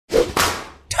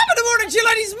Alright, you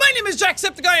laddies, my name is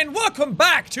Jacksepticeye and welcome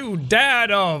back to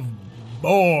Dad of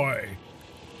Boy.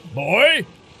 Boy?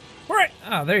 Alright,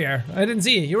 there you are. I didn't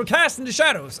see you. You were cast in the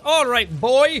shadows. Alright,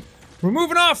 boy. We're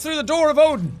moving off through the door of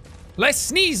Odin. Less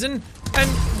sneezing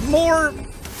and more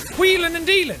wheeling and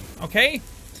dealing, okay?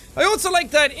 I also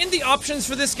like that in the options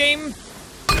for this game,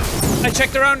 I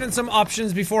checked around in some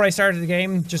options before I started the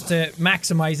game, just to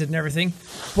maximize it and everything,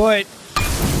 but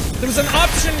there was an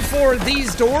option for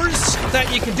these doors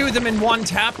that you could do them in one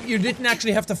tap. You didn't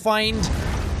actually have to find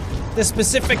the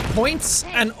specific points,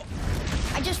 and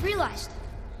I just realized,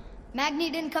 Magni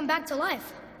didn't come back to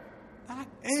life. That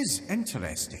is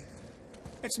interesting.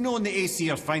 It's known the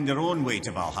Aesir find their own way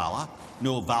to Valhalla.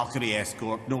 No Valkyrie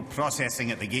escort, no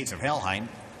processing at the gates of Helheim.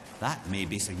 That may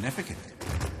be significant.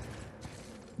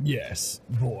 yes,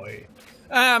 boy.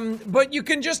 But you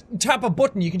can just tap a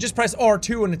button, you can just press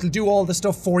R2 and it'll do all the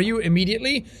stuff for you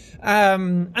immediately.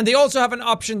 And they also have an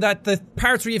option that the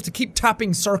parts where you have to keep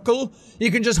tapping circle,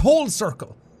 you can just hold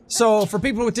circle. So for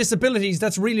people with disabilities,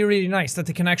 that's really, really nice that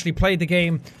they can actually play the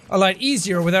game a lot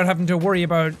easier without having to worry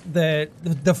about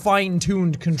the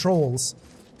fine-tuned controls.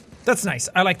 That's nice,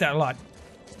 I like that a lot.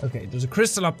 Okay, there's a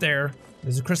crystal up there,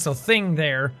 there's a crystal thing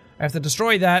there. I have to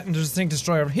destroy that, and there's a thing to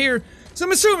destroy over here. So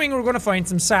I'm assuming we're gonna find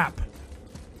some sap.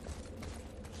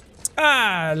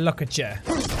 Ah, look at ya.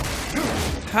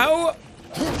 How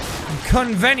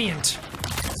convenient.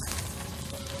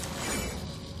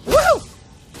 Woo!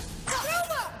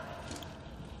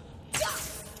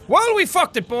 Well, we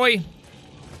fucked it, boy.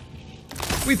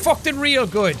 We fucked it real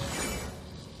good.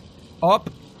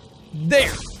 Up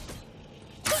there.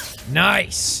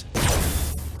 Nice.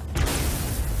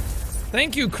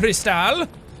 Thank you, Crystal.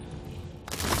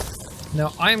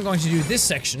 Now, I am going to do this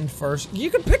section first. You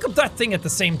can pick up that thing at the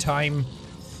same time.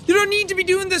 You don't need to be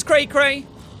doing this, Cray Cray.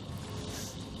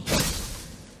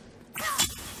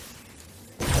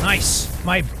 Nice.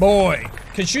 My boy.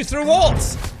 Can shoot through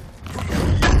walls.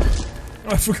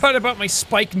 Oh, I forgot about my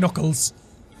spike knuckles.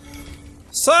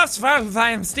 Sauce valve,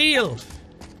 I am steel.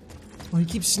 Oh, he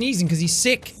keeps sneezing because he's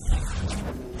sick.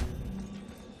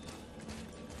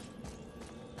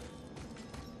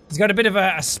 He's got a bit of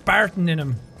a Spartan in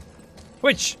him.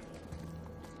 Which,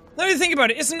 now that you think about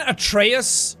it, isn't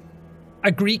Atreus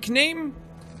a Greek name?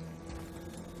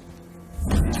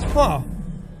 Huh.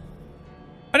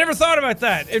 I never thought about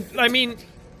that. I mean...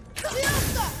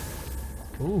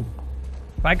 Ooh.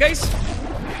 Bad guys?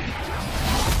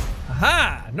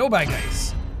 Aha! No bad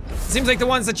guys. Seems like the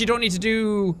ones that you don't need to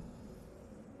do...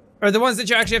 Or the ones that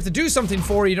you actually have to do something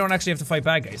for, you don't actually have to fight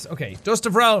bad guys. Okay, Dust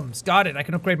of Realms. Got it. I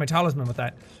can upgrade my talisman with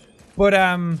that. But,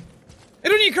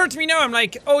 it only occurred to me now, I'm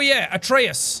like, oh yeah,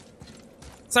 Atreus.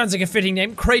 Sounds like a fitting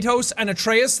name. Kratos and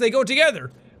Atreus, they go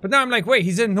together. But now I'm like, wait,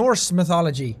 he's in Norse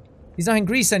mythology. He's not in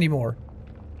Greece anymore.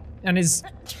 And his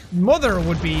mother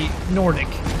would be Nordic.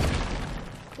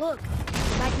 Look,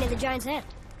 back near the giant's head.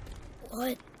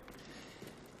 What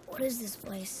is this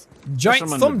place? Giant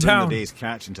Fishermen Thumb would bring Town. the day's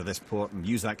catch into this port and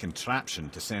use that contraption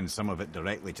to send some of it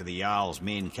directly to the Jarl's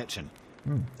main kitchen.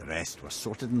 The rest was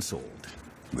sorted and sold.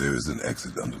 There is an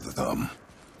exit under the thumb.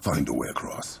 Find a way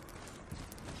across.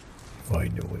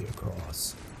 Find a way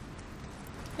across.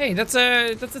 Hey, that's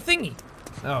a thingy.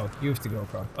 Oh, you have to go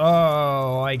across.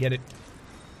 Oh, I get it.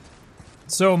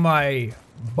 So my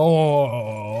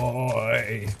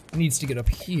boy needs to get up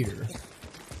here.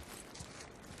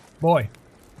 Boy.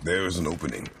 There is an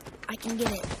opening. I can get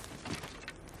it.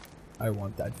 I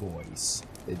want that voice.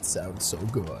 It sounds so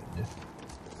good.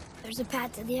 There's a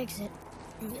path to the exit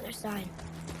on the other side.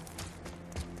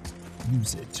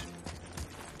 Use it.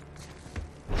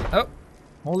 Oh,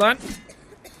 hold on.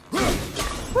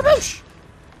 Whoosh!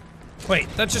 Wait,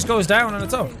 that just goes down on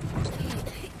its own.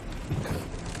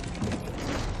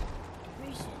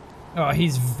 Oh,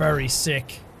 he's very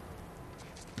sick.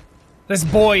 This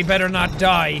boy better not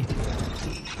die.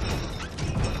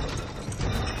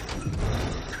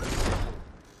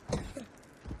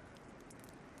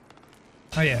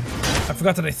 Oh yeah, I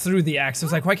forgot that I threw the axe. I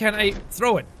was like, why can't I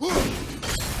throw it?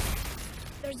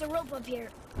 There's a rope up here.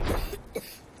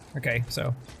 Okay,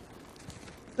 so.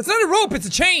 It's not a rope, it's a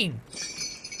chain!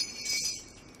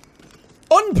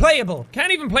 Unplayable!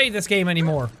 Can't even play this game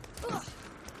anymore.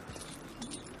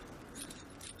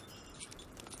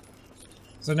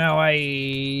 So now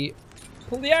I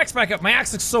pull the axe back up. My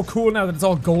axe looks so cool now that it's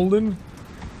all golden.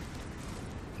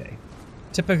 Okay.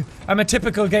 I'm a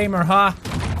typical gamer, huh?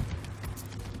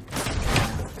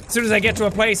 As soon as I get to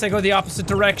a place, I go the opposite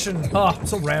direction. Oh,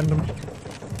 so random.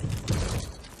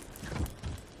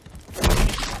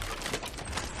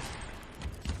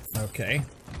 Okay.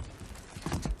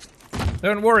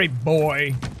 Don't worry,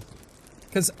 boy.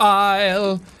 'Cause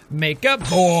I'll make a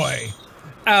boy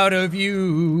out of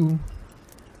you.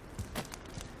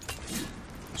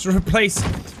 So replace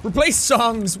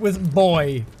songs with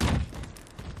boy.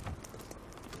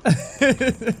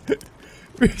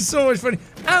 So much funny.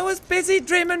 I was busy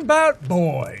dreaming about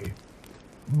boy.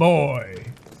 Boy.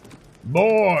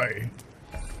 Boy.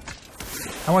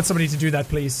 I want somebody to do that,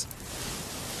 please.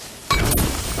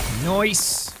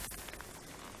 Nice.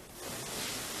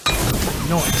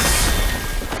 Nice.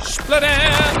 Split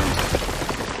end.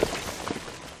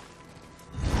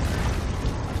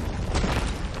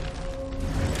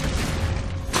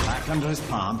 Back under his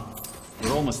palm.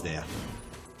 We're almost there.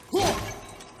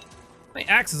 My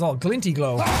axe is all glinty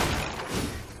glow.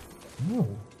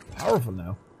 Ooh, powerful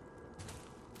now.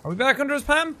 Are we back under his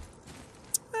palm?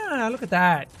 Ah, look at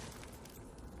that.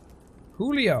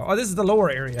 Julio. Oh, this is the lower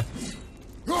area.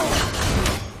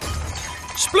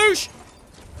 Sploosh!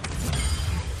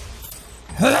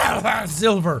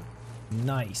 Silver.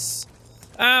 Nice.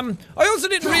 I also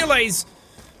didn't realize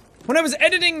when I was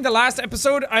editing the last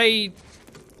episode, I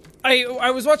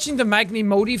was watching the Magni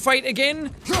Modi fight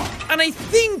again, and I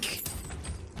think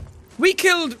we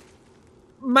killed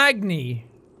Magni.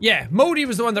 Yeah, Modi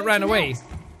was the one that ran away.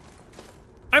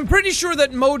 I'm pretty sure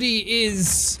that Modi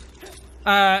is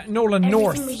Nolan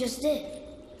North. Everything we just did.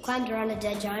 Climbed around a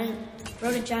dead giant,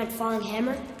 rode a giant falling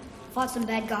hammer, fought some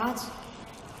bad gods.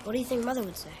 What do you think Mother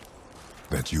would say?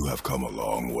 That you have come a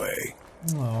long way.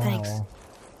 Aww. Thanks.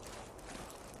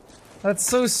 That's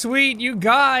so sweet, you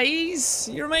guys.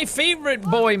 You're my favorite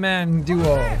boy man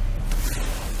duo.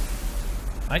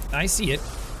 I see it.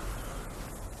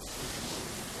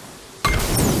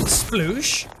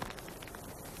 Sploosh.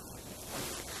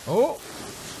 Oh.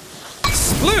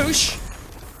 Sploosh.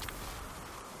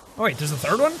 Oh wait, there's a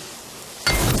third one?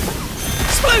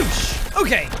 Sploosh!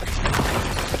 Okay.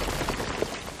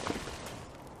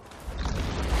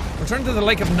 Return to the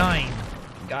Lake of Nine.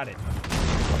 Got it.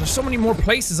 There's so many more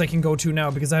places I can go to now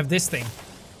because I have this thing.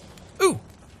 Ooh!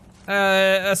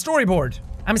 A storyboard.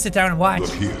 I'm gonna sit down and watch.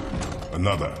 Look here.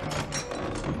 Another.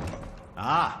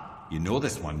 Ah, you know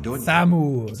this one, don't you?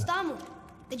 Thamur. It's Thamur,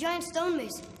 the giant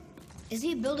stonemason. Is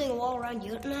he building a wall around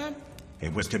Jotunheim?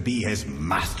 It was to be his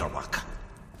masterwork.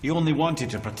 He only wanted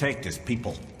to protect his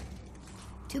people.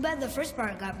 Too bad the first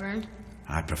part got burned.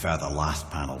 I prefer the last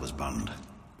panel was burned.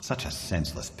 Such a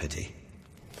senseless pity.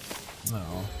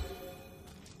 Oh.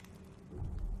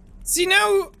 See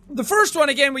now, the first one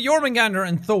again with Jormungandr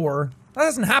and Thor, that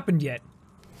hasn't happened yet.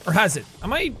 Or has it?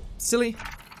 Am I silly?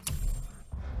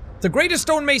 The greatest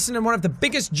stonemason and one of the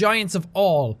biggest giants of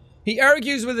all. He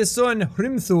argues with his son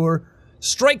Hrimthur,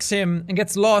 strikes him, and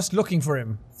gets lost looking for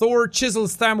him. Thor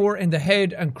chisels Thamur in the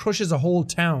head and crushes a whole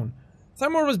town.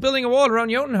 Thamur was building a wall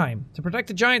around Jotunheim to protect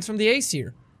the giants from the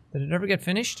Aesir. Did it ever get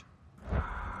finished?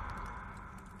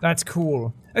 That's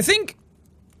cool. I think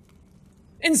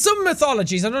in some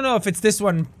mythologies, I don't know if it's this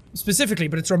one specifically,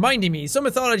 but it's reminding me, some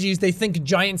mythologies they think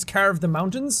giants carved the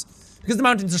mountains because the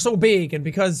mountains are so big and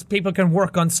because people can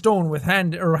work on stone with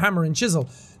hand or hammer and chisel.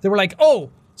 They were like,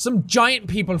 oh, some giant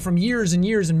people from years and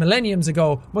years and millenniums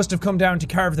ago must have come down to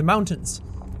carve the mountains.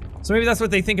 So maybe that's what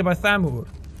they think about Thamur.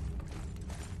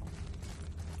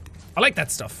 I like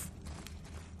that stuff.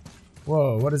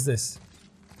 Whoa, what is this?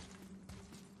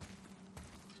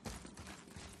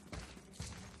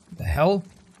 The hell?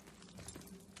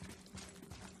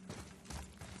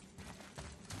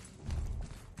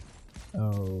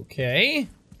 Okay.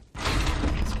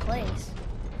 This place.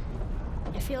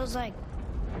 It feels like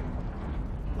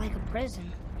a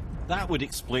prison. That would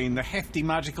explain the hefty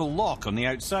magical lock on the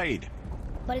outside.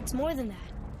 But it's more than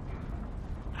that.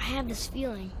 I have this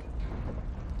feeling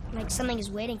like something is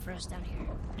waiting for us down here.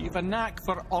 You've a knack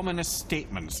for ominous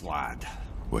statements, lad.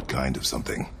 What kind of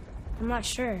something? I'm not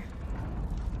sure.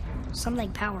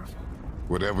 Something powerful.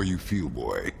 Whatever you feel,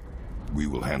 boy. We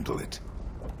will handle it.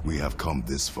 We have come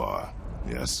this far,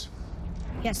 yes?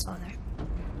 Yes, Father.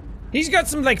 He's got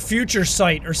some like future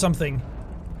sight or something.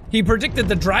 He predicted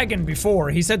the dragon before.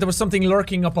 He said there was something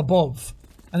lurking up above.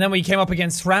 And then we came up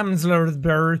against Ramsler,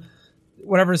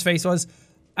 whatever his face was.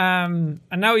 And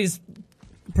now he's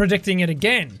predicting it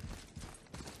again.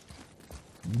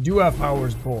 You do have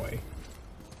powers, boy.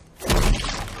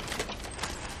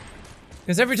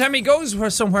 Because every time he goes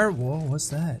somewhere... Whoa, what's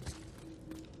that?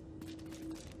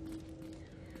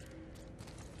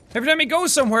 Every time he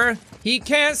goes somewhere, he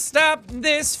can't stop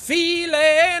this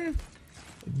feeling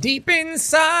deep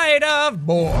inside of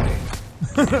boy.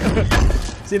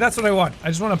 See, that's what I want. I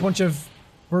just want a bunch of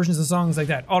versions of songs like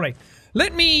that. Alright,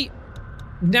 let me,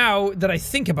 now that I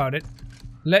think about it,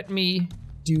 let me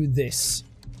do this.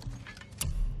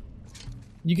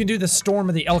 You can do the Storm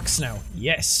of the Elks now.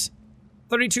 Yes.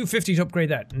 3250 to upgrade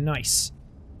that. Nice.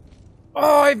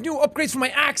 Oh, I have new upgrades for my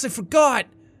axe. I forgot.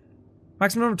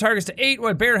 Maximum number of targets to 8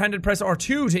 while barehanded. Press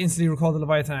R2 to instantly recall the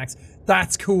Leviathan axe.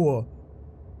 That's cool.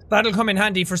 That'll come in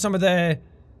handy for some of the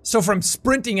stuff from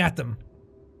sprinting at them.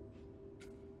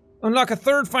 Unlock a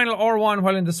third final R1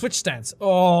 while in the switch stance.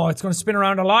 Oh, it's going to spin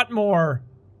around a lot more.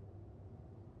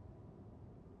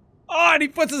 Oh, and he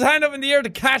puts his hand up in the air to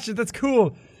catch it. That's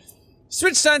cool.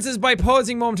 Switch stances by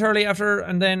pausing momentarily after,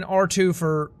 and then R2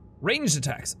 for ranged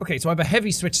attacks. Okay, so I have a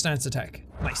heavy switch stance attack.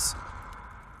 Nice.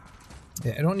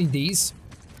 Yeah, I don't need these.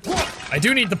 I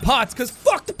do need the pots, because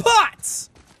fuck the pots!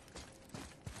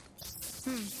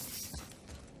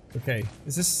 Okay,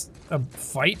 is this a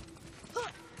fight?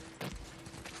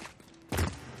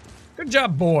 Good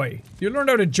job, boy. You learned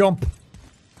how to jump.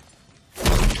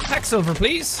 Pack silver,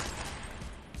 please.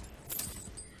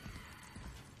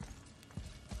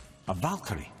 A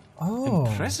Valkyrie. Oh.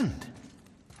 Imprisoned.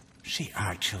 She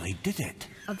actually did it.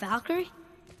 A Valkyrie?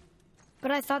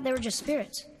 But I thought they were just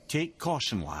spirits. Take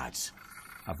caution, lads.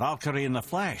 A Valkyrie in the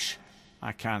flesh.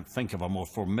 I can't think of a more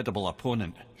formidable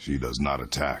opponent. She does not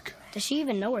attack. Does she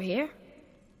even know we're here?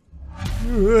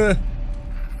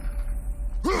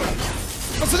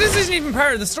 Oh, so this isn't even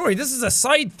part of the story. This is a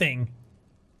side thing.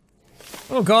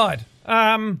 Oh god.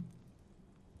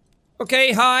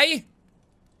 Okay, hi.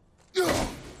 You're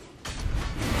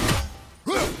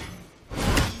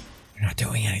not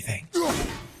doing anything.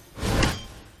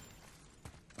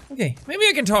 Okay, maybe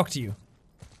I can talk to you.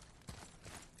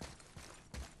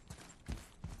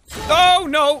 Oh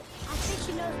no! I think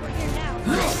she knows we're here now.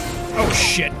 Oh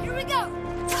shit. Here we go!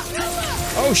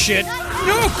 Oh shit.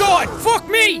 No, god! Fuck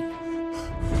me!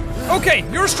 Okay,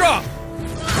 you're strong.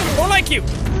 Don't like you.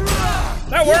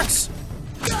 That works.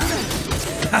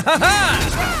 Ha ha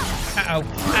ha! Ow,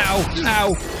 ow,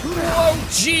 ow. Oh,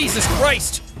 Jesus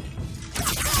Christ.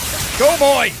 Go,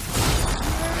 boy.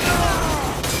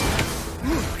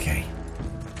 Okay.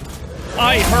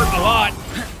 I hurt a lot.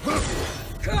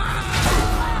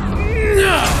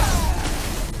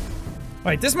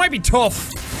 Right, this might be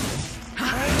tough.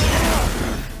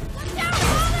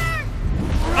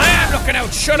 I am looking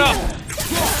out, shut up!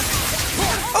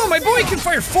 Oh, my boy can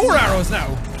fire 4 arrows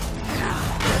now!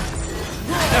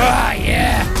 Ah,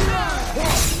 yeah!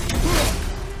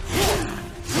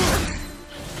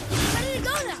 Where did it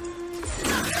go now?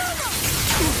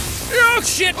 Oh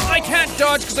shit! I can't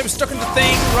dodge because I was stuck in the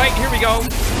thing. Right, here we go.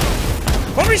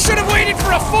 Probably should have waited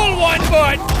for a full one,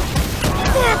 but...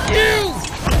 Fuck you!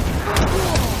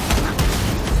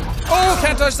 Oh,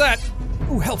 can't dodge that.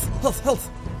 Ooh, health, health, health.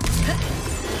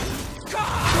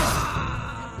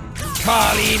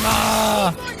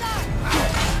 Kalima!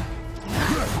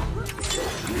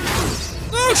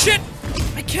 Oh shit!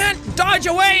 I can't dodge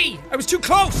away! I was too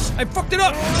close! I fucked it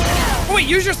up! Oh wait,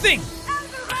 use your thing!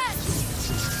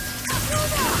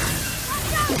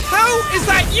 How is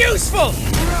that useful?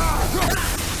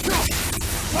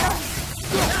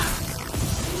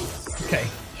 Okay.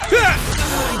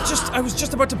 I was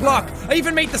just about to block. I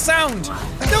even made the sound.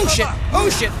 No shit! Oh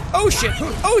shit! Oh shit!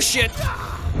 Oh shit!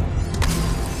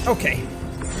 Okay.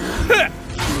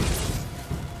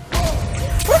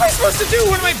 What am I supposed to do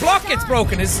when my block gets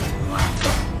broken?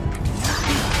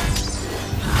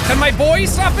 Can my boy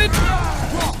stop it?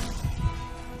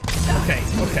 Okay,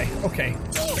 okay, okay.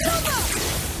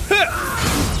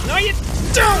 No, you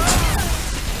don't!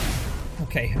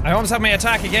 Okay, I almost have my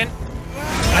attack again.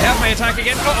 I have my attack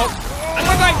again. Uh-oh. I'm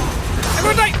gonna die! I'm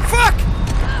gonna die! Fuck!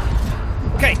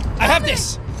 Okay, I have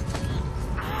this.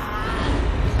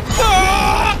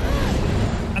 Ah!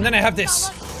 And then I have this.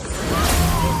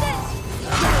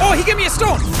 Oh, he gave me a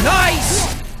stone! Nice!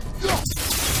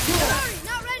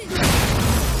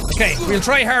 Okay, we'll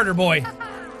try harder, boy.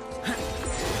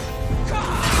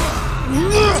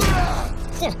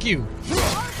 Fuck you.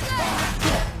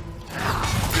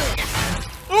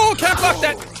 Oh, can't block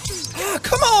that. Oh,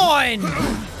 come on!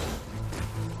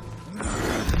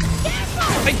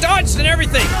 I dodged and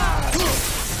everything.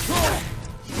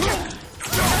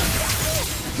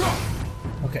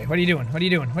 Okay, what are you doing? What are you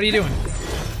doing? What are you doing?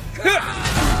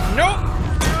 Nope.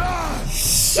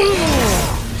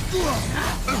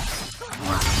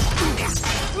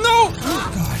 No!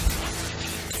 God.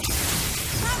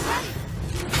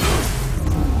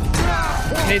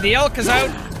 Okay, the elk is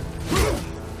out.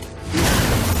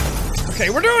 Okay,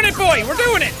 we're doing it, boy! We're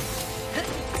doing it!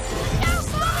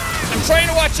 I'm trying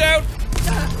to watch out.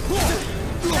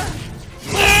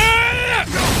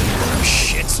 Oh,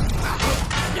 shit.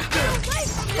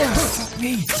 Oh, fuck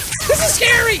me. This is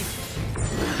scary!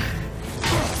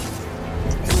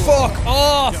 Fuck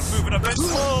off! You're moving a bit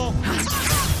slow.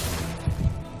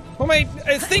 Oh, my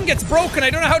thing gets broken.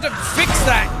 I don't know how to fix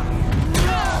that.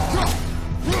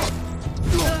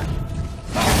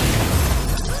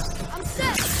 I'm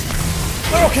set.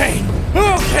 Okay.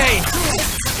 Okay.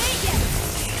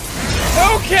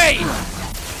 Okay.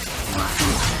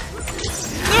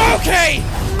 Okay.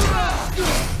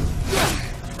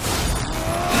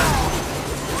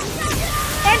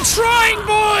 I'm trying,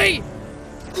 boy.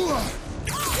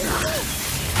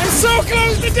 I'm so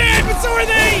close to dead, but so are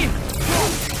they.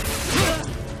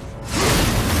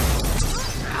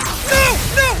 No!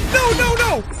 No! No! No!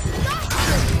 No!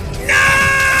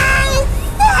 No!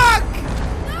 Fuck!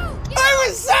 I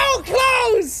was so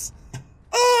close!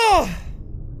 Oh!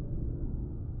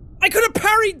 I could have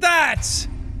parried that!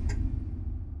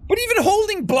 But even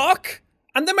holding block,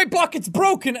 and then my block gets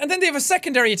broken, and then they have a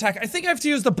secondary attack. I think I have to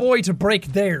use the boy to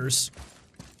break theirs.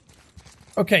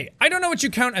 Okay, I don't know what you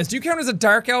count as. Do you count as a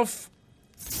dark elf?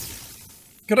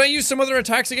 Could I use some other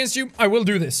attacks against you? I will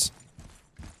do this.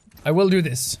 I will do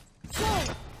this.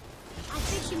 Whoa. I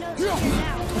think she knows what you're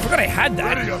now. I forgot I had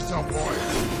that. Ready yourself, boy.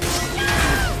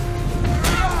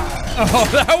 Oh,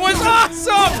 that was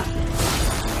awesome!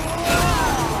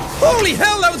 Holy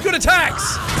hell, that was good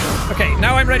attacks! Okay,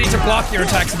 now I'm ready to block your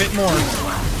attacks a bit more.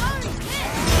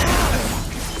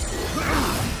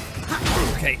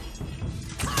 Okay.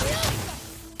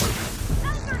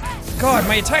 God,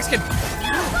 my attacks get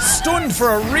stunned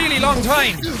for a really long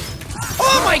time.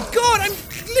 Oh my god, I'm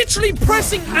literally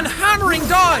pressing and hammering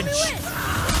dodge!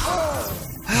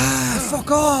 Ah,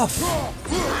 fuck off!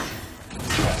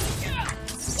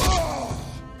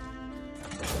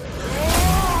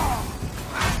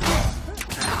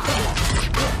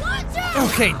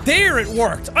 Okay, there it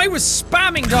worked. I was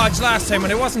spamming dodge last time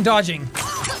when I wasn't dodging.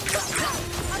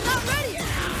 I'm not ready.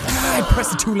 I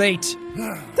pressed it too late.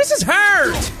 This is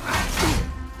hard!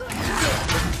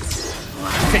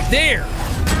 Okay, there.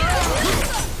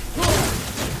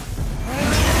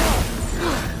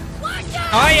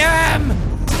 I am!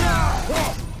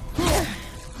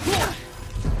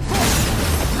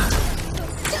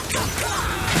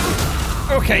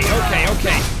 Okay, okay,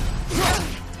 okay.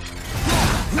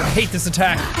 I hate this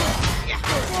attack.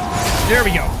 There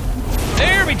we go.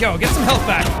 There we go. Get some health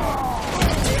back.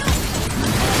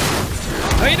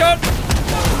 No, you don't.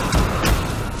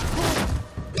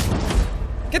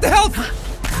 Get the health!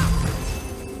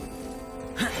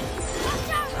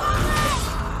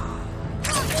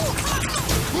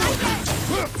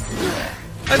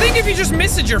 I think if you just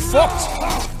miss it, you're fucked.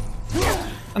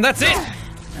 And that's it.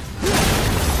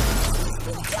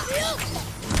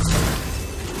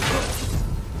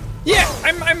 Yeah,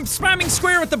 I'm spamming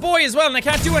square with the boy as well, and I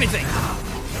can't do anything.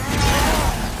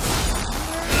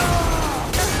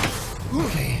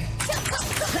 Okay.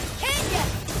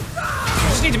 I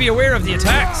just need to be aware of the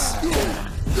attacks.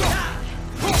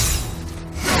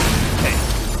 Okay.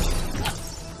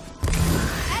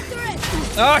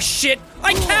 Oh shit!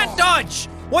 I can't dodge!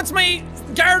 Once my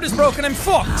guard is broken, I'm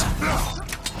fucked.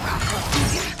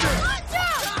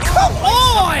 Come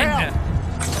on!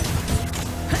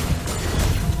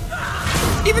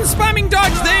 Even spamming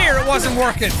dodge there, it wasn't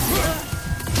working.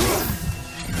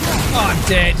 Oh, I'm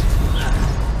dead.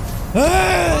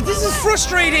 This is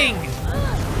frustrating.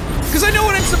 Because I know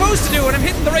what I'm supposed to do and I'm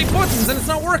hitting the right buttons and it's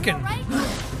not working.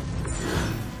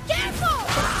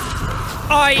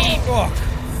 Oh,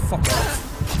 fuck off.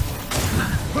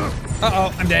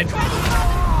 Uh-oh, I'm dead.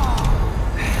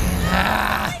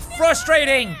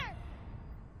 Frustrating.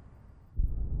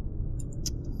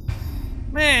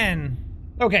 Man.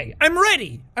 Okay, I'm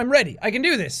ready. I'm ready. I can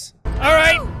do this. All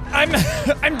right, I'm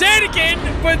dead again,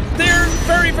 but they're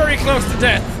very, very close to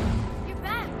death. You're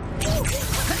back.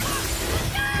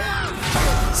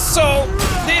 So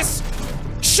this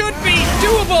should be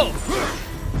doable.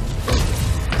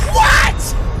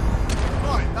 What?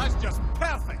 Boy, that's just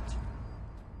perfect.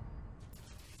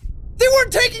 They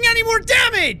weren't taking any more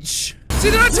damage.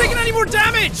 See, they're not taking any more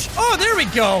damage. Oh, there we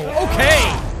go. Okay.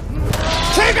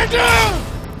 Take it down.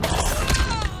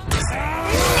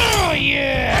 Oh,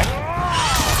 yeah!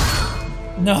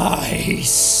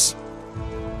 Nice!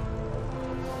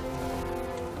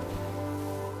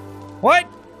 What?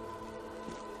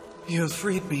 You have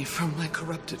freed me from my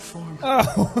corrupted form.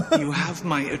 Oh. You have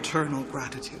my eternal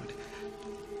gratitude.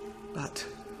 But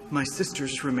my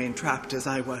sisters remain trapped as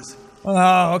I was.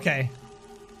 Oh, okay.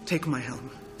 Take my helm.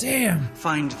 Damn.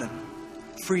 Find them.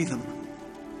 Free them.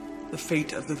 The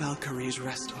fate of the Valkyries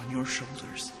rests on your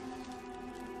shoulders.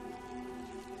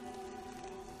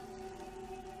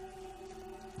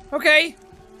 Okay.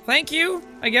 Thank you,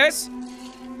 I guess.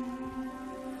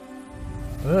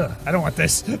 Ugh, I don't want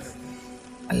this.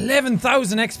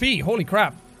 11,000 XP, holy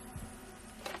crap.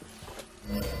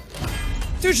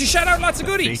 Dude, she shot out lots of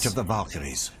The goodies. fate of the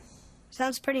Valkyries.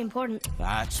 Sounds pretty important.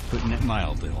 That's putting it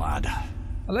mildly, lad.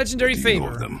 A legendary Do you know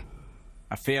of favor. them?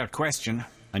 A fair question,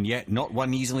 and yet not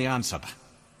one easily answered.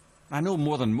 I know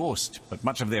more than most, but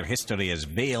much of their history is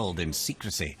veiled in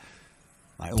secrecy.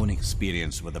 My own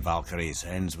experience with the Valkyries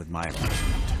ends with my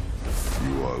imprisonment.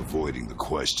 You are avoiding the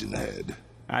question, Head.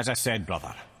 As I said,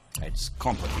 brother, it's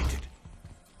complicated.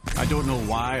 I don't know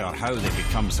why or how they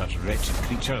become such wretched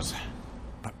creatures,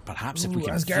 but perhaps if we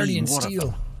can free Asgardian more of steel.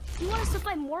 them. You want us to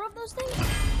fight more of those things?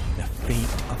 The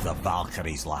fate of the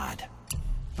Valkyries, lad.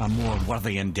 A more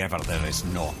worthy endeavour there is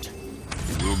not.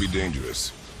 It will be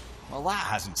dangerous. Well, that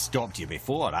hasn't stopped you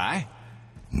before, eh?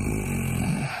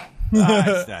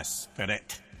 That's the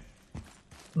spirit.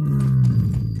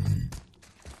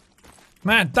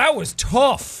 Man, that was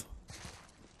tough.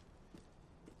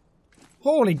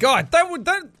 Holy God,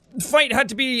 that fight had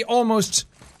to be almost,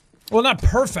 well, not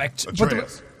perfect, but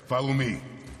Atreus, follow me.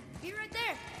 Be right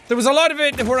there. there was a lot of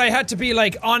it where I had to be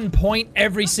like on point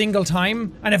every single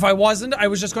time, and if I wasn't, I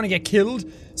was just gonna get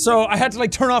killed. So I had to like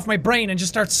turn off my brain and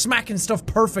just start smacking stuff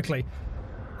perfectly.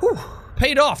 Whew,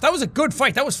 paid off. That was a good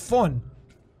fight. That was fun.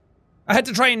 I had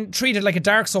to try and treat it like a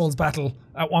Dark Souls battle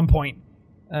at one point.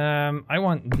 I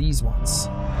want these ones.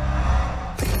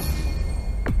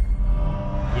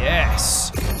 Yes.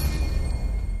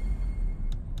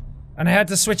 And I had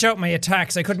to switch out my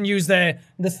attacks. I couldn't use the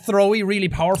throwy, really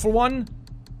powerful one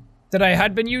that I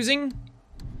had been using,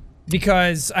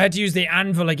 because I had to use the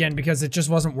anvil again because it just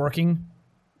wasn't working.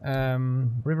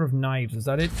 River of Knives, is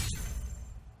that it?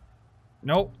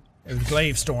 Nope. It was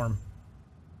Glaive Storm.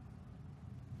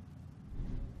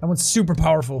 That one's super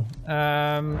powerful.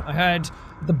 I had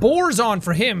the boars on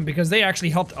for him because they actually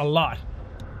helped a lot.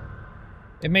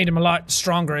 It made him a lot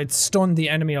stronger. It stunned the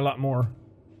enemy a lot more.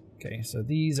 Okay, so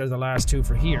these are the last two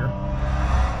for here.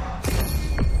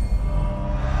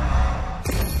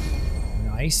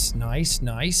 Nice, nice,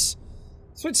 nice.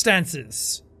 Switch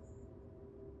stances.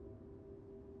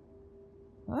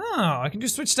 Oh, I can do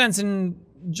switch stance in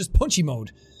just punchy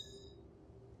mode.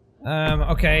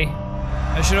 Okay.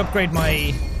 I should upgrade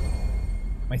my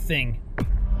thing.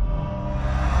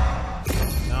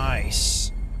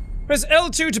 Nice. Press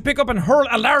L2 to pick up and hurl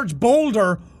a large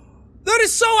boulder. That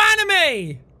is so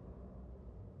anime!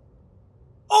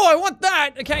 Oh, I want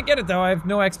that! I can't get it though, I have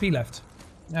no XP left.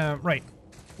 Right.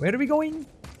 Where are we going?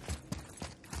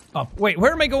 Up. Wait,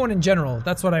 where am I going in general?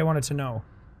 That's what I wanted to know.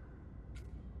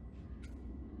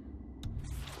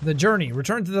 The journey.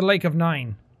 Return to the Lake of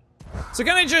Nine. So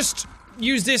can I just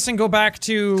use this and go back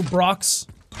to Brock's?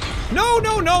 No,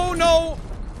 no, no, no!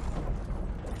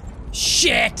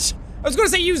 Shit! I was gonna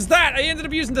say use that! I ended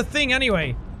up using the thing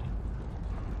anyway.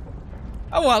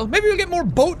 Oh well, maybe we'll get more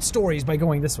boat stories by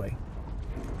going this way.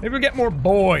 Maybe we'll get more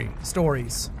boy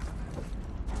stories.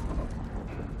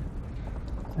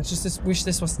 I just wish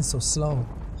this wasn't so slow.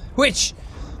 Which,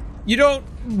 you don't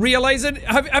realize it.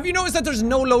 Have you noticed that there's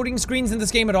no loading screens in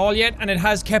this game at all yet, and it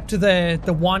has kept to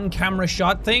the one camera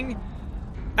shot thing?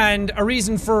 And a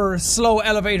reason for slow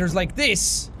elevators like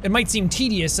this, it might seem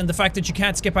tedious and the fact that you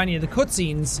can't skip any of the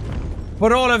cutscenes,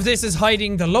 but all of this is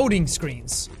hiding the loading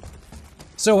screens.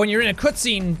 So when you're in a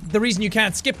cutscene, the reason you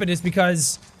can't skip it is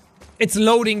because it's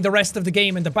loading the rest of the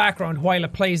game in the background while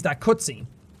it plays that cutscene.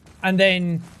 And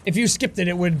then, if you skipped it,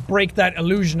 it would break that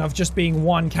illusion of just being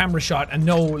one camera shot and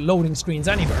no loading screens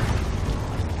anywhere.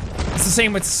 It's the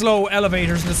same with slow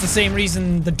elevators, and it's the same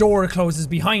reason the door closes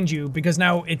behind you, because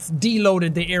now it's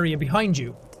deloaded the area behind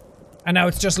you. And now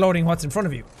it's just loading what's in front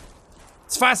of you.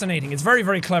 It's fascinating. It's very,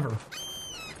 very clever.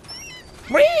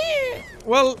 Whee!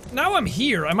 Well, now I'm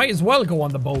here. I might as well go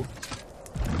on the boat.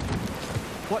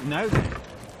 What now then?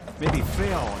 Maybe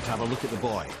Freya ought to have a look at the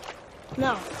boy.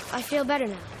 No, I feel better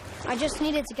now. I just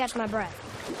needed to catch my breath.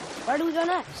 Where do we go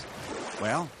next?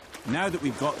 Well, now that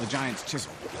we've got the giant's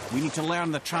chisel, we need to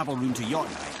learn the travel rune to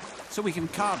Jotunheim, so we can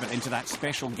carve it into that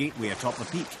special gateway atop the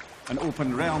peak, and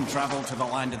open realm travel to the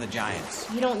land of the giants.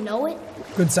 You don't know it?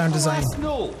 Good sound design. Alas,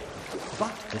 no.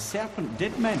 But the serpent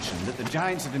did mention that the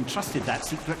giants had entrusted that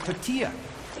secret to Tyr.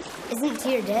 Isn't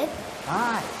Tyr dead?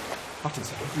 Aye, but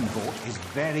his heaven boat is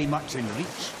very much in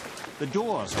reach. The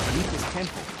doors are beneath his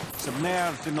temple,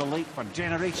 submerged in the lake for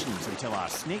generations until our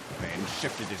snake friend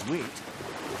shifted his weight.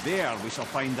 There we shall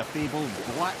find the fabled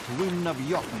Black Rune of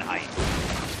Jotunheim.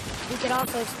 We could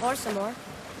also explore some more.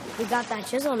 We got that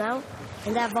chisel now,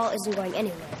 and that vault isn't going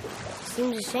anywhere.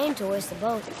 Seems a shame to waste the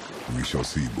boat. We shall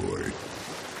see, boy.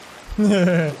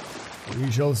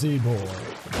 We shall see, boy.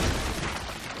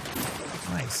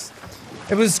 Nice.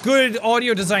 It was good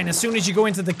audio design. As soon as you go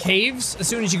into the caves, as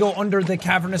soon as you go under the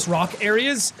cavernous rock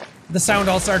areas, the sound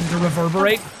all started to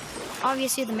reverberate.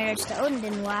 Obviously the marriage to Odin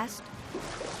didn't last.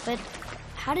 But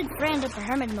how did Frey end up a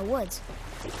hermit in the woods?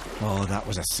 Oh, that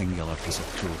was a singular piece of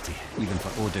cruelty, even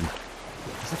for Odin.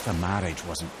 As if the marriage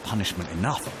wasn't punishment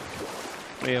enough.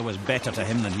 Freya was better to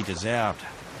him than he deserved.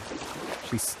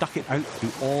 She stuck it out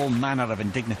through all manner of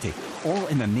indignity, all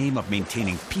in the name of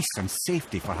maintaining peace and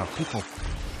safety for her people.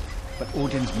 But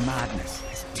Odin's madness,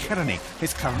 his tyranny,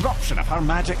 his corruption of her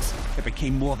magics, it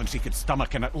became more than she could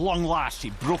stomach, and at long last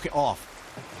she broke it off.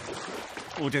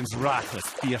 Odin's wrath was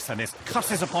fierce, and his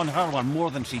curses upon her were more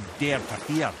than she dared to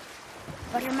fear.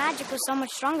 But her magic was so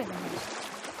much stronger than his.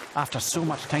 After so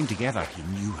much time together, he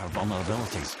knew her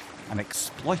vulnerabilities and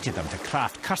exploited them to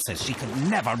craft curses she could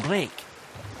never break.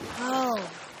 Oh,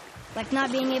 like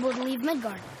not being able to leave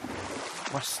Midgard.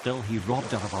 Worse still, he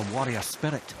robbed her of her warrior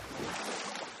spirit.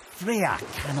 Freya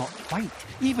cannot fight,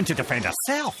 even to defend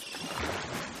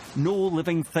herself. No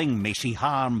living thing may she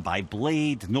harm by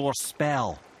blade nor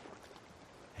spell.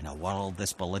 In a world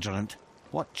this belligerent,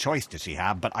 what choice does she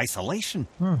have but isolation?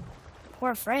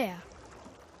 Poor Freya.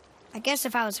 I guess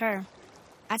if I was her,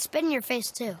 I'd spit in your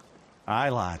face too. Aye,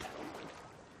 lad.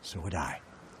 So would I.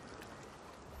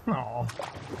 Aww.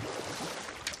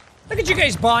 Look at you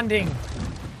guys bonding.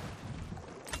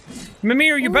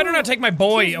 Mimir, you better not take my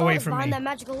boy away from me. Behind that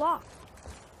magical lock.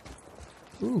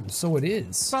 Ooh, so it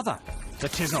is. Brother, the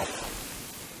chisel.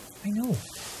 I know.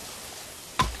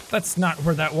 That's not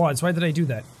where that was. Why did I do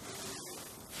that?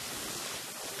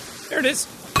 There it is.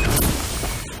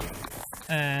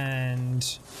 And...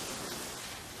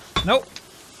 nope.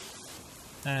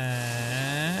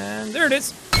 And... there it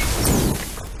is.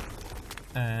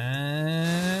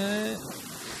 And...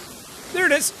 there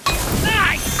it is.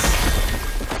 Nice!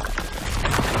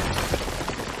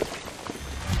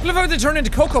 I love how they turn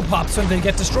into Cocoa Pops when they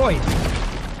get destroyed.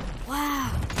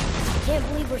 Wow. I can't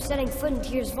believe we're setting foot in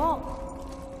Tyr's vault.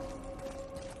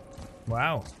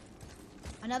 Wow.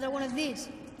 Another one of these.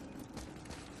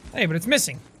 Hey, but it's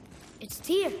missing. It's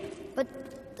Tyr, but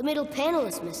the middle panel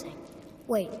is missing.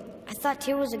 Wait, I thought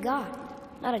Tyr was a god,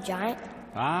 not a giant.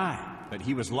 Aye, but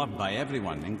he was loved by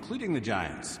everyone, including the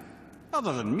giants.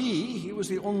 Other than me, he was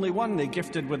the only one they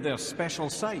gifted with their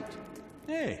special sight.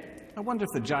 Hey, I wonder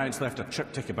if the giants left a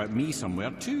triptych about me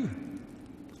somewhere, too.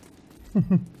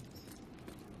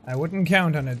 I wouldn't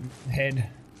count on it, head.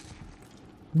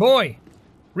 Boy,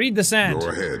 read the sand. Go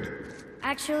ahead.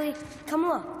 Actually, come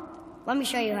look. Let me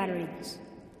show you how to read this.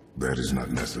 That is not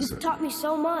necessary. You've taught me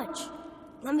so much.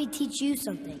 Let me teach you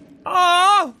something.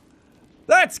 Oh,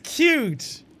 that's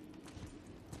cute.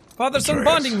 Father-son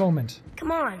Atreus. bonding moment.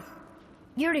 Come on.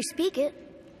 You already speak it.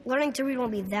 Learning to read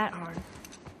won't be that hard.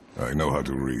 I know how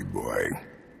to read, boy.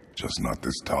 Just not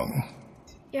this tongue.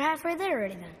 You're halfway there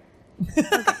already then.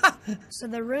 Okay. So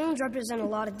the runes represent a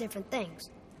lot of different things.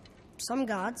 Some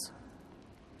gods,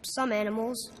 some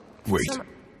animals. Wait. Some...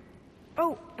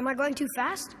 oh, am I going too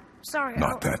fast? Sorry.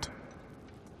 Not that.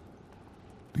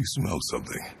 Do you smell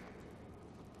something?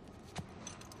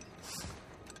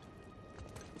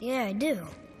 Yeah, I do.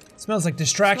 Smells like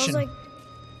distraction. Smells like...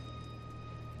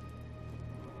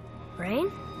 rain?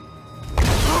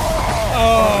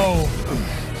 Oh.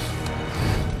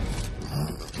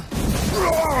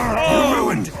 You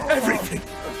ruined everything.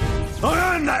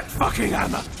 I earned that fucking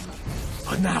hammer.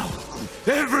 And now,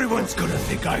 everyone's gonna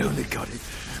think I only got it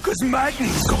because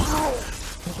Magni's gone.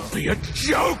 It'll be a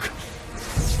joke.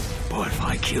 But if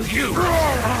I kill you,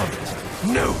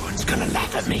 no one's gonna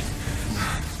laugh at me.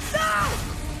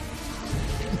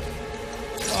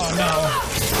 Oh no.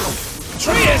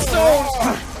 Atreus, don't!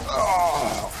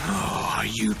 Oh, are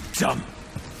you dumb?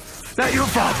 That your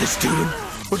father's doing?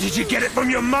 Or did you get it from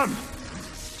your mum?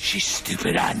 She's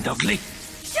stupid and ugly.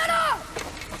 Shut up!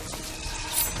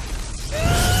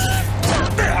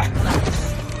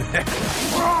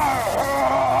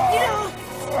 You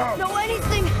don't know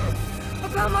anything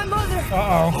about my mother.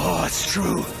 Uh-oh. Oh, it's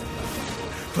true.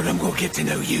 But I'm gonna get to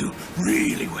know you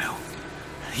really well.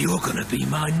 You're gonna be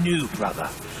my new brother.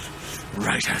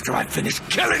 Right after I finish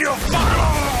killing your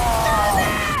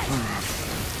father!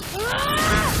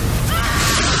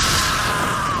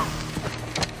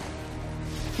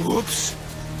 Whoops.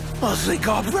 I think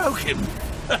I broke him.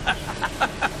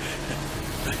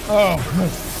 Oh.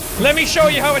 Let me show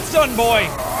you how it's done, boy.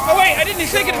 Oh wait, I didn't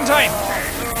think it in time.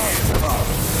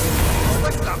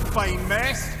 That's a fine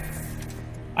mess.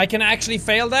 I can actually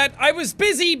fail that? I was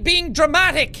busy being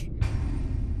dramatic.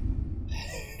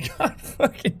 God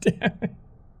fucking damn it.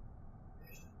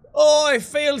 Oh, I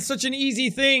failed such an easy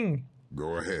thing.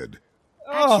 Go ahead.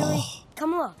 Actually,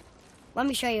 come look. Let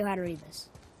me show you how to read this.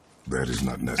 That is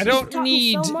not I necessary. don't taught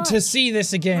me need so much. to see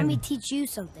this Let me again. teach you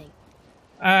something.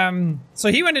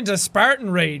 So he went into Spartan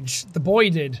rage. The boy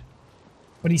did.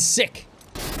 But he's sick.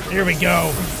 Here we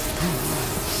go.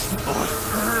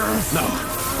 No.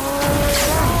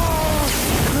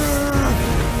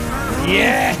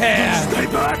 Yeah! Stay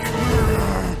back.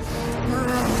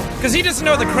 Because he doesn't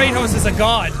know that Kratos is a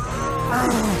god.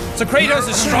 So Kratos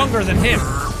is stronger than him.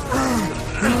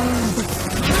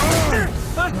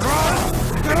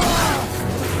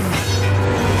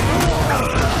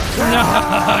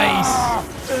 Nice!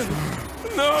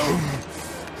 No.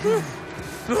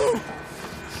 No.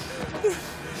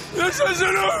 This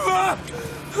isn't over.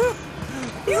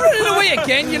 You running away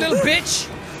again, you little bitch!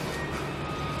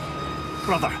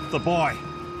 Brother, the boy.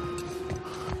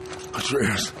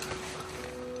 Atreus.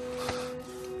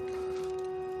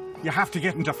 You have to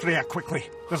get into Freya quickly.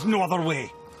 There's no other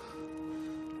way.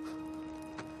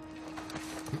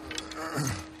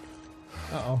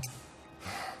 Uh-oh.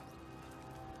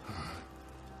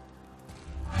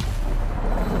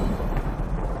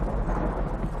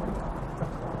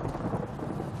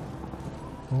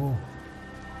 Oh.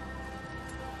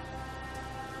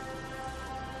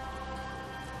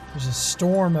 There's a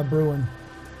storm a-brewing.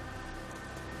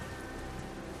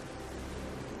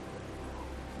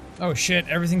 Oh shit,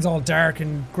 everything's all dark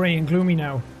and grey and gloomy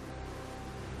now.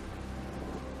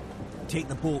 Take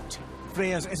the boat.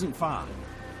 Freya's isn't far.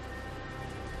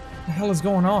 What the hell is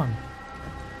going on?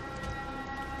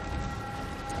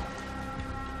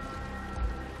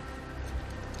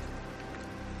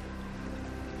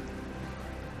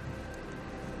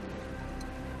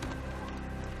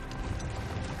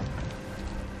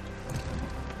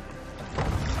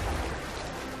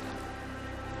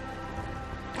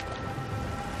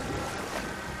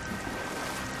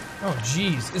 Oh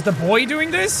jeez, is the boy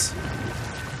doing this?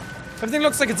 Everything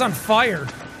looks like it's on fire.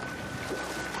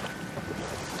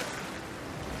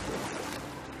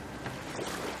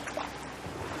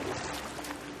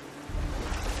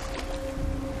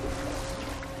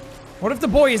 What if the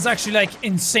boy is actually like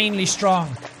insanely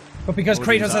strong, but because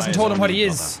Kratos hasn't told him what he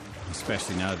is?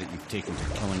 Especially now that you've taken to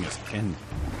killing his kin.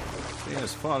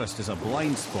 Freya's forest is a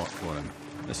blind spot for him.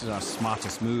 This is our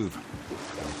smartest move.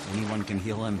 If anyone can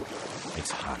heal him,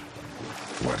 it's her.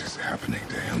 What is happening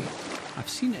to him? I've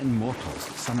seen it in mortals.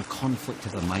 Some conflict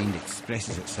of the mind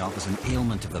expresses itself as an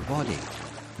ailment of the body.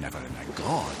 Never in a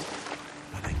god.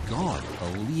 But a god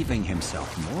believing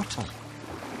himself mortal.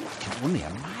 I can only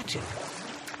imagine.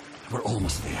 We're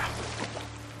almost there.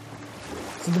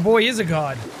 So the boy is a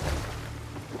god.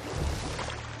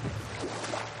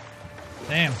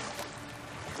 Damn.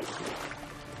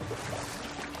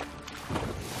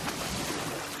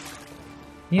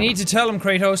 You need to tell him,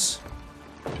 Kratos.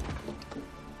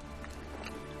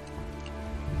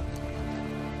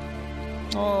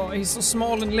 Oh, he's so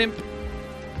small and limp.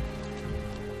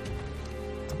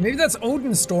 Maybe that's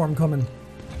Odin's storm coming.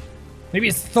 Maybe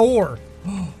it's Thor.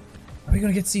 Are we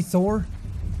gonna get to see Thor?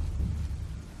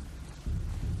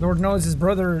 Lord knows his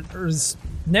brother or his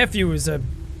nephew is a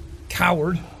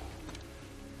coward.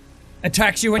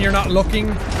 Attacks you when you're not looking,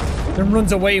 then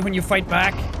runs away when you fight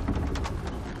back.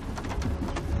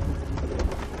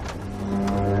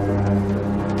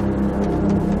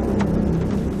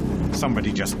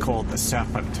 Somebody just called the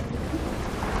serpent.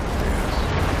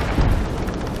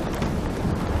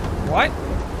 What?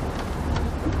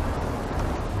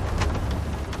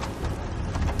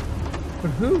 But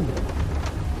who?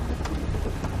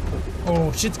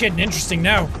 Oh, shit's getting interesting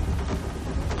now.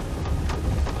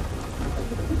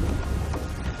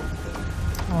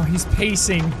 Oh, he's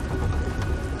pacing.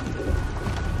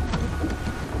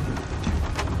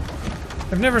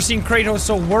 I've never seen Kratos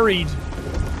so worried.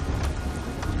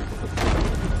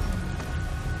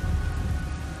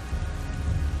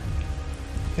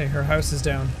 Okay, her house is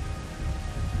down.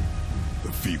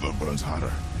 The fever burns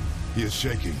hotter. He is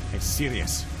shaking. It's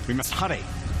serious. We must hurry.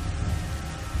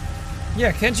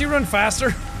 Yeah, can't you run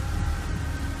faster?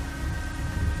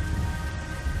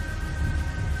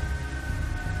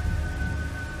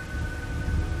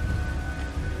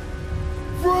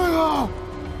 Freya!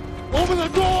 Open the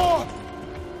door!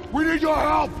 We need your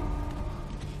help!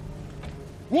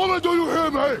 Woman, do you hear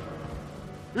me?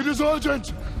 It is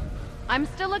urgent! I'm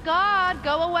still a god.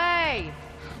 Go away.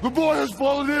 The boy has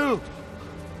fallen ill!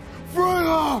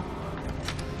 Freya!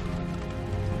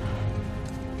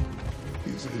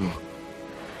 He's ill.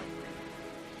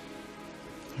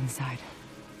 Inside.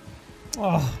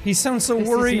 Oh, he sounds so This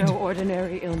worried. is no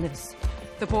ordinary illness.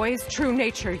 The boy's true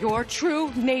nature, your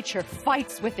true nature,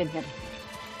 fights within him.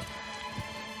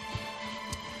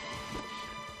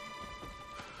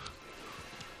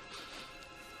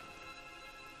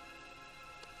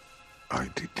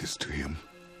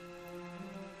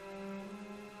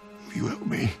 Will you help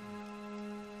me?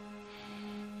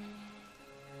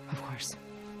 Of course.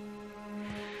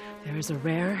 There is a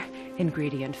rare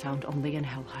ingredient found only in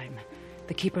Helheim.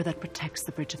 The keeper that protects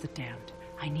the Bridge of the Damned.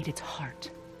 I need its heart.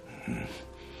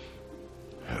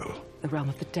 Hell. The realm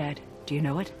of the dead. Do you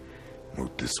know it?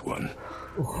 Not this one.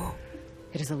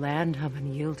 It is a land of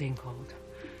unyielding cold.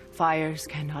 Fires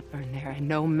cannot burn there, and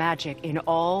no magic in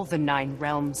all the 9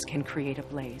 realms can create a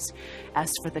blaze.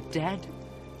 As for the dead,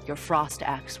 your frost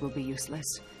axe will be useless.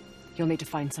 You'll need to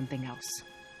find something else.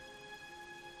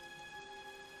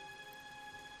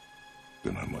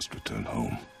 Then I must return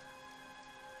home.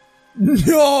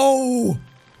 No!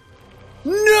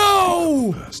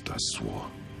 No! The past I swore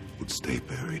would stay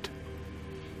buried.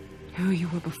 Who you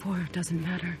were before doesn't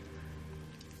matter.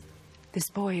 This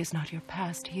boy is not your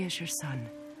past, he is your son.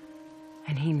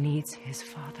 And he needs his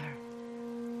father.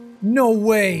 No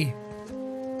way!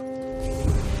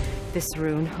 This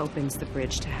rune opens the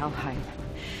bridge to Helheim.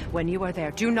 When you are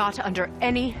there, do not under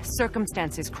any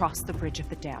circumstances cross the Bridge of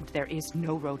the Damned. There is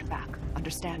no road back.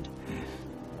 Understand?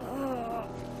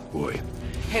 Boy.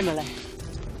 Himmele.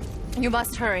 You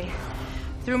must hurry.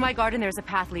 Through my garden, there's a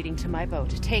path leading to my boat.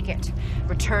 Take it.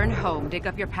 Return home, dig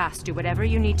up your past, do whatever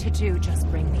you need to do. Just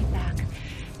bring me back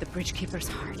the Bridgekeeper's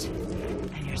heart,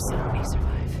 and your son may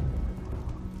survive.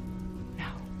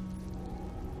 Now.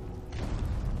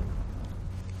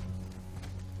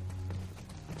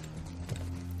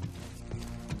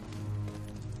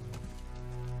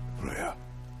 Freya.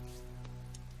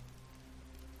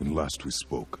 When last we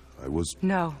spoke, I was...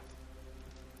 No.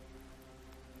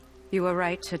 You were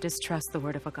right to distrust the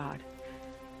word of a god.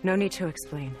 No need to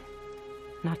explain.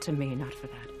 Not to me, not for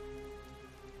that.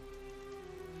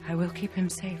 I will keep him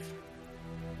safe.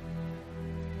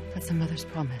 That's a mother's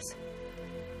promise.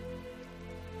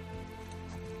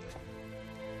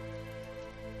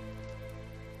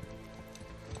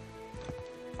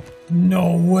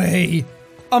 No way!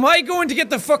 Am I going to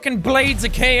get the fucking Blades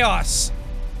of Chaos?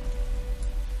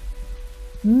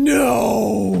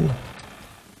 No!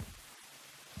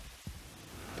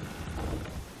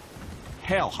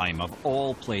 Helheim of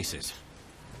all places.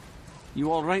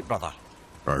 You all right, brother?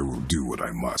 I will do what I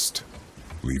must.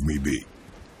 Leave me be.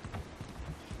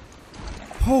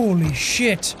 Holy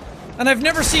shit. And I've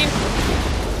never seen...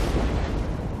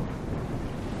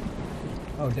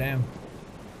 Oh, damn.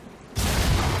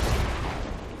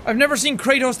 I've never seen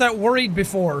Kratos that worried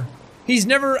before. He's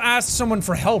never asked someone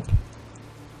for help.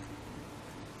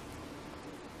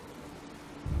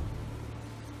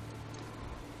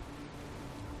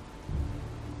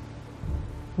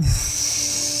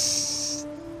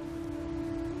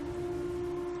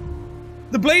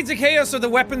 The Blades of Chaos are the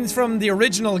weapons from the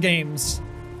original games.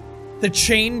 The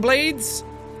chain blades.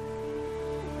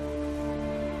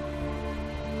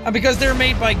 And because they're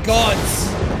made by gods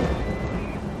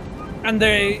and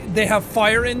they have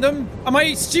fire in them. Am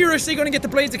I seriously going to get the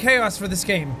Blades of Chaos for this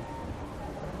game?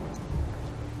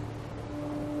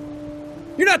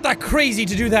 You're not that crazy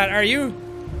to do that, are you?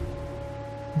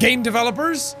 Game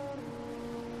developers?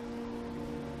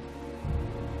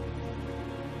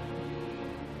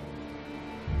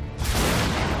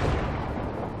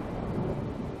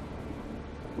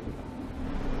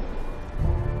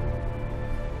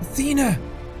 Athena!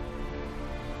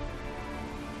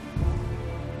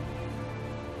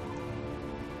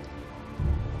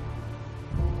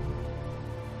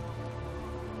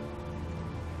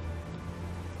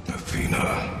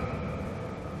 Athena.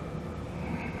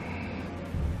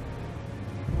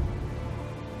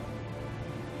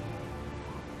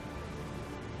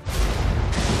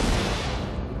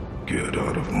 Get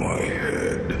out of my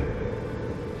head.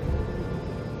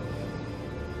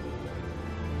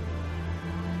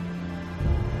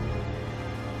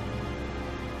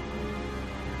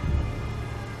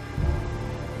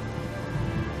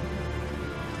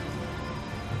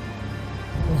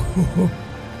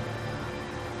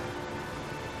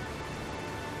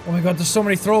 Oh my god, there's so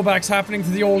many throwbacks happening to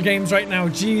the old games right now.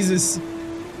 Jesus.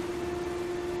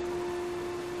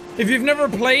 If you've never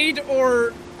played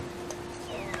or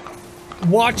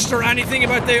watched or anything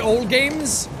about the old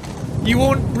games, you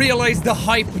won't realize the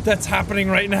hype that's happening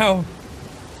right now.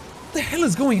 What the hell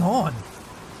is going on?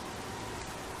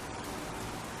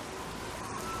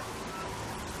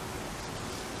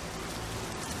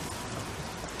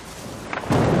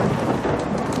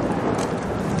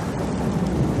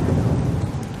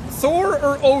 Thor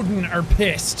or Odin are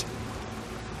pissed.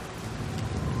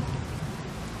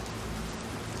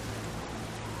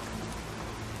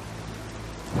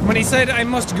 When he said, I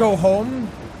must go home,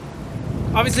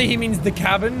 obviously he means the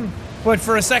cabin, but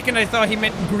for a second I thought he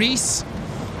meant Greece.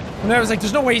 And I was like,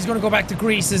 there's no way he's gonna go back to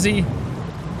Greece, is he?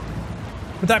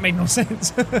 But that made no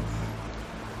sense.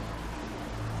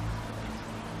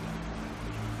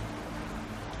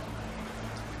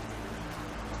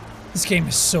 This game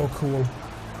is so cool.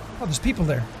 Oh, there's people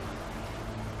there.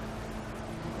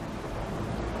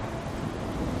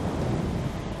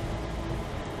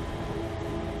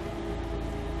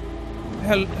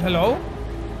 Hello?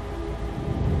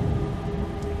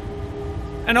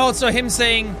 And also him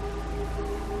saying...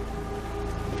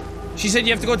 She said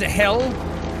you have to go to Hell.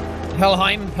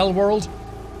 Helheim, Hell World.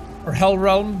 Or Hell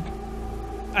Realm.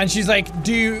 And she's like,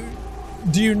 do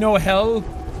you know Hell?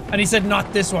 And he said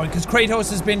not this one, because Kratos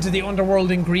has been to the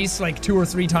underworld in Greece like 2 or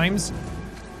 3 times.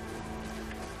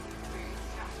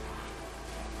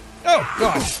 Oh,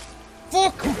 gosh.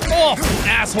 Fuck off,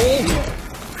 asshole!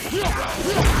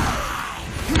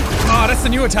 Oh, that's the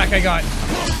new attack I got.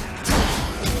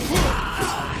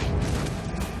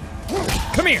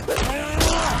 Come here.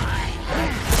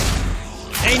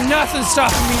 Ain't nothing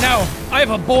stopping me now. I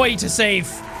have a boy to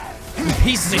save. You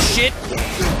pieces of shit.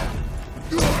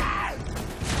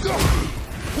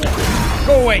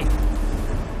 Go away.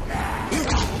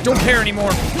 Don't care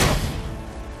anymore.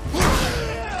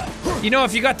 You know,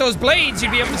 if you got those blades,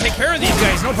 you'd be able to take care of these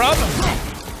guys, no problem.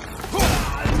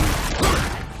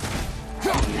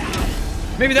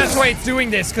 Maybe that's why it's doing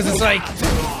this, because it's like,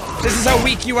 this is how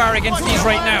weak you are against these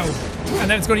right now. And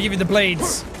then it's going to give you the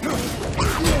blades.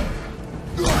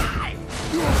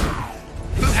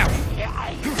 Ow.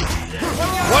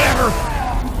 Whatever.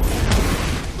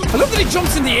 I love that he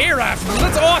jumps in the air after me.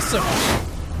 That's awesome.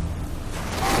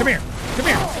 Come here. Come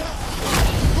here.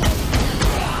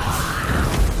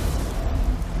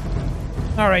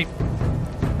 Alright.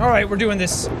 Alright, we're doing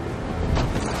this.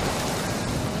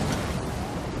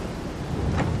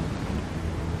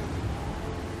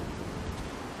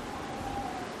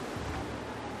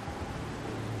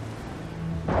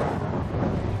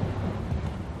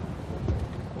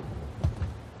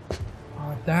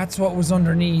 Oh, that's what was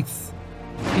underneath.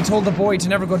 He told the boy to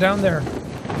never go down there.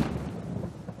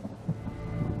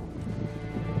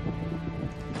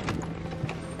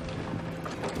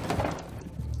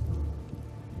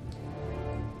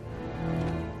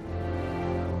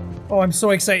 Oh, I'm so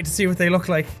excited to see what they look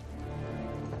like.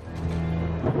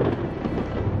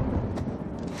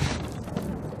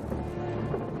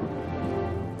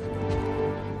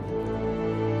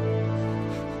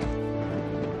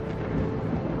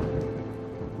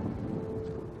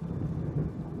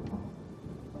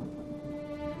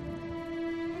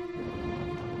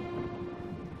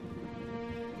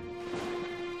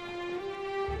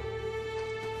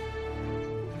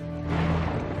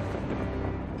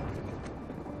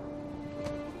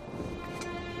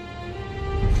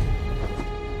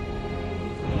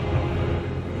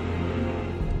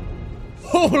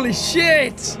 Holy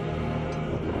shit! His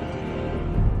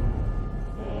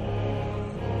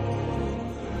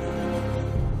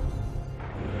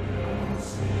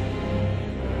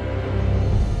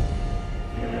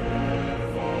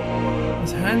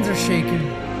hands are shaking.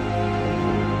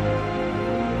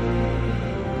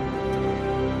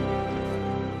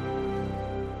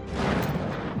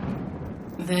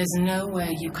 There's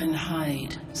nowhere you can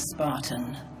hide,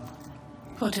 Spartan.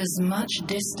 Put as much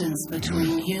distance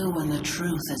between you and the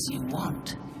truth as you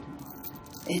want.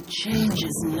 It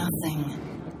changes nothing.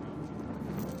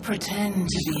 Pretend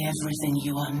to be everything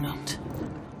you are not.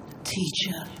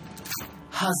 Teacher,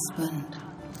 husband,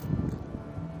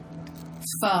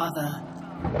 father.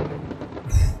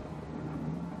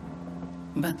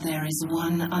 But there is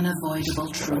one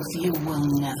unavoidable truth you will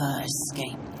never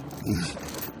escape.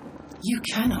 You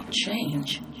cannot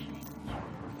change.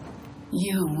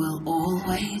 You will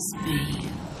always be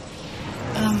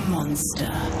a monster.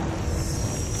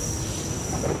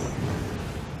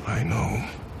 I know.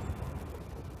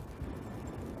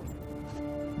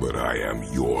 But I am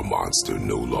your monster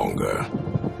no longer.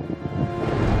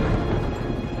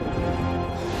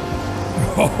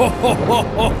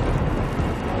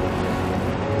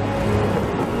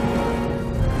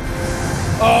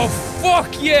 Oh,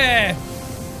 fuck yeah!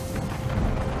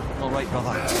 Alright, brother,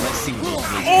 let's see.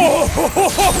 Oh!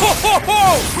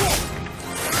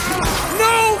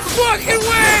 No fucking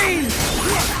way!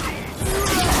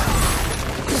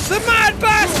 The mad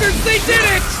bastards, they did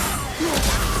it!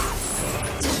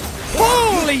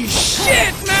 Holy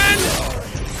shit, man!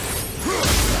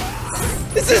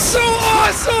 This is so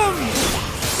awesome!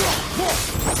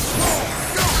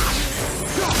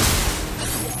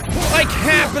 I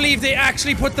can't believe they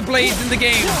actually put the blades in the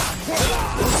game.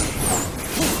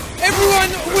 Everyone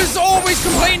was always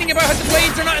complaining about how the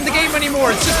blades are not in the game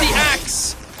anymore. It's just the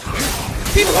axe.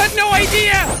 People had no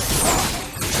idea.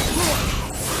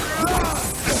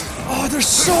 Oh, they're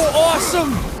so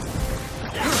awesome!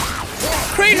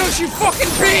 Kratos, you fucking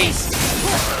beast!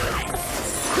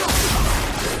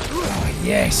 Oh,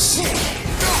 yes.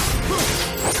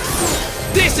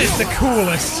 This is the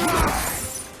coolest.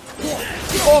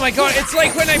 Oh my god, it's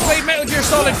like when I played Metal Gear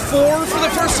Solid 4 for the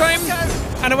first time,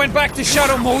 and I went back to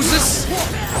Shadow Moses.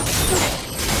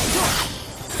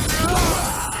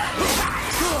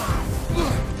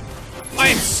 I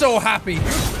am so happy.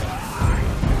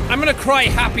 I'm gonna cry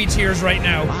happy tears right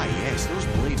now. Ah yes, those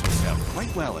blades will serve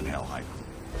quite well in Helheim.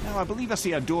 Now I believe I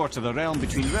see a door to the realm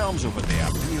between realms over there,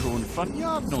 in your own front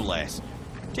yard no less.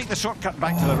 Take the shortcut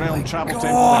back to the realm travel temple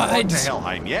and on to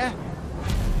Helheim, yeah?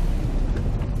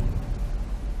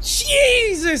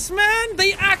 Jesus, man!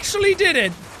 They actually did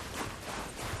it!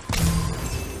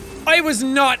 I was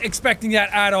not expecting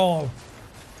that at all.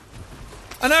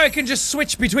 And now I can just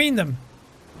switch between them.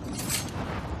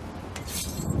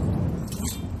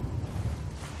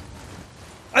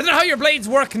 I don't know how your blades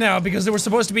work now, because they were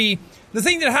supposed to be... The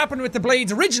thing that happened with the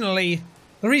blades originally,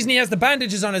 the reason he has the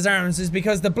bandages on his arms is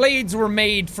because the blades were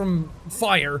made from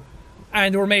fire,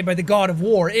 and they were made by the god of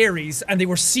war, Ares, and they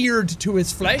were seared to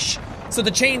his flesh, so the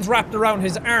chains wrapped around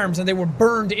his arms and they were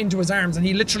burned into his arms and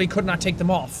he literally could not take them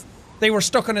off. They were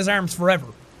stuck on his arms forever.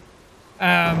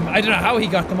 I don't know how he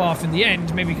got them off in the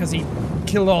end, maybe because he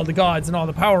killed all the gods and all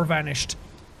the power vanished.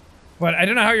 But I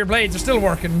don't know how your blades are still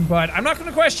working, but I'm not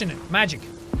gonna question it. Magic.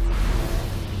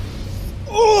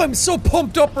 Oh, I'm so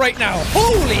pumped up right now.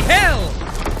 Holy hell!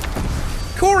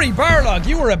 Cory Barlog,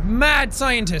 you were a mad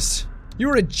scientist. You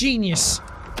were a genius.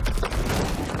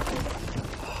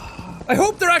 I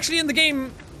hope they're actually in the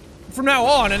game from now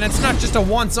on and it's not just a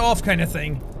once-off kind of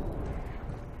thing.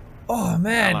 Oh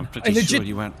man, well, I'm pretty sure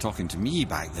you weren't talking to me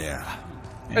back there.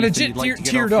 I legit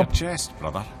teared up. Your chest,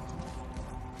 brother.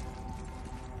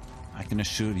 I can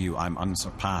assure you I'm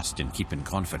unsurpassed in keeping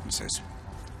confidences.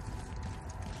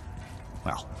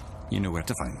 Well, you know where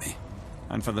to find me.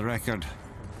 And for the record,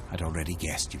 I'd already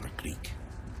guessed you were Greek.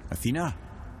 Athena?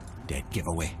 Dead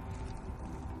giveaway.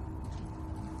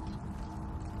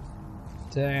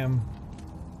 Damn.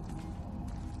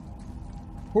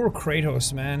 Poor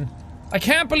Kratos, man. I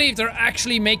can't believe they're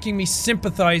actually making me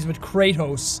sympathize with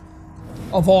Kratos.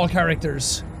 Of all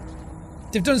characters.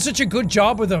 They've done such a good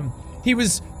job with him. He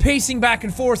was pacing back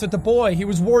and forth with the boy. He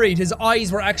was worried. His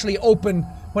eyes were actually open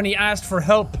when he asked for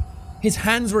help. His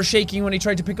hands were shaking when he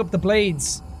tried to pick up the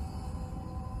blades.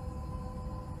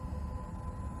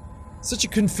 Such a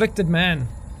conflicted man.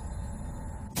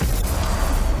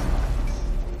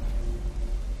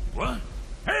 What?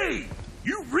 Hey!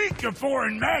 You reek of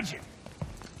foreign magic!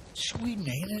 Sweet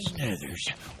Nana's nethers.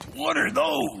 What are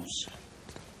those?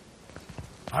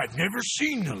 I've never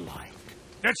seen the like.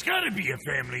 That's gotta be a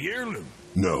family heirloom.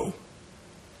 No.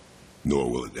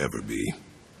 Nor will it ever be.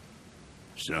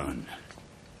 Son,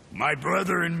 my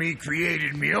brother and me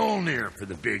created Mjolnir for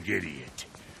the big idiot.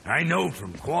 I know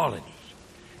from quality.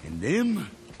 And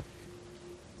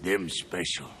them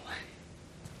special.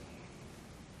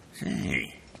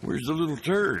 Hey, where's the little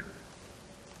turd?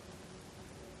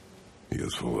 He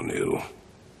has fallen ill.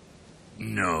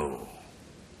 No.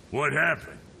 What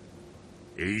happened?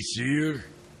 Aesir?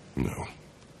 No.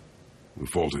 The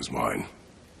fault is mine.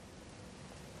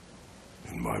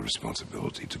 And my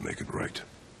responsibility to make it right.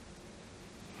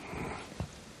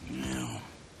 Well,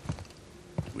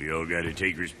 we all gotta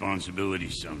take responsibility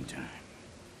sometime.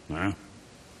 Huh?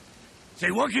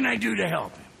 Say, what can I do to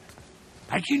help him?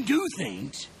 I can do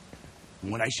things.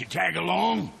 When I should tag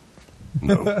along?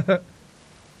 No.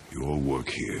 Your work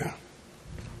here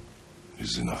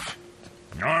is enough.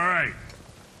 All right.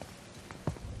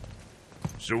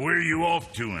 So where are you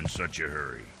off to in such a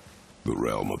hurry? The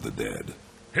realm of the dead.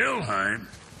 Helheim?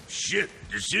 Shit,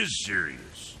 this is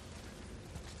serious.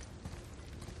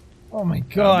 Oh my I'll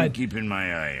god. be keeping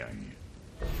my eye on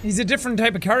you. He's a different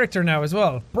type of character now as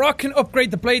well. Brock can upgrade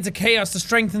the Blades of Chaos to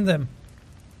strengthen them.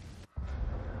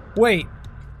 Wait.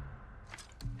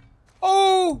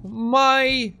 Oh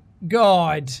my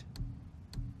god.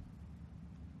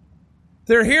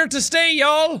 They're here to stay,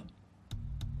 y'all.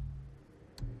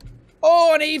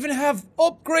 Oh, and I even have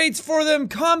upgrades for them.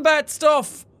 Combat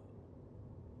stuff.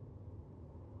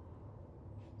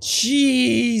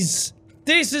 Jeez.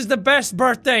 This is the best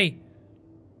birthday.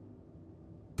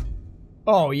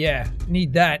 Oh yeah,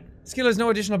 need that. Skill has no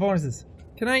additional bonuses.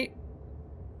 Can I?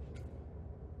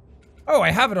 Oh, I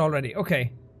have it already.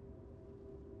 Okay.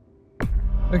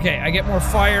 Okay, I get more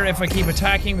fire if I keep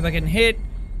attacking without getting hit.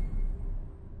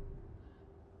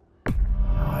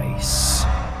 Nice.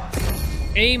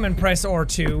 Aim and press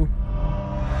R2.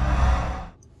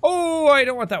 Oh, I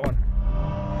don't want that one.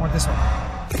 I want this one.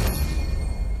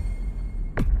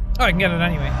 Oh, I can get it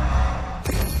anyway.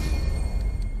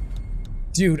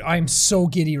 Dude, I'm so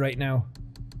giddy right now.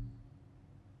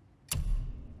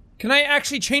 Can I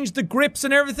actually change the grips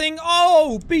and everything?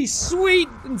 Oh, be sweet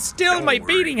and still my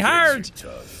beating hard.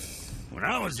 When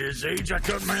I was his age, I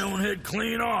cut my own head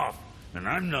clean off, and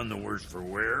I'm none the worse for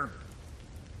wear.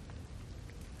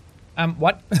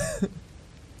 What?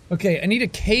 Okay, I need a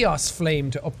chaos flame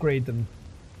to upgrade them.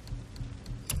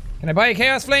 Can I buy a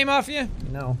chaos flame off you?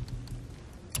 No.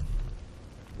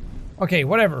 Okay,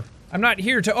 whatever. I'm not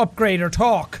here to upgrade or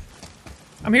talk.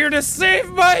 I'm here to save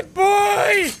my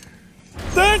boy!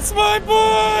 That's my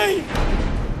boy!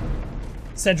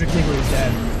 Cedric Diggory's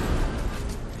dead.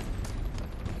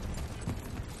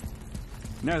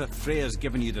 Now that Freya's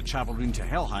given you the travel rune to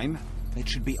Helheim, it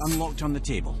should be unlocked on the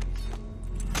table.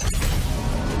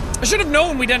 I should have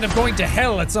known we'd end up going to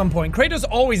hell at some point. Kratos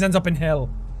always ends up in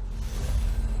hell.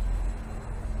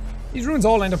 These runes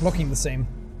all end up looking the same.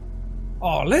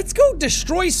 Oh, let's go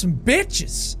destroy some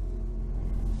bitches!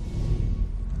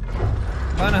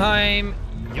 Vanaheim,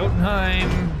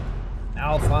 Jotunheim,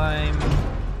 Alfheim,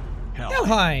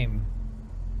 Helheim.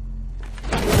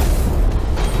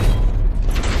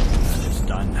 It's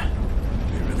done.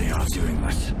 We really are doing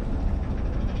this.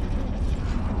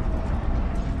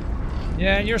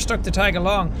 Yeah, you're stuck to tag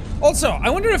along. Also,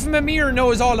 I wonder if Mimir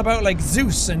knows all about, like,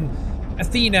 Zeus and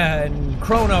Athena and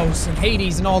Kronos and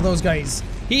Hades and all those guys.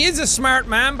 He is a smart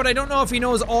man, but I don't know if he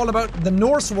knows all about the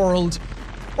Norse world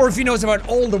or if he knows about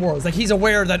all the worlds. Like, he's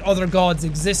aware that other gods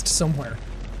exist somewhere.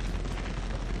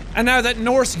 And now that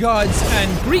Norse gods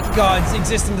and Greek gods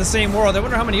exist in the same world, I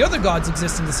wonder how many other gods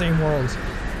exist in the same world.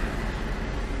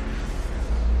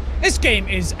 This game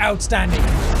is outstanding.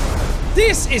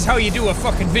 This is how you do a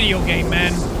fucking video game,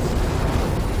 man.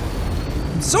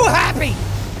 I'm so happy!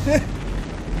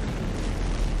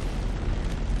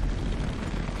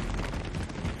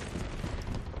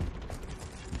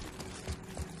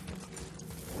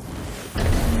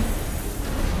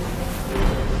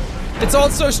 It's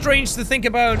also strange to think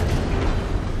about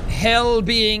hell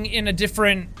being in a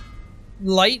different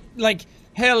light. Like,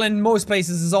 hell in most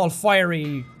places is all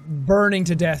fiery, burning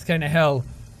to death kind of hell.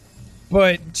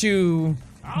 But to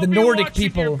the Nordic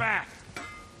people...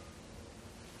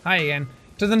 Hi again.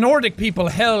 To the Nordic people,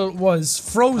 hell was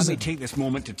frozen. Let me take this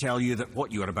moment to tell you that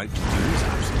what you are about to do is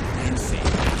absolutely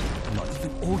insane. Not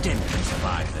even Odin can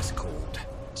survive this cold.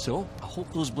 So, I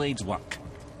hope those blades work.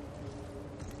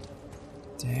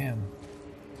 Damn.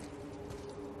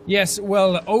 Yes,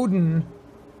 well, Odin...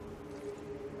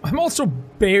 I'm also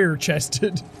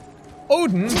bare-chested.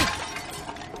 Odin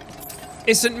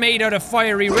isn't made out of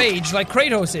fiery rage like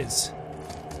Kratos is.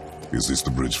 Is this the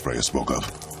bridge Freya spoke of?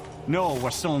 No, we're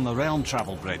still on the realm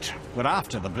travel bridge. We're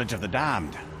after the Bridge of the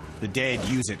Damned. The dead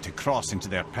use it to cross into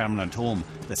their permanent home,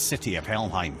 the city of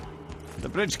Helheim. The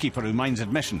bridgekeeper who minds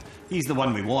admission, he's the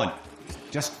one we want.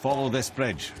 Just follow this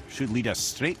bridge. Should lead us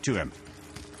straight to him.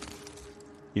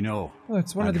 You know, oh,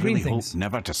 it's one I'd of the green really things. hope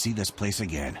never to see this place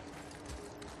again.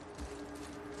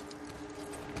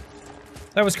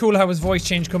 That was cool how his voice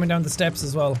changed coming down the steps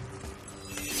as well.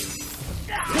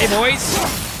 Hey boys!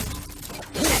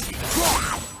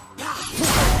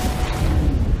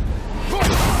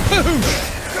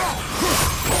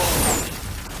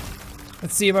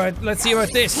 Let's see about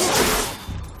this.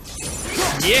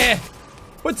 Yeah!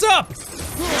 What's up?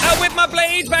 I'll whip my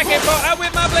blades back and forth. I'll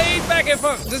whip my blades back and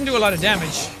forth. Doesn't do a lot of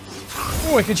damage.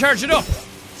 Oh, I can charge it up.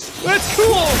 That's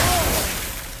cool!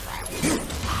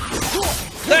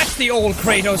 That's the old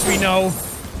Kratos we know.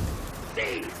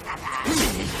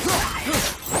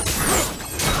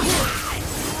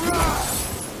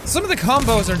 Some of the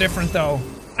combos are different though.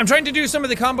 I'm trying to do some of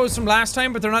the combos from last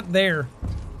time, but they're not there.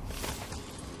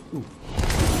 Ooh.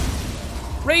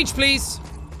 Rage, please.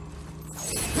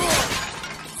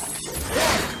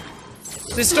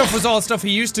 This stuff was all stuff he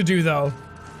used to do though.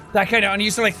 That kind of, and he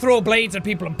used to like throw blades at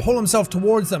people and pull himself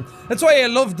towards them. That's why I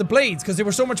loved the blades, because they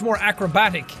were so much more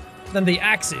acrobatic than the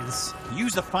axes.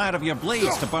 Use the fire of your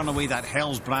blades to burn away that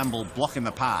hell's bramble blocking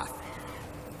the path.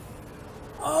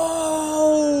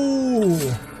 Oh!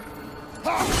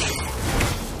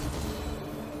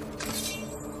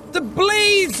 The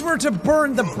blades were to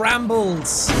burn the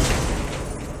brambles.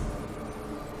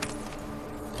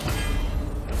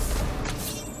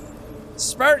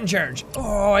 Spartan charge.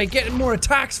 Oh, I get more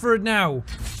attacks for it now.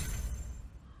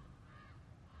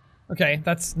 Okay,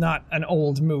 that's not an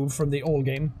old move from the old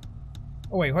game.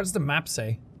 Oh wait, what does the map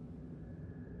say?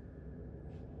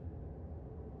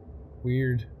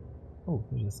 Weird. Oh,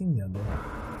 there's a thing down there.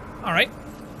 Alright.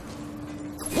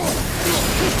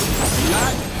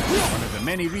 One of the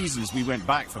many reasons we went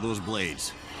back for those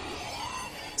blades.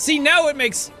 See, now it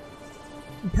makes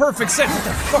perfect sense. What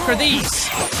the fuck are these?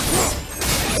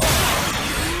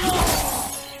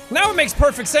 Now it makes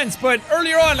perfect sense, but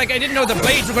earlier on, like, I didn't know the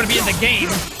blades were going to be in the game.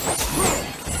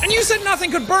 And you said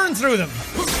nothing could burn through them.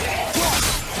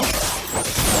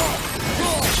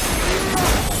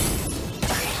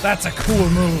 That's a cool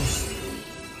move.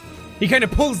 He kind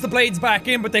of pulls the blades back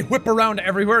in, but they whip around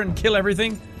everywhere and kill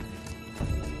everything.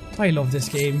 I love this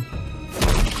game.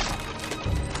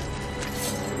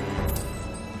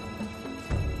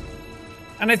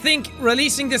 And I think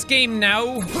releasing this game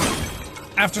now,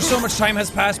 after so much time has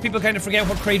passed, people kind of forget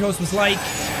what Kratos was like.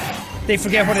 They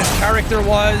forget what his character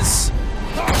was.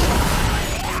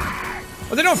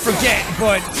 Well, they don't forget,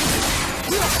 but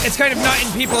it's kind of not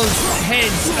in people's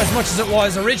heads as much as it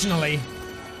was originally.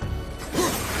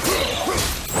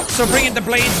 So bringing the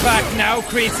blades back now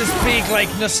creates this big, like,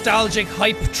 nostalgic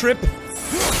hype trip.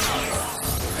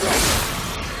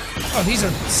 Oh, these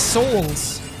are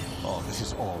souls. Oh, this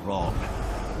is all wrong.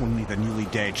 Only the newly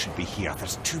dead should be here.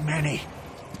 There's too many.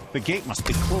 The gate must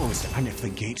be closed, and if the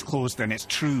gate's closed, then it's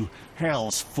true.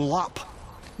 Hell's full up.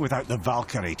 Without the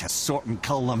Valkyrie to sort and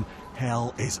kill them,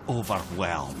 hell is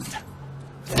overwhelmed.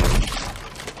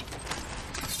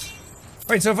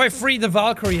 Right, so if I free the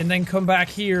Valkyrie and then come back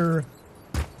here...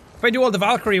 If I do all the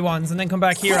Valkyrie ones and then come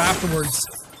back here afterwards,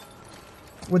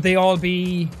 would they all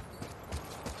be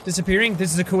disappearing?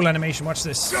 This is a cool animation, watch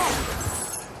this.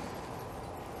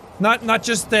 Not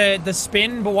just the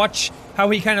spin, but watch how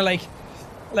he kind of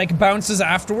like bounces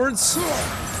afterwards.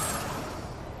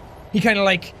 He kind of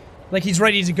like he's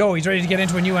ready to go. He's ready to get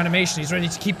into a new animation. He's ready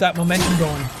to keep that momentum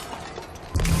going.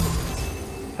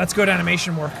 That's good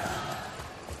animation work.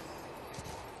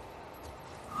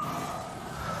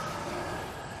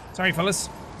 Sorry, fellas.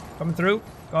 Coming through.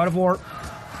 God of War.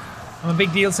 I'm a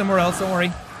big deal somewhere else, don't worry.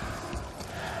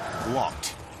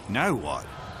 Locked. Now what?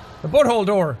 The butthole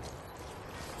door.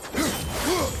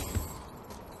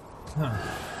 Huh.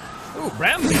 Ooh,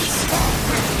 brambles.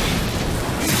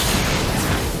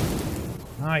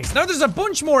 Nice. Now there's a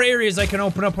bunch more areas I can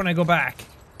open up when I go back.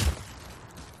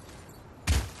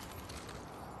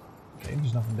 Okay,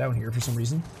 there's nothing down here for some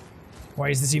reason. Why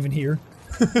is this even here?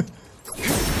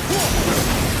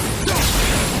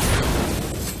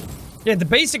 Yeah, the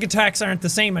basic attacks aren't the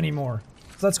same anymore.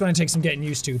 So that's going to take some getting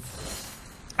used to.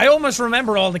 I almost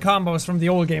remember all the combos from the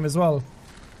old game as well.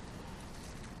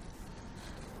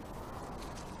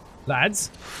 Lads.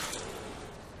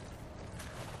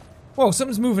 Whoa,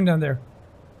 something's moving down there.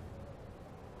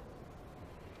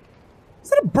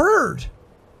 Is that a bird?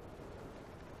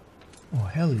 Oh,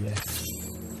 hell yeah.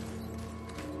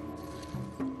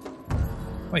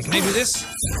 Wait, can I do this?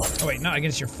 Oh wait, not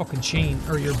against your fucking chain,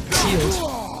 or your shield.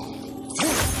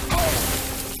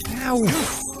 Ow!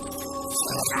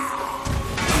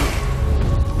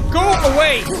 Go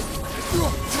away!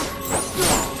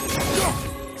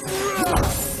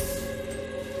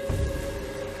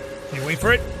 Okay, wait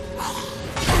for it.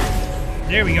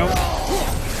 There we go.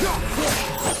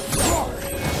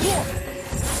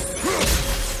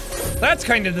 That's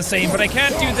kind of the same, but I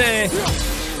can't do the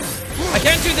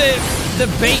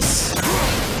base.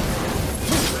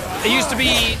 It used to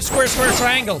be square, square,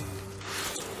 triangle.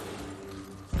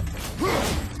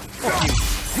 Fuck you.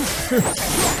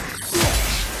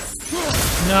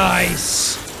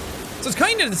 Nice. So it's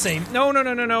kind of the same.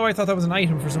 No, I thought that was an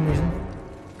item for some reason.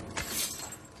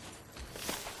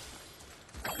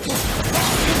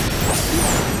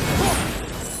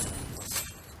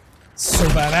 So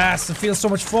badass. It feels so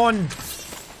much fun.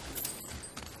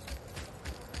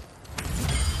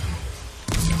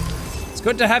 It's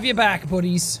good to have you back,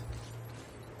 buddies.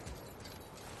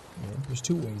 Yeah, there's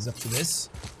two ways up to this.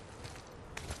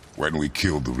 When we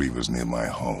killed the Reavers near my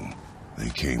home, they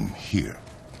came here.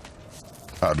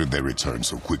 How did they return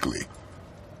so quickly?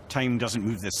 Time doesn't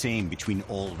move the same between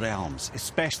all realms,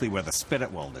 especially where the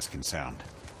spirit world is concerned.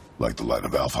 Like the light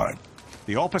of Alfheim?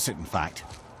 The opposite, in fact.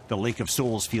 The Lake of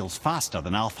Souls feels faster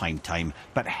than Alfheim time,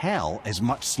 but Hell is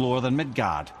much slower than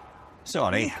Midgard.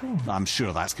 Sorry, I'm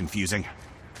sure that's confusing.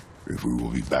 If we will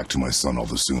be back to my son all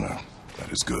the sooner,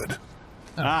 that is good.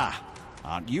 Oh. Ah,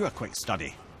 aren't you a quick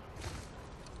study?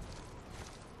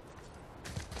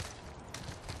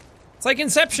 It's like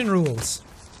Inception rules.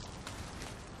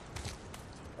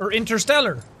 Or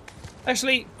Interstellar.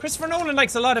 Actually, Christopher Nolan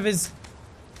likes a lot of his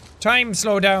time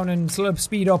slow down and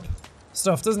speed up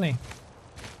stuff, doesn't he?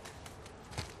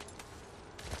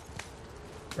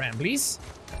 Bramblies.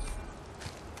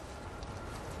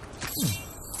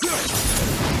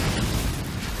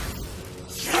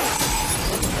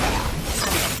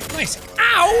 Nice.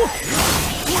 Ow!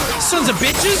 Sons of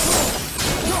bitches!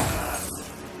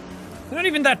 They're not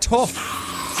even that tough.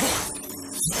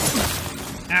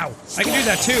 Ow. I can do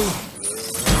that too.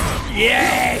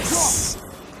 Yes!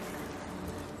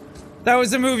 That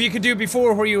was the move you could do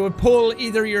before where you would pull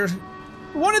either your...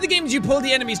 One of the games you pull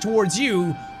the enemies towards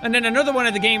you, and then another one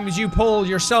of the games you pull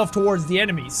yourself towards the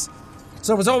enemies.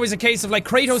 So it was always a case of like,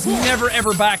 Kratos never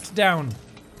ever backed down.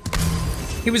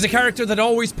 He was a character that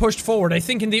always pushed forward. I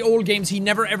think in the old games he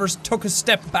never ever took a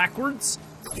step backwards.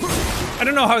 I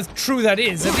don't know how true that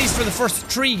is, at least for the first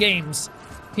 3 games.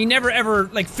 He never ever,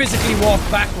 like, physically walked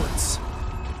backwards.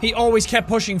 He always kept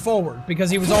pushing forward, because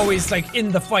he was always, like, in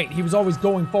the fight. He was always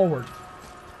going forward.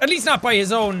 At least not by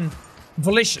his own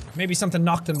volition. Maybe something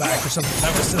knocked him back or something.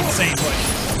 That was still the same, but...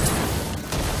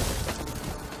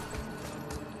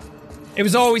 It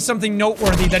was always something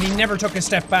noteworthy that he never took a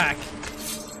step back.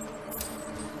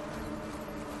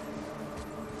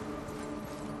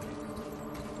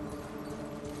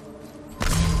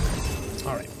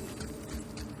 Alright.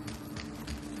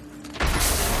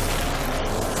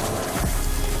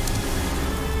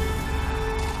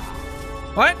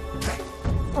 What?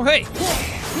 Oh, hey.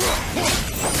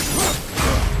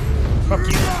 Fuck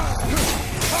you.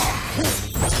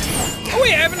 Oh,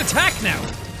 wait, I have an attack now.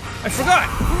 I forgot.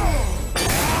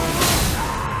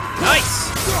 Nice.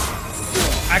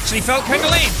 Actually felt kind of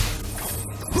lame.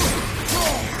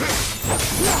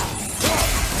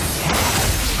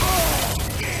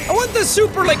 I want the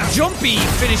super, like, jumpy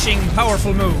finishing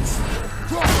powerful move.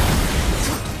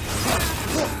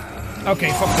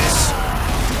 Okay, fuck this.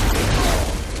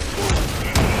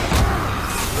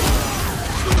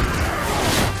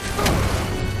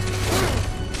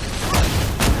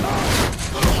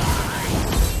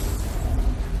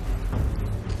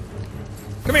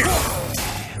 Come here!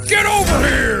 Get over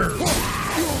here!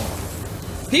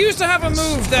 He used to have a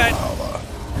move that...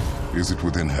 Is it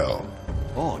within hell?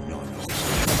 Oh, no, no.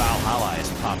 Valhalla is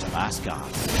part of Asgard.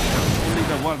 Only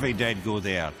the worthy dead go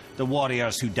there, the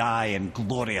warriors who die in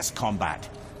glorious combat.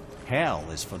 Hell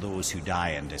is for those who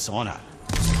die in dishonor.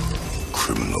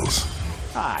 Criminals.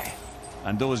 Aye,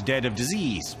 and those dead of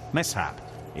disease, mishap,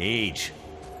 age.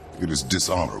 It is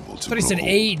dishonorable to... But he said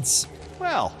AIDS.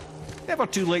 Well, never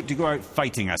too late to go out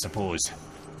fighting, I suppose.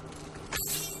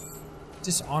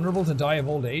 Dishonorable to die of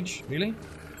old age? Really?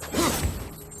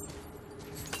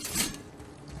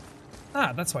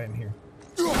 Ah, that's why I'm here.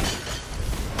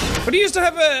 But he used to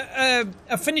have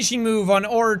a finishing move on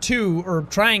R2 or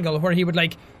triangle where he would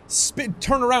like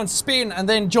turn around, spin, and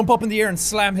then jump up in the air and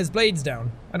slam his blades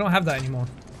down. I don't have that anymore.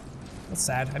 That's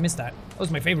sad. I missed that. That was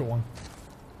my favorite one.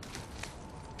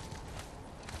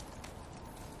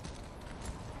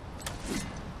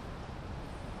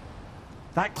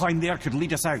 That climb there could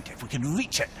lead us out if we can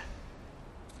reach it.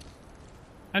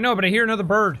 I know, but I hear another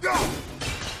bird.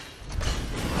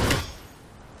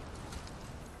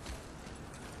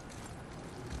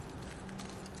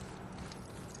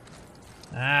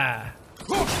 Ah.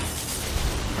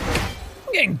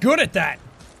 I'm getting good at that.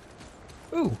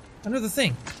 Ooh, another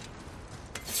thing.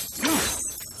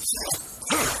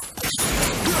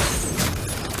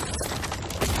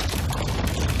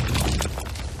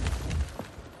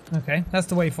 Okay, that's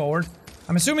the way forward.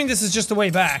 I'm assuming this is just the way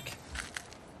back.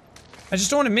 I just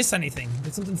don't want to miss anything.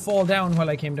 Did something fall down while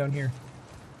I came down here?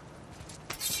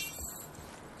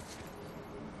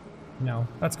 No,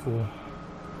 that's cool.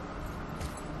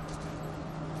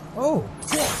 Oh!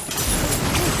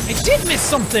 I did miss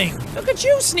something! Look at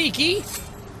you, sneaky!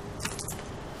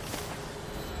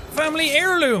 Family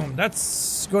heirloom!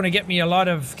 That's going to get me a lot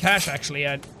of cash, actually,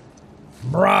 at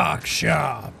Brock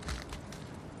Shop.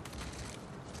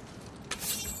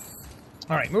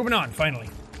 Alright, moving on, finally.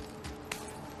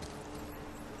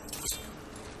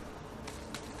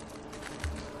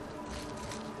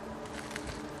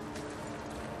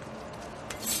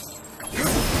 I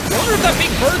wonder if that big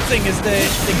bird thing is the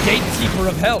gatekeeper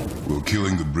of hell. Will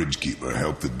killing the bridgekeeper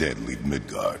help the dead leave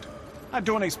Midgard? I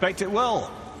don't expect it will,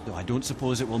 though I don't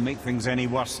suppose it will make things any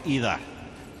worse either.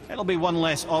 It'll be one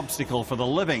less obstacle for the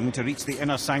living to reach the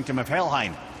inner sanctum of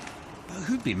Helheim. But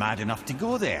who'd be mad enough to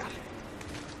go there?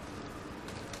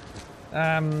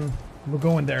 We're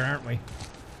going there, aren't we?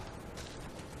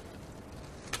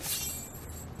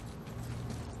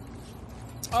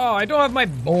 Oh, I don't have my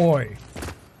boy.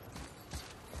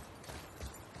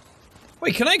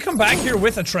 Wait, can I come back here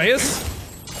with Atreus?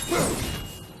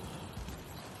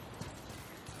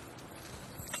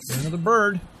 There's another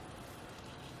bird.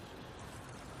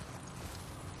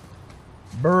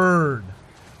 Bird.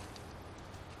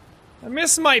 I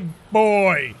miss my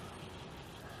boy.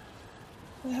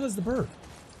 Where the hell is the bird?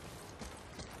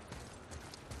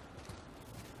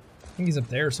 I think he's up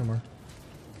there somewhere.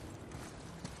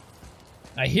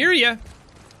 I hear ya.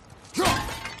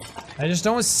 I just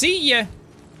don't see ya.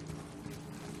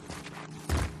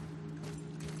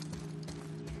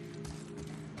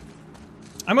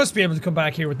 I must be able to come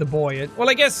back here with the boy. Well,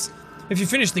 I guess if you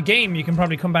finish the game, you can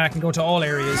probably come back and go to all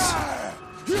areas.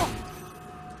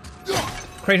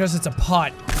 Kratos, it's a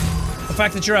pot. The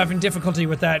fact that you're having difficulty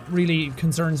with that really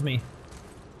concerns me.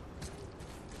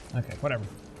 Okay, whatever.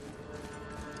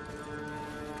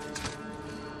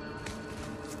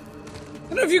 I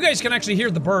don't know if you guys can actually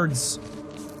hear the birds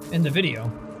in the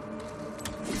video.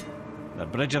 The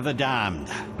Bridge of the Damned.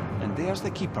 And there's the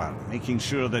Keeper, making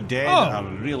sure the dead Oh. are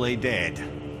really dead.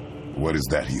 What is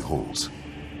that he holds?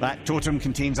 That totem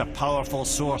contains a powerful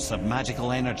source of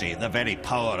magical energy, the very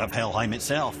power of Helheim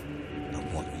itself. But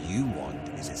what you want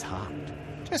is his heart.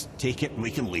 Just take it and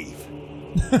we can leave.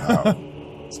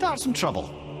 Start some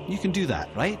trouble. You can do that,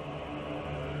 right?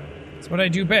 That's what I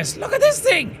do best. Look at this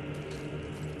thing!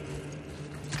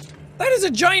 That is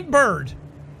a giant bird.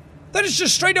 That is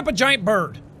just straight up a giant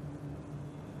bird.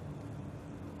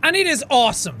 And it is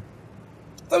awesome.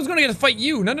 I thought I was gonna get to fight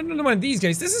you. No, one of these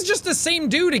guys. This is just the same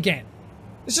dude again.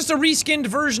 It's just a reskinned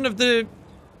version of the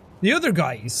other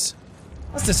guys.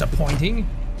 That's disappointing.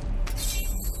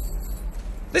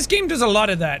 This game does a lot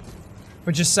of that,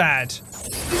 which is sad.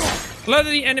 A lot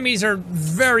of the enemies are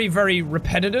very, very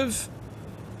repetitive.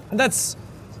 And that's...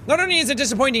 Not only is it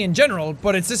disappointing in general,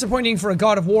 but it's disappointing for a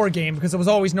God of War game because it was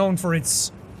always known for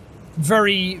its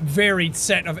very varied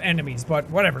set of enemies. But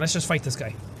whatever, let's just fight this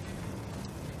guy.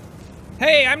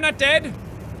 Hey, I'm not dead!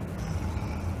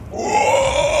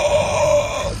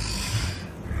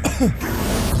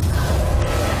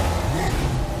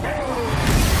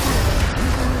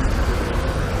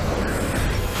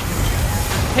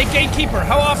 Hey, Gatekeeper,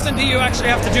 how often do you actually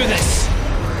have to do this?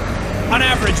 On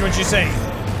average, would you say?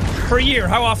 Per year,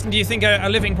 how often do you think a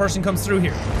living person comes through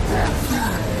here?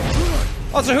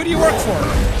 Also, who do you work for?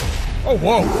 Oh,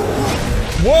 whoa.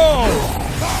 Whoa!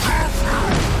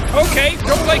 Okay,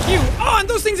 don't like you. Oh, and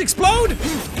those things explode?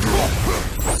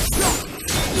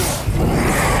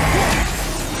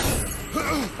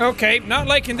 Okay, not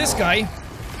liking this guy.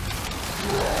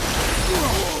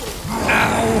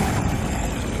 Ow!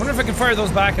 I wonder if I can fire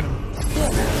those back at him.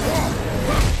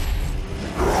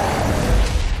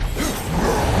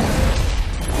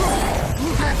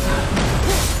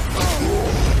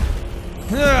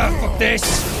 Fuck this.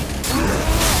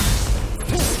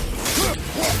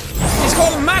 He's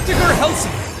called Matiger Helsi.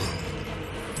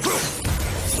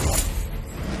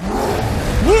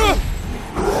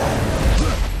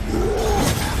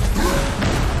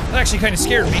 That actually kind of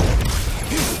scared me.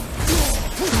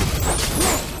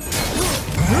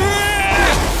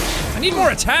 I need more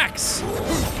attacks.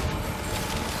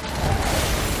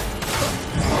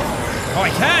 Oh, I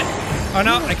can't. Oh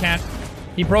no, I can't.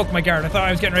 He broke my guard. I thought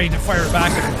I was getting ready to fire it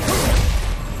back at him.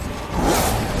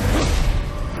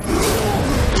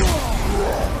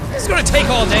 This is gonna take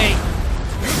all day.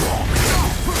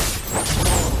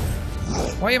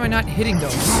 Why am I not hitting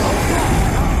those?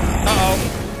 Uh-oh.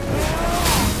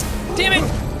 Damn it!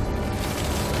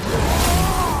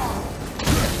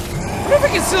 I wonder if I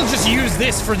can still just use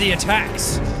this for the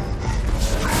attacks.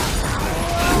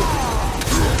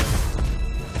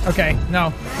 Okay,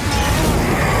 no.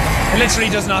 It literally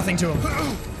does nothing to him.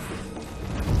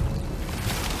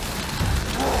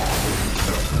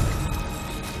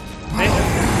 Hey,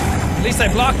 at least I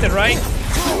blocked it, right?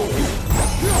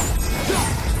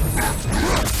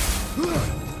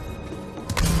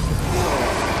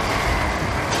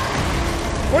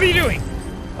 What are you doing?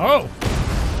 Oh.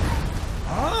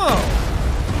 Oh.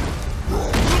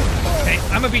 Okay,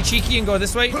 I'm gonna be cheeky and go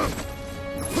this way.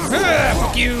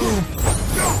 Fuck you.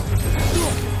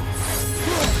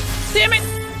 Damn it!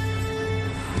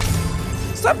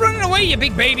 Stop running away, you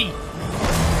big baby!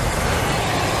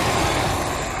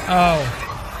 Oh.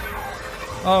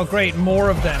 Oh, great, more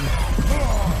of them.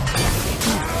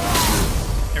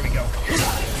 There we go.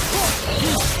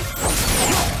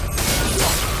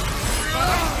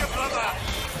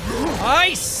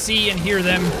 I see and hear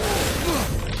them.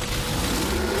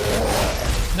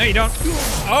 No, you don't.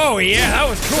 Oh, yeah, that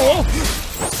was cool.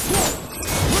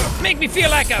 Make me feel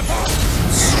like a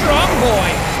strong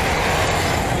boy.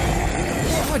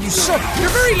 God, you suck. You're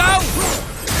very loud.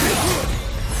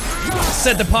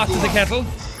 Said the pot to the kettle.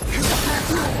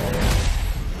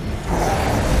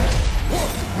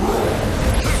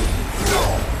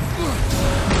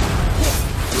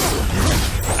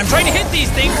 I'm trying to hit these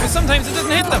things, but sometimes it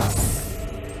doesn't hit them.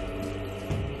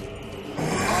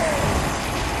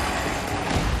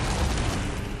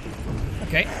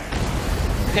 Okay.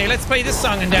 Okay, let's play this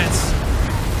song and dance.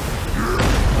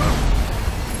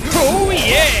 Oh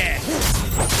yeah!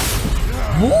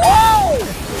 Whoa!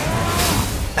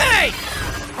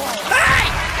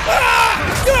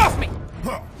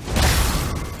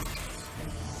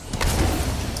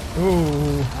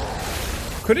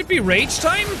 Could it be rage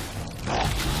time?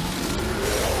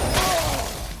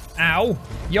 Ow.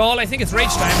 Y'all, I think it's rage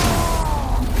time.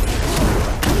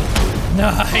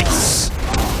 Nice.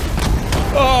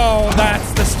 Oh,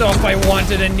 that's the stuff I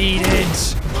wanted and needed.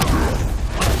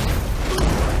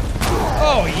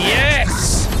 Oh,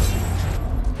 yes.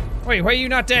 Wait, why are you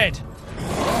not dead?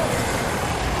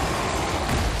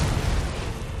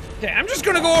 Okay, I'm just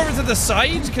gonna go over to the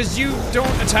side because you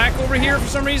don't attack over here for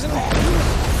some reason.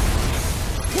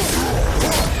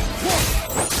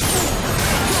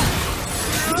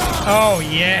 Oh,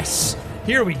 yes.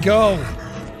 Here we go.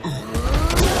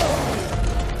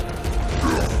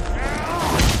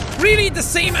 Really? The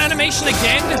same animation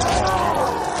again?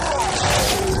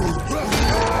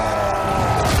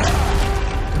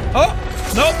 Oh,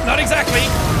 nope, not exactly.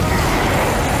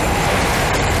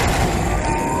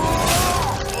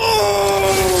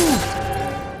 Oh!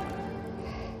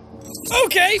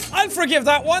 Okay, I'll forgive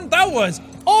that one. That was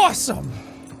awesome.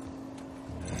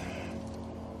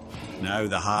 Now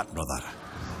the heart, brother.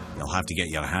 You'll have to get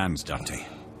your hands dirty.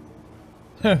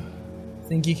 Huh.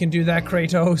 Think you can do that,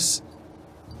 Kratos?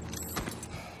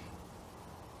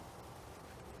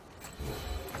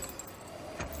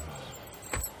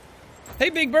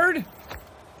 Hey, Big Bird!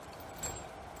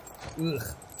 Ugh.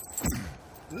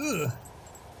 Ugh.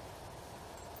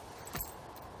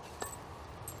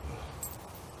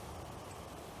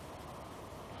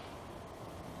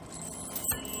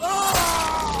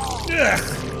 Ugh.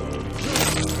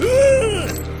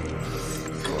 Ugh.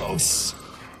 Gross.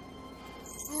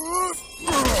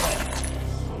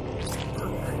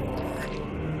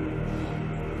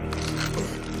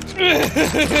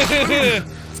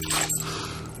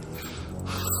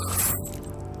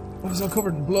 I was all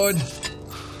covered in blood.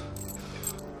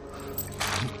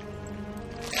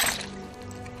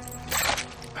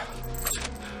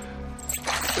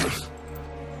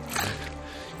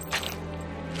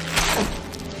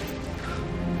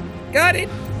 Got it!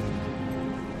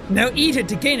 Now eat it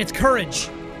to gain its courage.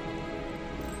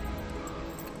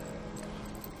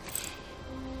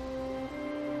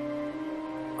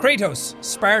 Kratos,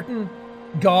 Spartan,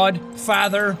 God,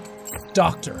 Father,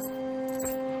 Doctor.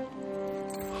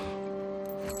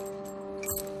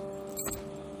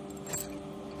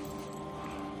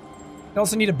 You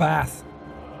also need a bath.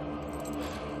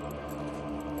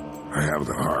 I have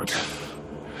the heart.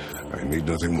 I need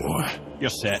nothing more. You're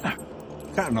set.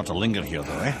 Better not to linger here,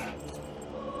 though, eh?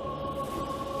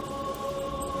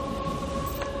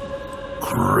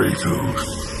 Kratos.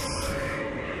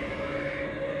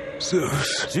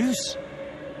 Zeus. Zeus?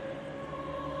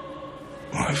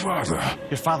 My father.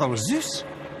 Your father was Zeus?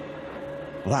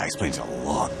 Well, that explains a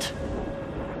lot.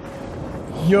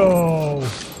 Yo.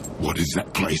 What is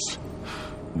that place?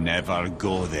 Never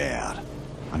go there.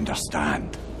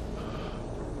 Understand?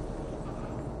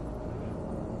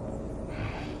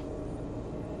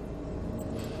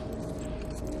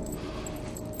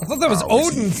 I thought that was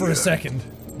Odin for a second.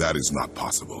 That is not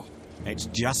possible. It's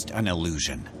just an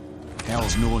illusion.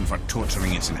 Hell's known for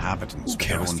torturing its inhabitants with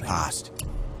their own past.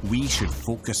 We should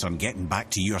focus on getting back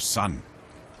to your son.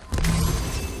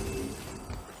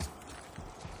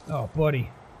 Oh, buddy.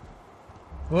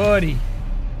 Buddy.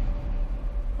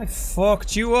 I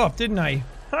fucked you up, didn't I?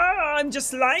 Ah, I'm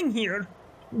just lying here.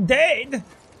 Dead.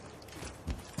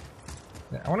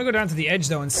 I want to go down to the edge,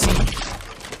 though, and see.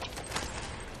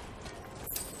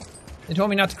 They told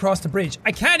me not to cross the bridge.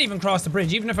 I can't even cross the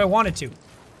bridge, even if I wanted to.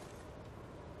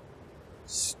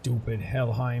 Stupid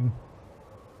Helheim.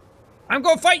 I'm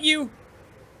gonna fight you!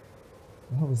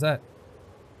 What was that?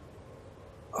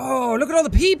 Oh, look at all the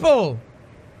people!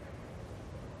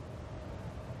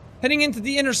 Heading into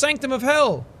the inner sanctum of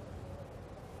hell.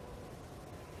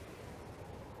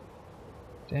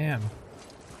 Damn.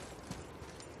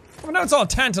 Well, now it's all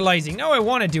tantalizing. Now I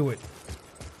want to do it.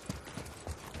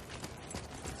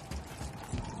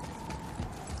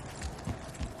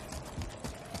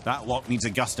 That lock needs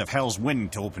a gust of hell's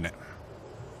wind to open it.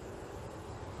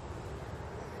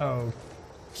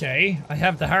 Okay, I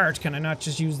have the heart. Can I not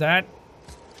just use that?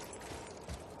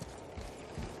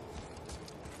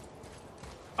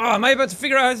 Oh, am I about to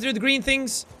figure out how to do the green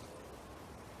things?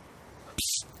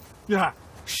 Psst. Yeah.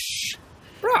 Shh.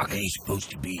 Rock. I ain't supposed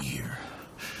to be here.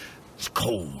 It's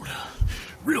cold.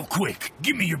 Real quick,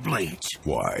 give me your blades.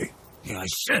 Why? Yeah, I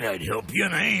said I'd help you,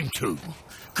 and I aim to.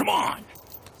 Come on.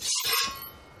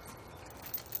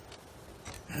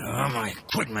 My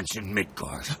equipment's in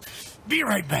Midgard. Be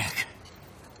right back.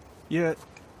 You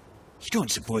don't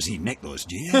suppose he nicked those,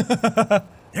 do you?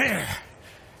 There.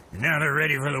 Now they're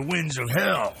ready for the winds of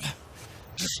hell.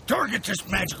 Just target this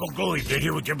magical glowy bit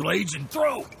here with your blades and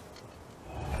throw.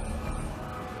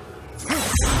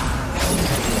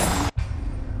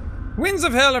 Winds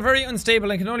of hell are very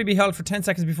unstable and can only be held for 10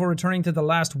 seconds before returning to the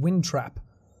last wind trap.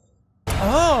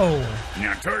 Oh.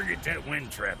 Now target that wind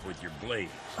trap with your blade.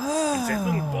 Oh. It's that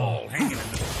little ball hanging in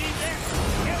the... See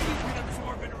that? Now you can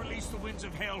absorb and release the winds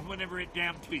of hell whenever it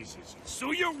damn pleases.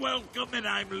 So you're welcome and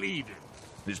I'm leaving.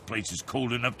 This place is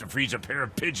cold enough to freeze a pair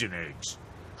of pigeon eggs.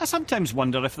 I sometimes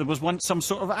wonder if there was once some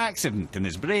sort of accident in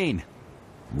his brain.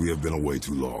 We have been away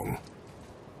too long.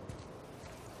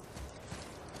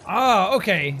 Ah,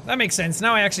 okay. That makes sense.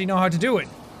 Now I actually know how to do it.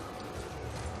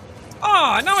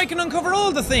 Ah, now I can uncover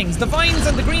all the things. The vines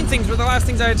and the green things were the last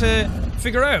things I had to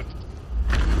figure out.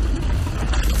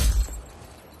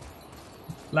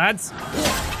 Lads.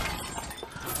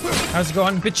 How's it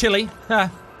going? Bit chilly.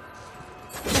 Ha.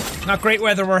 Not great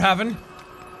weather we're having.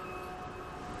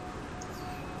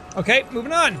 Okay,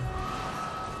 moving on.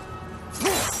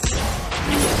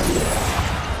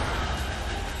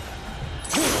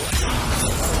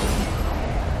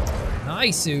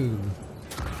 Nice-oo.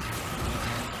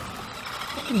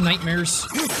 Fucking nightmares.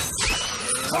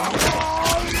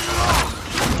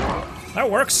 That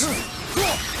works.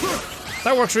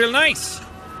 That works real nice.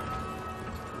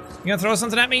 You gonna throw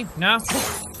something at me? No?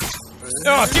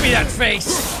 Oh, give me that face!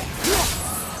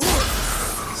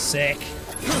 Sick.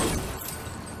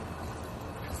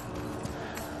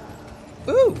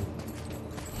 Ooh!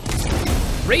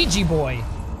 Ragey boy.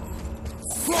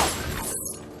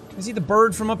 Is he the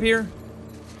bird from up here?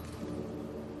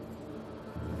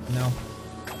 No.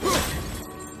 Oh,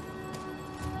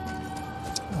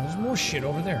 there's more shit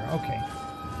over there. Okay.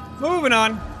 Moving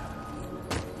on.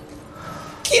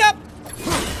 Yep.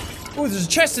 Oh, there's a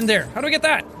chest in there. How do I get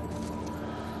that?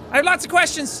 I have lots of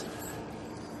questions.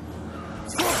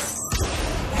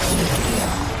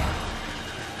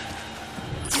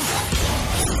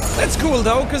 That's cool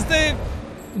though, because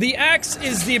the axe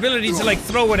is the ability to like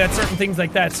throw it at certain things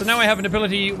like that. So now I have an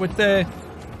ability with a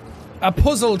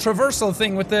puzzle traversal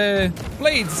thing with the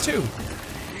blades too.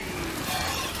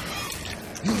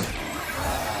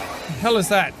 The hell is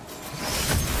that?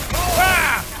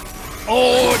 Ah!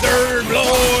 Order,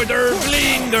 bloder,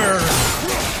 blinder.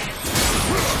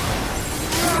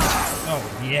 Oh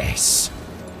yes.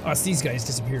 Oh, it's these guys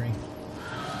disappearing.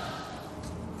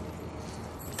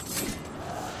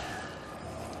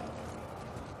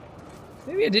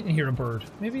 Maybe I didn't hear a bird.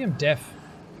 Maybe I'm deaf.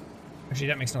 Actually,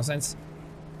 that makes no sense.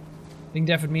 Being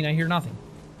deaf would mean I hear nothing.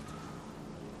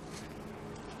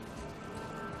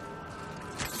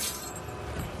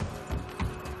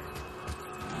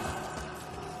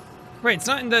 Wait, it's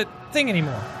not in the thing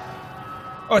anymore.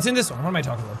 Oh, it's in this one. What am I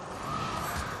talking about?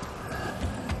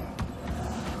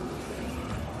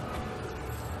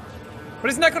 But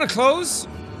isn't that gonna close?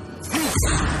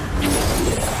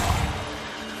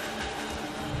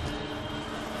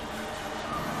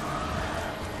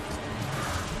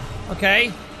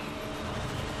 Okay.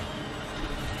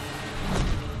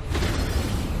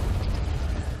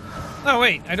 Oh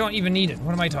wait, I don't even need it.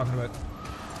 What am I talking about?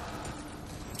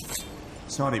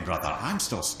 Sorry, brother. I'm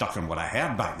still stuck on what I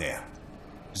heard back there.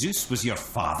 Zeus was your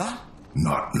father?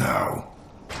 Not now.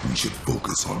 We should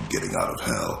focus on getting out of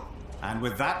hell. And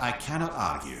with that, I cannot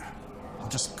argue. I'll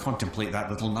just contemplate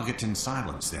that little nugget in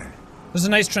silence then. There's a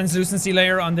nice translucency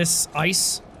layer on this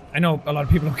ice. I know a lot of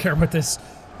people don't care about this,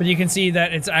 but you can see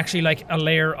that it's actually like a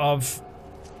layer of...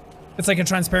 It's like a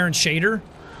transparent shader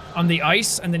on the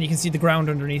ice, and then you can see the ground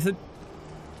underneath it.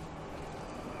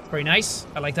 Very nice.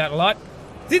 I like that a lot.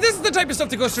 See, this is the type of stuff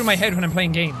that goes through my head when I'm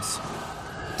playing games.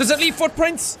 Does it leave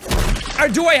footprints? Or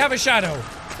do I have a shadow?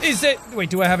 Is it... Wait,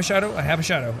 do I have a shadow? I have a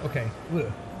shadow. Okay.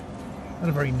 Ugh. Not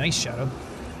a very nice shadow.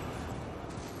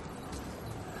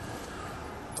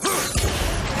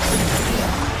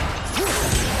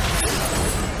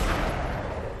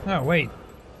 Oh, wait.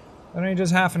 That only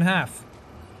does half and half.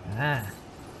 Ah.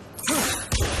 There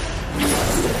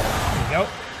we go.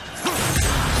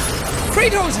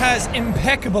 Kratos has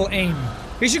impeccable aim.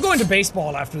 He should go into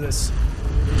baseball after this.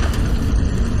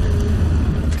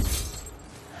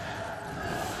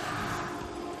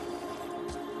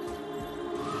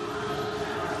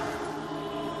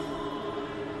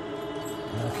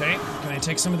 Okay, can I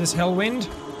take some of this hell wind?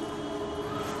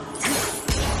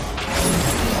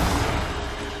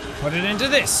 Put it into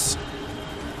this.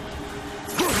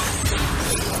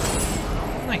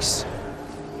 Nice.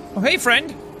 Oh, hey,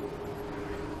 friend.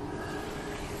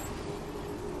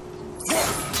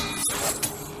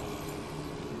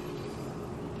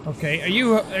 Okay,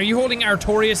 are you holding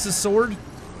Artorias' sword?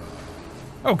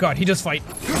 Oh god, he does fight.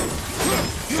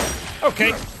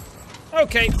 Okay.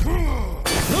 Okay.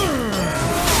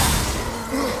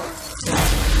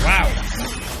 Wow.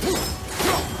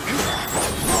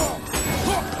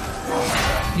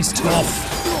 He's tough.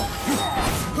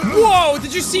 Whoa,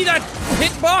 did you see that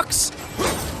hitbox?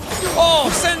 Oh,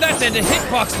 send that to the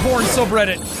hitbox porn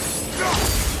subreddit.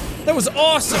 That was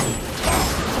awesome.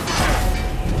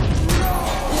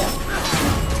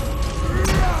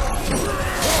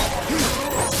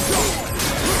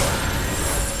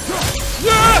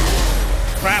 Ah!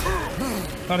 Crap.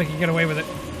 Thought I could get away with it.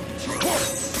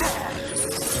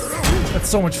 That's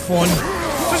so much fun.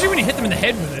 Especially when you hit them in the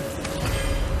head with it.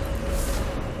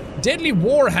 Deadly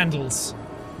war handles.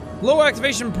 Low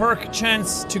activation perk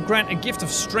chance to grant a gift of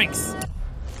strength.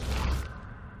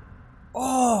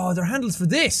 Oh, they're handles for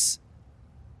this.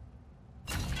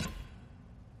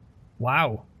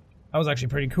 Wow. That was actually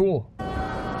pretty cool.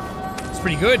 It's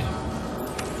pretty good.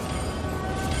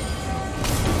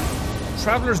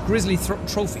 Traveler's Grizzly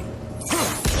Trophy.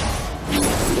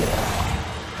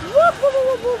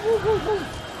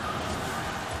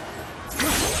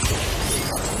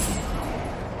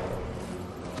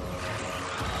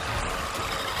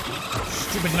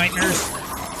 Stupid nightmares.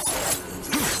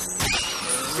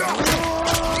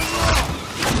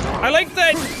 I like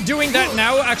that doing that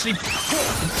now actually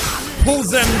pulls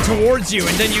them towards you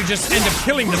and then you just end up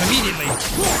killing them immediately.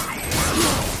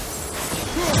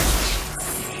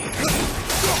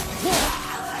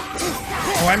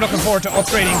 Oh, I'm looking forward to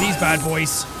upgrading these bad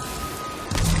boys.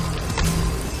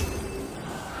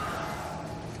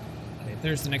 Okay,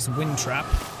 there's the next wind trap.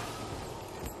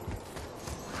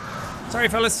 Sorry,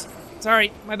 fellas.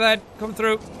 Sorry, my bad. Come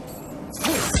through.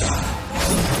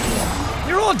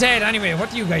 You're all dead anyway. What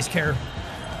do you guys care?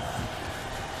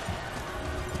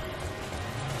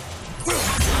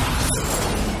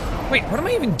 Wait, what am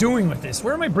I even doing with this?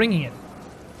 Where am I bringing it?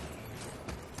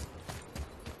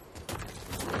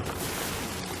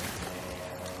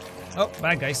 Oh,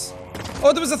 bad guys.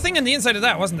 Oh, there was a thing on the inside of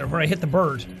that, wasn't there, where I hit the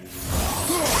bird?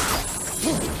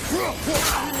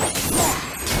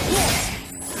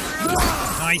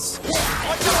 Nice.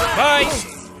 Bye!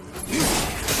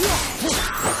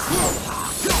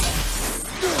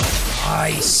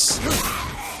 Nice.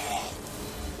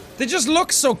 They just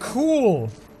look so cool.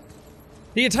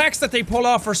 The attacks that they pull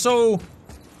off are so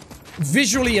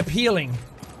visually appealing.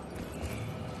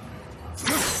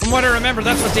 From what I remember,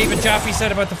 that's what David Jaffe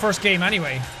said about the first game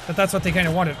anyway. That's what they kind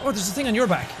of wanted. Oh, there's a thing on your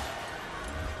back.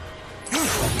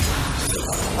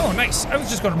 Oh, nice. I was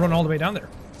just going to run all the way down there.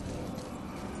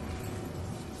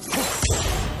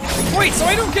 Wait, so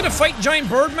I don't get to fight Giant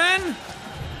Birdman?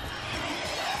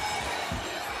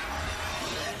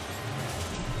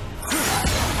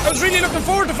 I was really looking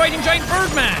forward to fighting Giant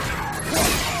Birdman.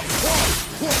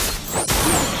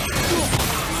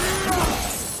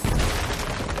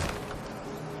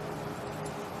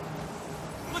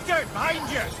 Look out behind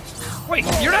you! Wait,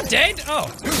 you're not dead? Oh.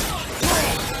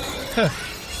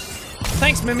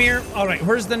 Thanks, Mimir. Alright,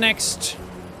 where's the next...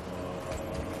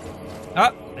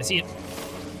 Ah, I see it.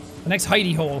 The next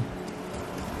hidey hole.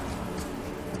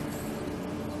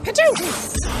 Pichu!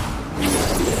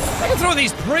 I can throw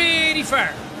these pretty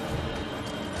far.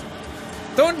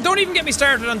 Don't even get me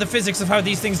started on the physics of how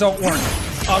these things don't work.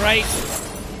 Alright?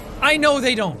 I know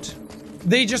they don't.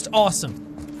 They just awesome.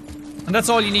 And that's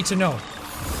all you need to know.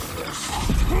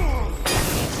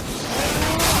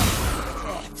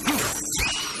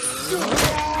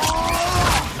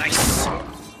 Nice.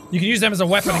 You can use them as a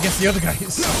weapon against the other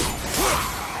guys.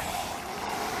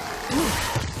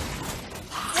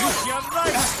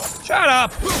 Shut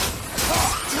up!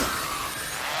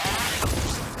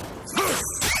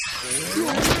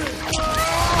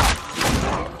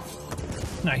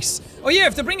 Nice. Oh yeah, I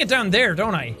have to bring it down there,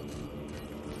 don't I?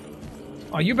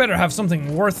 Oh, you better have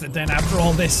something worth it then after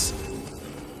all this.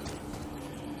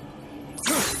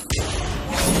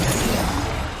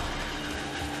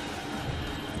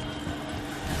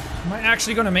 Am I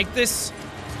actually gonna make this?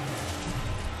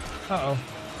 Uh-oh.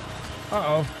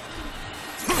 Uh-oh.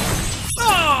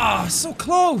 Ah, so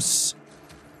close!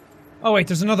 Oh wait,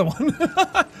 there's another one.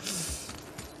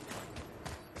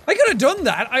 I could have done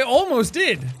that. I almost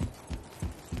did.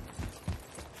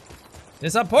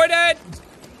 Disappointed!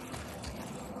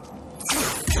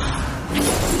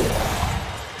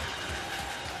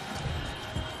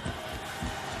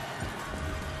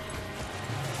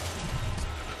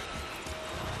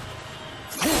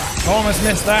 Almost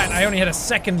missed that. I only had a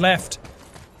second left.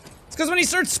 It's because when he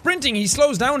starts sprinting, he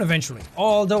slows down eventually.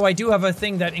 Although I do have a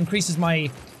thing that increases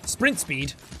my sprint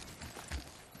speed.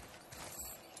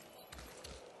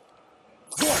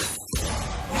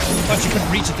 Thought you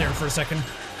couldn't reach it there for a second.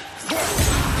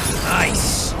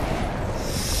 Nice.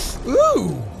 Ooh.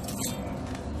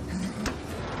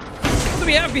 What do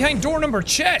we have behind door number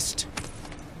chest?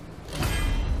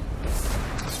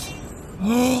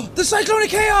 The Cyclone of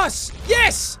Chaos!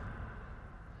 Yes!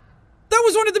 That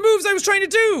was one of the moves I was trying to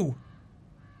do!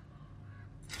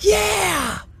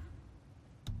 Yeah!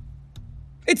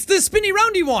 It's the spinny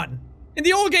roundy one! In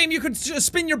the old game, you could just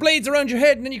spin your blades around your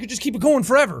head and then you could just keep it going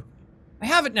forever. I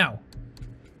have it now.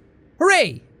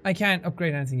 Hooray! I can't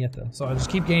upgrade anything yet though, so I'll just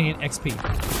keep gaining XP.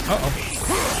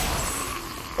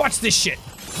 Uh-oh. Watch this shit!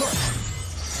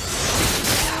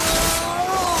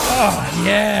 Oh,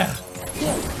 yeah!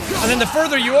 And then the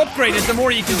further you upgrade it, the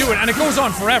more you can do it, and it goes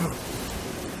on forever.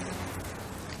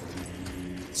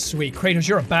 Sweet, Kratos,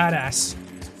 you're a badass.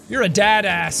 You're a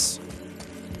dad-ass.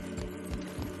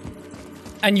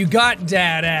 And you got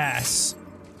dad-ass.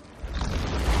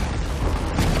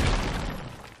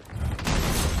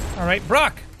 Alright,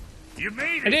 Brock. You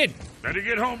made it. I did. Better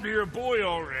get home to your boy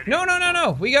already.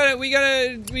 No. We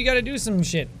gotta do some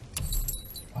shit.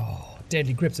 Oh,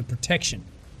 deadly grips of protection.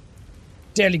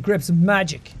 Deadly grips of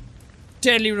magic.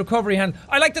 Deadly recovery hand.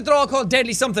 I like that they're all called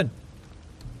deadly something.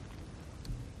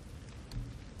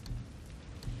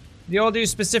 They all do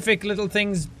specific little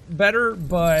things better,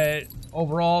 but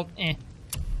overall, eh.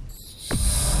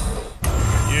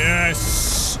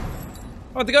 Yes!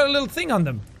 Oh, they got a little thing on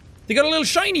them. They got a little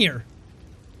shinier.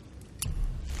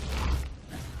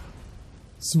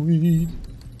 Sweet.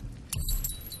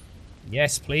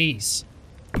 Yes, please.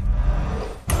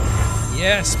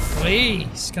 Yes,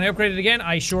 please. Can I upgrade it again?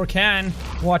 I sure can.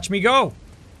 Watch me go.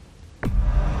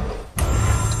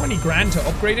 20 grand to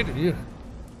upgrade it? Ew.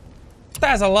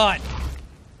 That's a lot.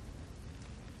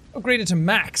 Upgrade it to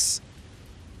max.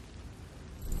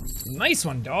 Nice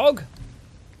one, dog.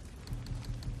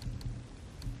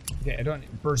 Okay, I don't...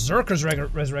 Berserker's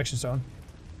Resurrection Stone.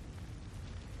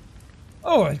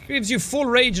 Oh, it gives you full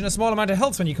rage and a small amount of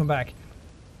health when you come back.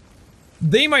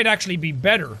 They might actually be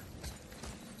better.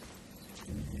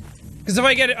 Because if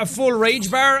I get a full rage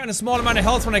bar and a small amount of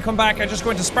health when I come back, I just go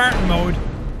into Spartan mode,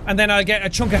 and then I'll get a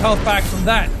chunk of health back from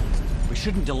that. We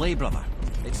shouldn't delay, brother.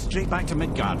 It's straight back to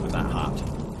Midgard with that heart.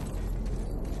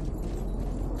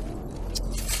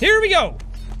 Here we go!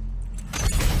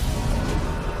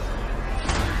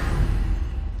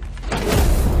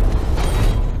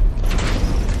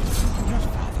 Your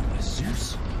father was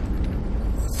Zeus?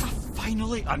 I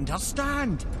finally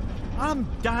understand. I'm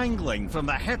dangling from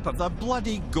the hip of the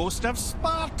bloody ghost of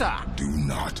Sparta. Do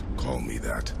not call me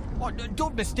that. Oh,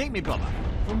 don't mistake me, brother.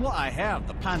 From what I heard,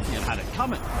 the Pantheon had it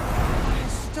coming.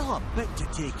 It's still a bit to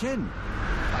take in.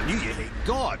 I knew you hate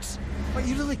gods, but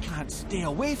you really can't stay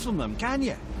away from them, can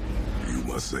you? You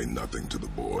must say nothing to the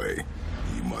boy.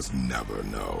 He must never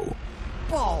know.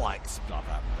 Bollocks,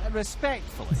 brother.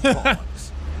 Respectfully,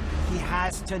 bollocks. He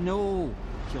has to know.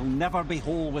 He'll never be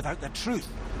whole without the truth.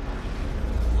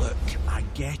 Look, I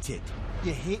get it.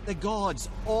 You hate the gods,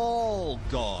 all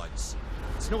gods.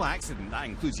 It's no accident that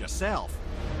includes yourself.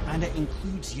 And it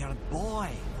includes your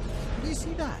boy. You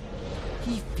see that?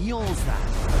 He feels that.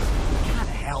 He can't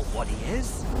help what he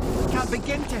is. He can't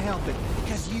begin to help it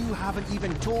because you haven't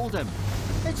even told him.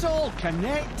 It's all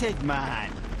connected,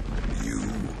 man. You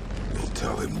will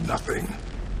tell him nothing.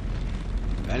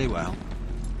 Very well.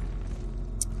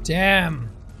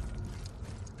 Damn.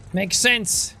 Makes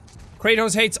sense.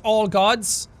 Kratos hates all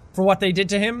gods for what they did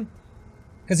to him.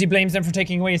 Because he blames them for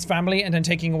taking away his family and then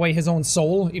taking away his own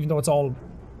soul, even though it's all...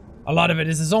 a lot of it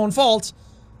is his own fault.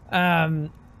 But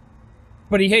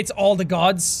he hates all the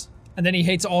gods. And then he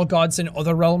hates all gods in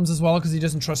other realms as well, because he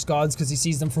doesn't trust gods, because he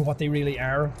sees them for what they really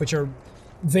are, which are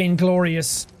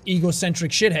vainglorious,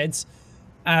 egocentric shitheads.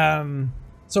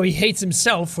 So he hates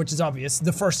himself, which is obvious.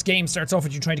 The first game starts off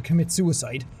with you trying to commit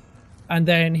suicide. And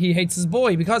then he hates his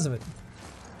boy because of it.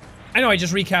 I know I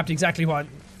just recapped exactly what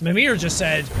Mimir just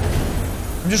said.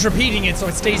 I'm just repeating it so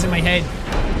it stays in my head.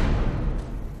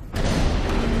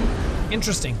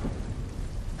 Interesting.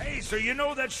 Hey, so you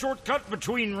know that shortcut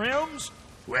between realms?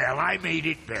 Well, I made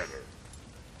it better.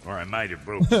 Or I might have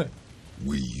broken.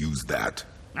 We use that.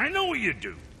 I know you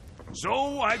do.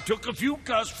 So I took a few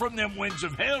gusts from them winds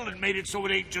of hell and made it so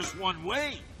it ain't just one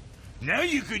way. Now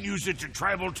you can use it to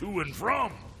travel to and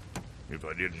from. If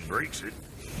I didn't break it.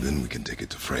 Then we can take it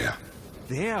to Freya.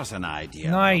 There's an idea.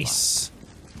 Nice.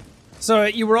 So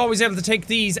you were always able to take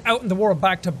these out in the world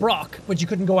back to Brock, but you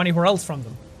couldn't go anywhere else from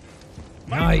them.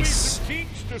 Nice. Might leave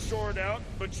the kinks to sort out,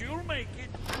 but you'll make it.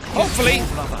 Hopefully.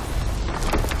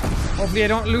 Hopefully I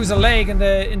don't lose a leg in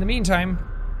the meantime.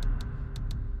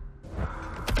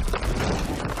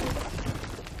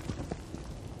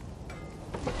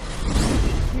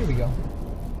 Here we go.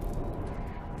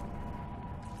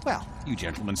 Well, you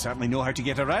gentlemen certainly know how to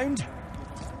get around.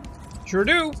 Sure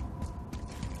do.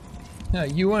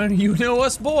 You know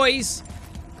us boys.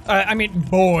 I mean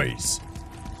boys.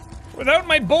 Without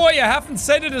my boy, I haven't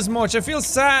said it as much. I feel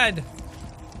sad.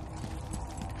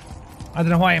 I don't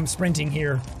know why I'm sprinting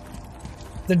here.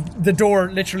 The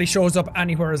door literally shows up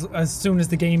anywhere as soon as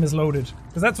the game is loaded.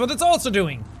 Because that's what it's also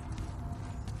doing.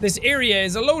 This area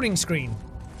is a loading screen.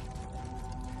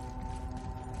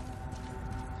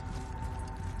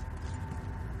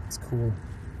 It's cool.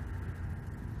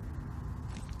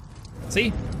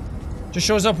 See? Just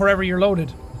shows up wherever you're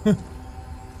loaded.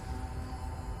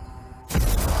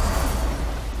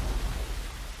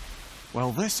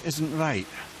 Well, this isn't right.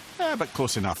 But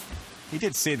close enough. He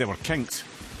did say there were kinks.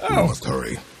 Oh! We must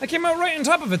hurry. I came out right on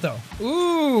top of it, though.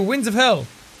 Ooh, winds of hell.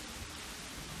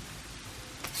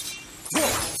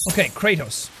 Okay,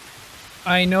 Kratos.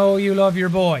 I know you love your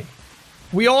boy.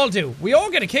 We all do. We all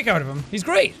get a kick out of him. He's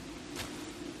great.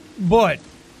 But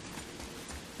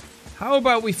how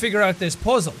about we figure out this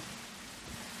puzzle?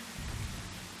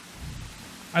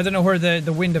 I don't know where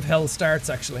the wind of hell starts,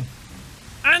 actually.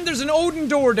 And there's an Odin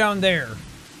door down there.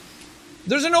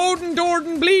 There's an Odin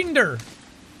Dorden Bleender.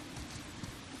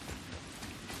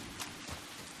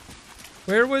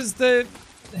 Where was the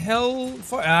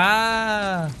hellfire?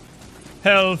 Ah,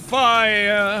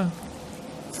 hellfire.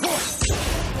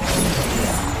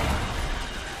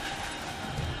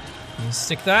 You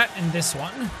stick that in this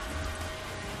one.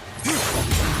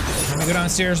 Then we go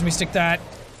downstairs and we stick that.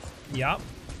 Yep.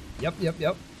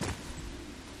 Yep.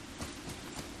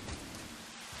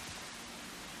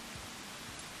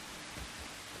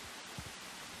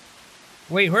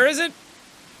 Wait, where is it?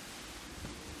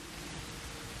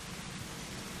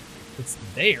 It's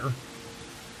there.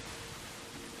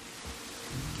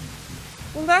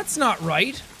 Well, that's not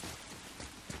right.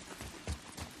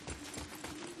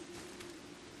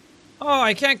 Oh,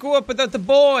 I can't go up without the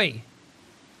boy.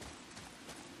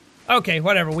 Okay,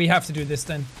 whatever. We have to do this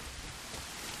then.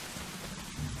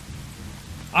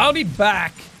 I'll be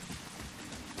back.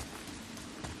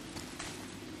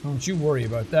 Don't you worry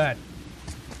about that.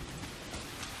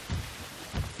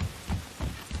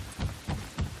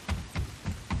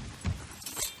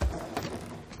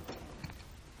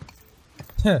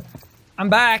 I'm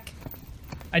back.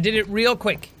 I did it real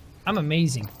quick. I'm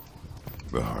amazing.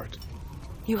 The heart.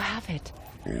 You have it.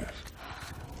 Yes.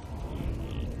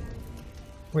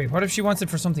 Wait, what if she wants it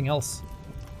for something else?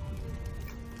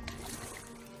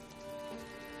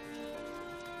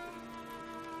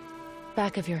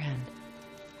 Back of your hand.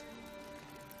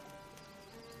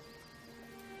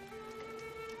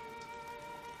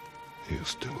 He is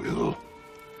still ill.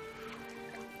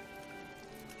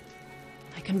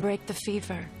 I can break the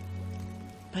fever,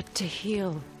 but to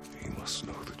heal... He must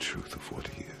know the truth of what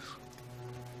he is.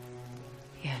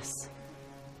 Yes.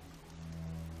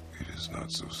 It is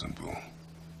not so simple.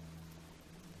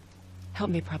 Help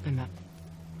me prop him up.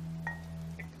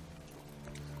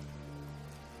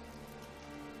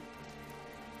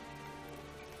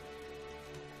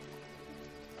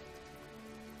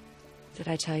 Did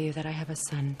I tell you that I have a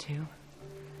son, too?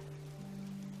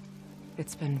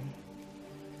 It's been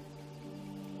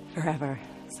forever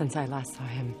since I last saw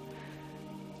him.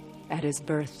 At his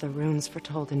birth, the runes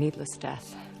foretold a needless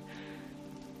death.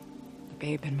 The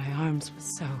babe in my arms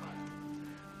was so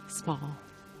small,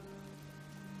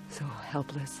 so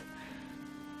helpless.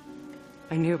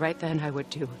 I knew right then I would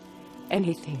do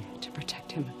anything to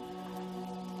protect him,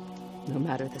 no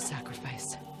matter the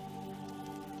sacrifice.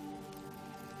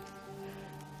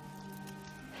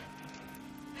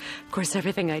 Of course,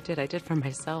 everything I did for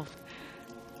myself.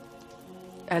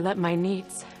 I let my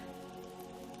needs,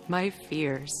 my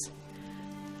fears,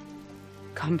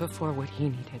 come before what he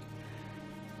needed.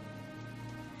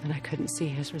 And I couldn't see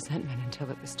his resentment until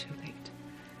it was too late.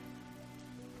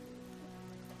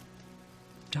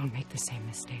 Don't make the same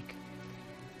mistake.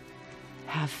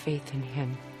 Have faith in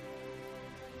him.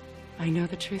 I know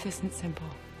the truth isn't simple,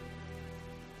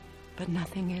 but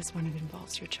nothing is when it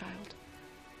involves your child.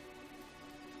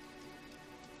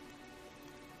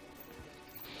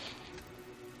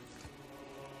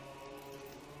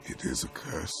 It is a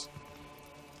curse.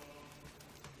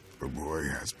 The boy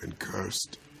has been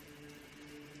cursed.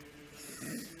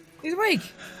 He's awake.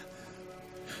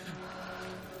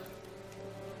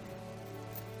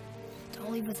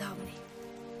 Don't leave without me.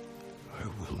 I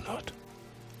will not.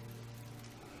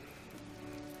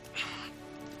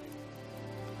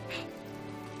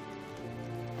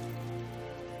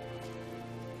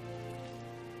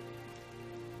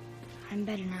 I'm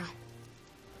better now.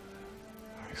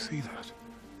 I see that.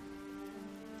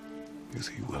 Is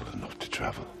he well enough to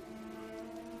travel?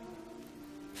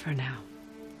 For now.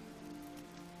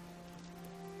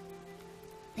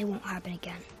 It won't happen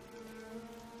again.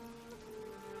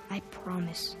 I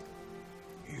promise.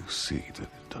 You see that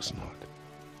it does not.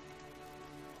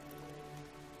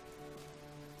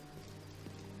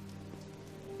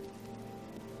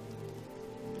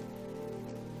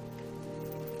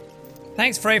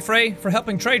 Thanks, Frey, for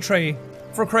helping Cray,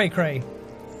 for Cray.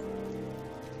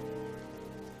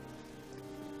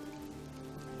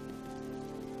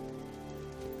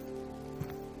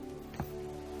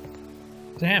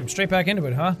 Damn, straight back into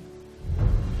it, huh?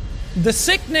 The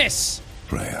sickness!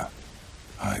 Freya,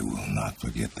 I will not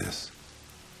forget this.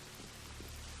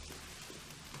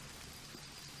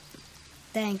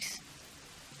 Thanks.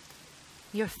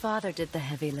 Your father did the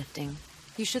heavy lifting.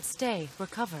 You should stay,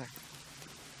 recover.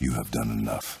 You have done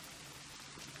enough.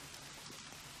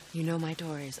 You know my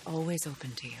door is always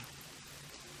open to you.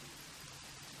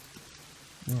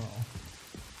 Oh.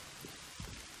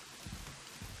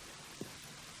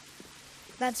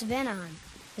 That's Vanaheim,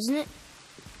 isn't it?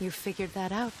 You figured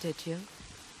that out, did you?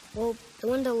 Well, the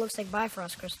window looks like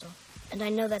Bifrost crystal, and I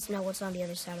know that's not what's on the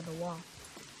other side of the wall.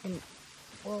 And,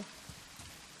 well,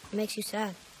 it makes you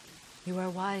sad. You are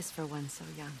wise for one so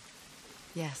young.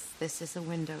 Yes, this is a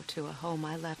window to a home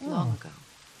I left long ago.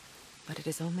 But it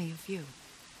is only a view.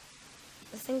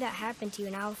 The thing that happened to you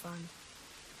in Alfheim.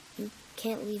 You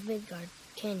can't leave Midgard,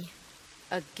 can you?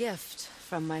 A gift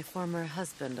from my former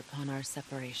husband upon our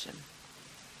separation.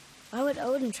 Why would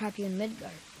Odin trap you in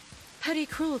Midgard? Petty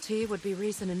cruelty would be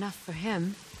reason enough for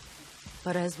him.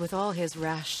 But as with all his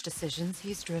rash decisions,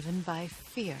 he's driven by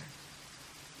fear.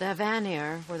 The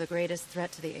Vanir were the greatest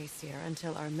threat to the Aesir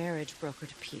until our marriage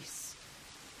brokered peace.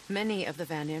 Many of the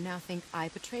Vanir now think I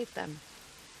betrayed them.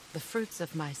 The fruits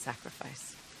of my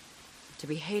sacrifice. To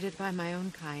be hated by my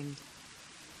own kind.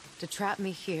 To trap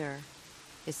me here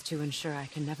is to ensure I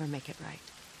can never make it right.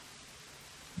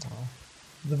 Oh.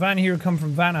 The Vanir come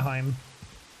from Vanaheim,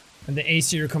 and the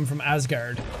Aesir come from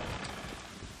Asgard.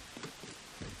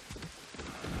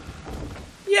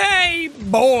 Yay!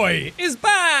 Boy is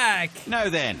back! Now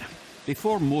then,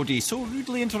 before Modi so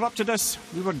rudely interrupted us,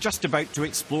 we were just about to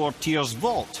explore Tyr's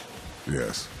vault.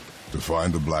 Yes, to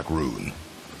find the Black Rune.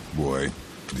 Boy,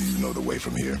 do you know the way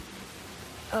from here?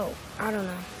 Oh, I don't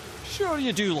know. Sure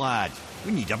you do, lad.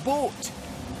 We need a boat.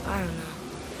 I don't know.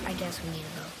 I guess we need a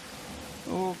boat.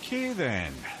 Okay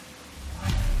then.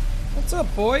 What's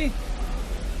up, boy?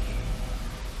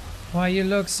 Why you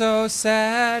look so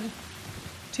sad?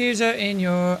 Tears are in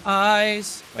your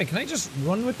eyes. Wait, can I just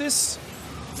run with this?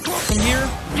 From here?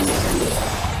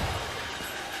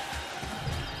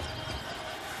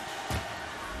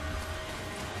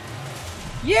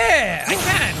 Yeah, I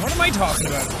can. What am I talking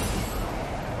about?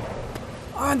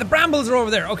 Oh, and the brambles are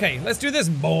over there. Okay, let's do this,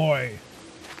 boy.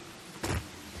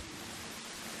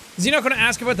 Is he not going to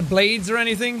ask about the blades or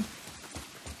anything?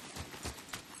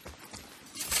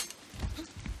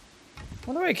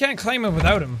 Wonder why I can't claim it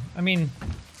without him. I mean,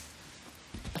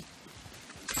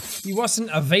 he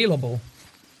wasn't available.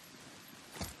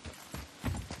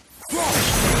 I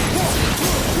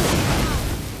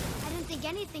didn't think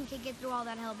anything could get through all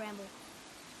that hell bramble.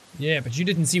 Yeah, but you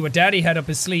didn't see what Daddy had up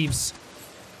his sleeves.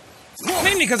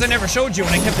 Mainly because I never showed you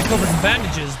and I kept it covered in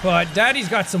bandages, but Daddy's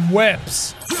got some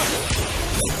whips.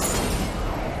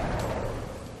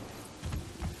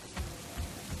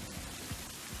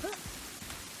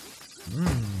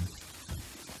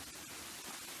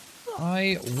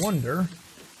 I wonder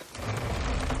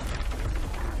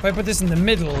if I put this in the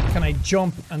middle, can I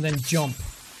jump and then jump?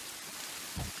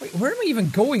 Wait, where am I even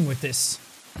going with this?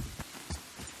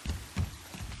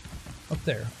 Up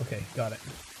there. Okay, got it.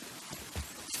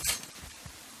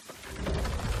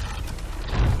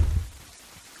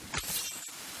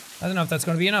 I don't know if that's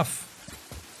going to be enough.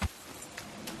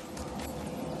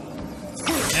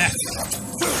 Yeah.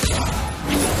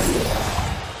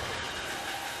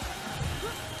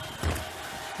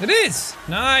 It is!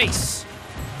 Nice!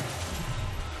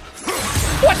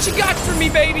 What you got for me,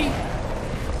 baby?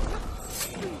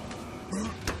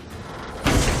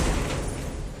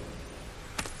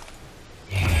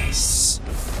 Yes!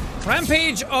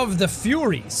 Rampage of the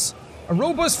Furies. A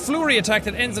robust flurry attack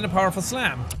that ends in a powerful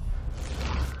slam.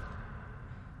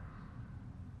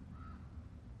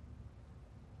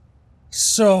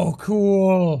 So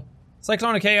cool!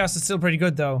 Cyclonic Chaos is still pretty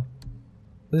good, though.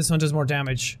 But this one does more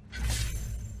damage.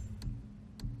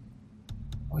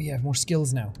 Oh yeah, I have more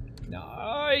skills now.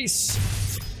 Nice!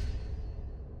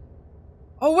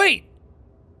 Oh wait!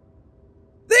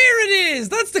 There it is!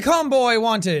 That's the combo I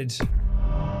wanted!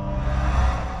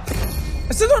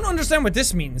 I still don't understand what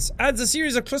this means. Adds a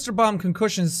series of cluster bomb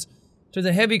concussions to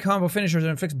the heavy combo finishers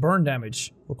and inflicts burn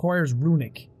damage. Requires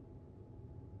runic.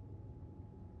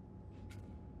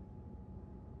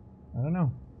 I don't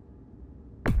know.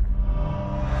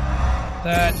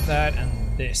 that,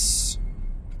 and this.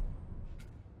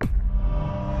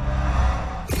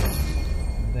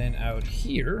 And then out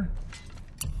here,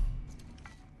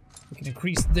 we can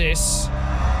increase this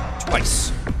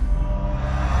twice.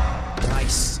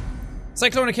 Nice.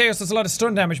 Cyclone of Chaos does a lot of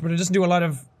stun damage, but it doesn't do a lot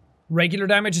of regular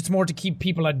damage. It's more to keep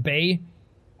people at bay,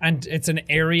 and it's an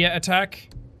area attack.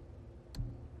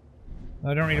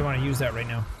 I don't really want to use that right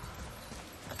now.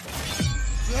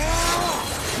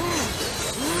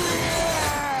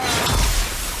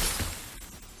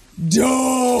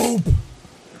 Dope!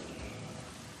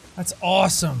 That's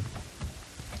awesome.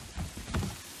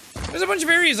 There's a bunch of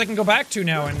areas I can go back to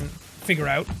now and figure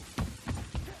out.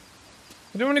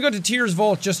 I don't want to go to Tyr's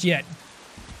Vault just yet.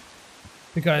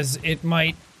 Because it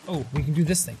might... Oh, we can do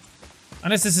this thing.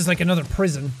 Unless this is like another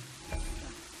prison.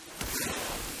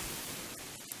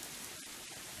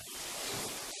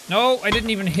 No, I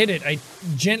didn't even hit it. I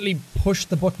gently pushed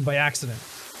the button by accident.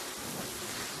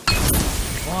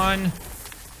 1.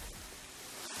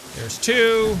 There's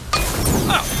 2.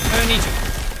 Oh, I don't need to.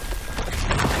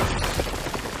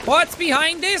 What's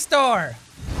behind this door?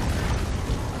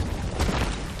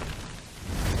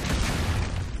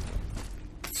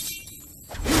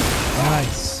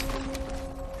 Nice.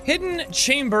 Hidden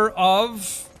Chamber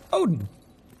of Odin.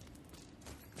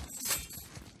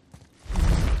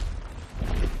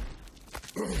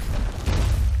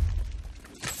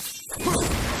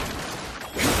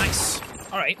 Nice.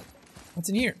 Alright. What's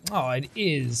in here? Oh, it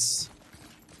is.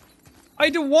 I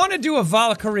do want to do a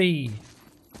Valkyrie.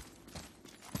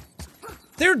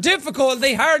 They're difficult,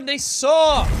 they hard, they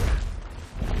suck.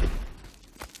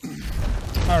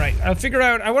 Alright, I'll figure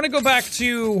out. I want to go back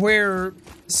to where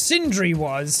Sindri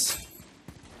was.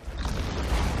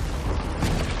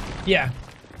 Yeah.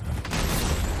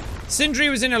 Sindri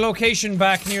was in a location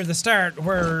back near the start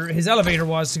where his elevator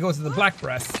was to go to the Black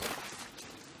Breath.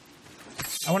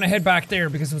 I want to head back there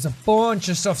because there's a bunch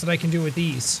of stuff that I can do with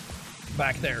these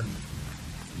back there.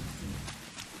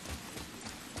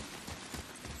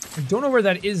 I don't know where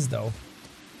that is though.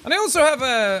 And I also have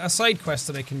a side quest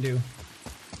that I can do.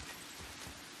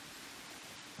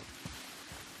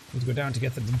 Need to go down to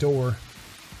get the door.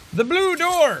 The blue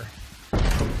door!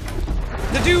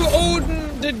 The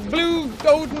blue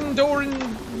Odin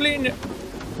Doran Blin.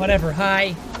 Whatever,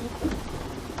 hi.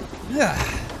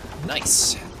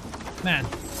 Nice. Man.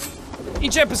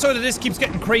 Each episode of this keeps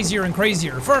getting crazier and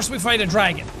crazier. First we fight a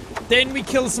dragon. Then we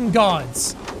kill some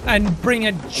gods. And bring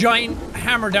a giant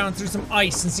hammer down through some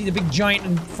ice and see the big giant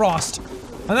in frost.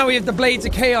 And now we have the Blades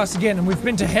of Chaos again and we've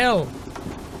been to hell.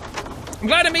 I'm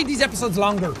glad I made these episodes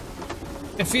longer.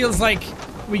 It feels like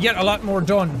we get a lot more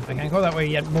done. I can't go that way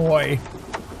yet, boy.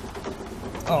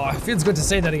 Oh, it feels good to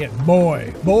say that again.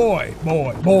 Boy, boy,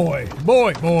 boy, boy,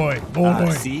 boy, boy, boy.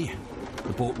 See?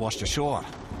 The boat washed ashore.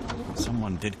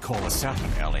 Someone did call a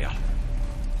serpent earlier.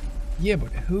 Yeah,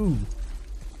 but who?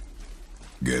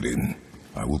 Get in.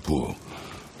 I will pull.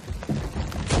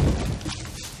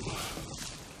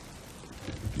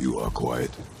 You are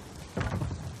quiet.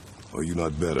 Are you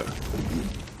not better?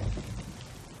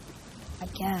 I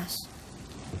guess.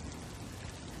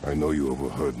 I know you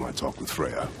overheard my talk with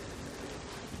Freya.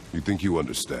 You think you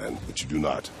understand, but you do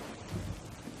not.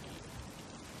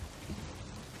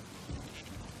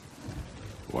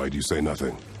 Why do you say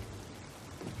nothing?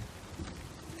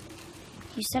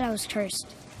 You said I was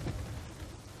cursed.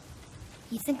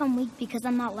 You think I'm weak because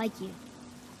I'm not like you.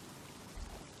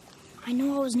 I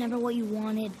know I was never what you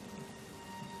wanted.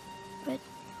 But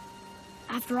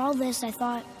after all this, I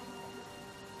thought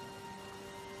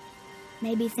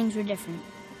maybe things were different.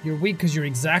 You're weak because you're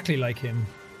exactly like him.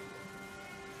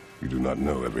 You do not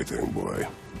know everything, boy.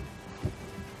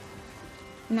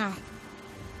 No.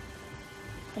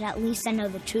 But at least I know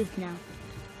the truth now.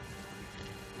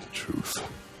 The truth.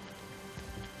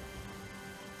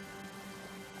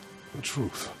 The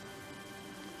truth.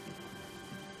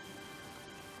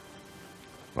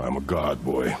 I'm a god,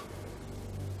 boy.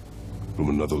 From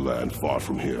another land far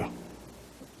from here.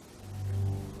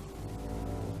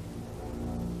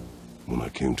 When I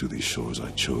came to these shores,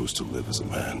 I chose to live as a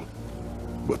man.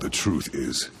 But the truth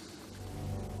is,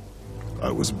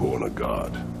 I was born a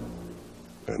god.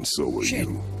 And so were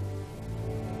you.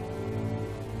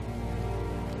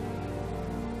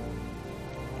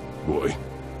 Boy,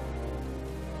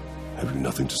 have you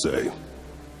nothing to say?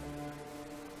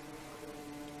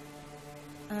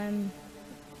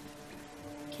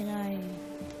 Can I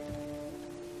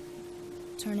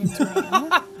turn into an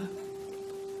animal?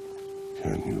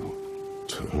 Can you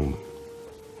turn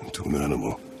into an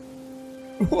animal?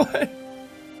 What?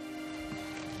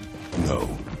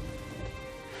 No.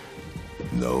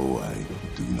 No, I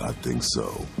do not think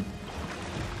so.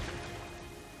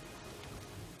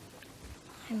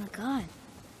 I'm a god.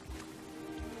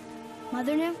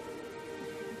 Mother knew?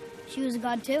 She was a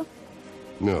god too?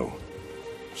 No.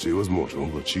 She was mortal,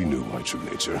 but she knew my true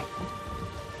nature.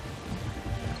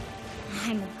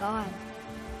 I'm a god.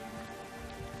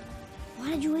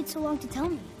 Why did you wait so long to tell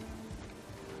me?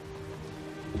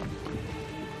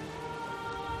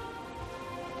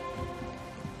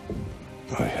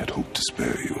 I had hoped to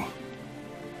spare you.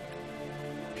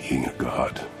 Being a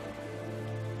god,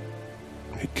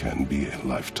 it can be a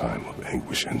lifetime of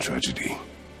anguish and tragedy.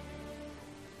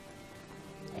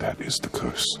 That is the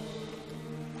curse.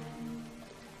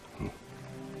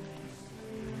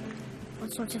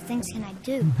 What sorts of things can I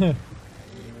do?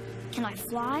 Can I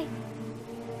fly?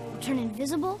 Or turn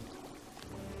invisible?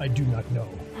 I do not know.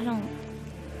 I don't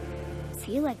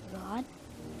feel like a god.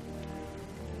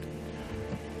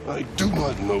 I do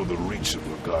not know the reach of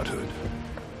your godhood.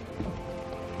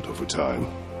 But over time,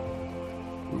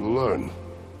 we will learn.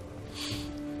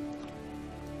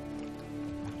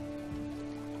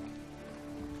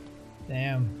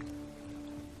 Damn.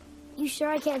 You sure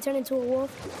I can't turn into a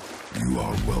wolf? You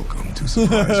are welcome to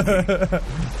surprise me.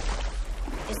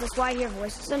 Is this why I hear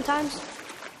voices sometimes?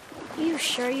 Are you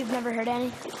sure you've never heard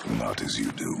any? Not as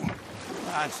you do.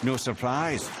 That's no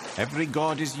surprise. Every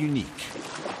god is unique.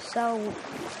 So,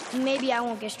 maybe I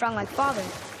won't get strong like Father,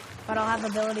 but I'll have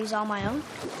abilities all my own?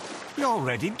 You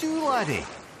already do, laddie.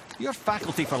 Your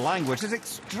faculty for language is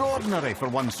extraordinary for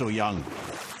one so young.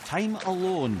 Time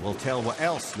alone will tell what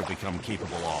else you'll become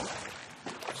capable of.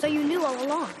 So you knew all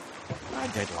along? I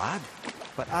did, lad.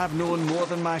 But I've known more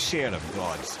than my share of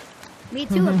gods. Me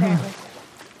too, apparently.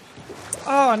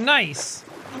 Oh, nice.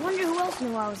 I wonder who else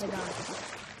knew I was a god.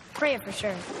 Freya for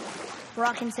sure.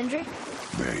 Brock and Sindri?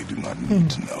 They do not need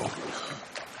to know.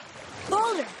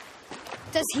 Baldur!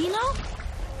 Does he know?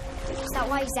 Is that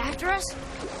why he's after us?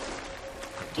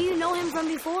 Do you know him from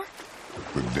before?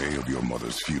 The day of your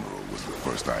mother's funeral was the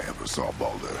first I ever saw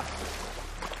Baldur.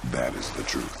 That is the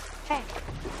truth. Hey,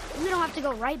 we don't have to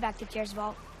go right back to Tyr's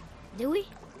vault, do we?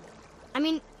 I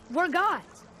mean, we're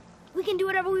gods. We can do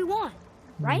whatever we want,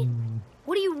 right?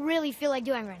 What do you really feel like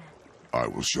doing right now? I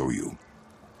will show you.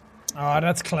 Oh,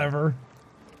 that's clever.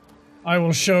 I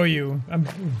will show you.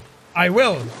 I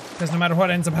will, because no matter what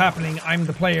ends up happening, I'm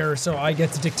the player, so I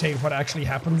get to dictate what actually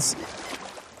happens.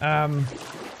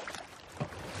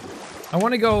 I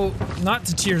want to go not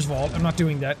to Tyr's vault. I'm not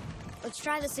doing that. Let's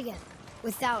try this again,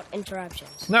 without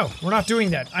interruptions. No, we're not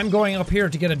doing that. I'm going up here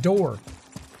to get a door.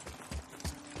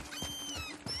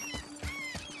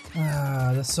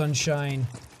 Ah, the sunshine.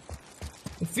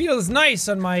 It feels nice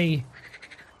on my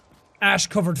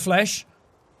ash-covered flesh.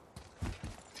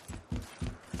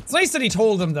 It's nice that he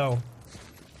told them, though.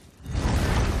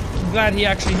 I'm glad he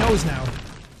actually knows now.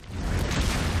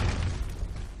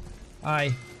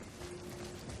 Aye.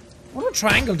 What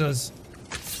triangle does?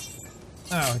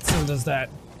 Oh, it still does that.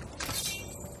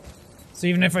 So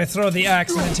even if I throw the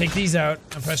axe and then take these out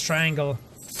and press triangle.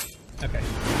 Okay.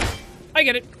 I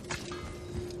get it.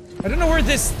 I don't know where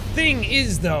this thing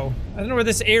is, though. I don't know where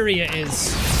this area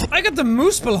is. I got the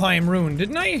Muspelheim rune,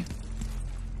 didn't I? You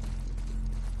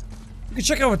can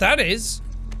check out what that is.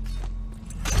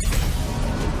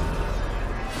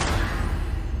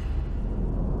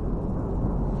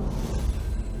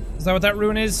 Is that what that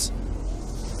rune is?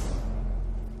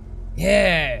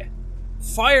 Yeah.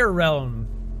 Fire Realm.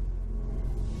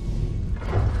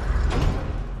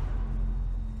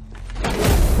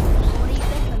 What do you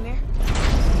think, Lemire?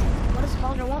 What does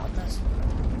Baldur want with us?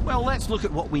 Well, let's look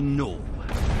at what we know.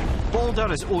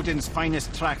 Baldur is Odin's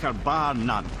finest tracker, bar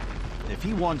none. If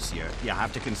he wants you, you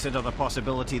have to consider the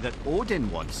possibility that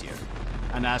Odin wants you.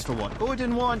 And as for what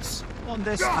Odin wants, on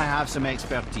this I have some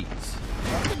expertise.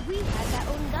 What could we have that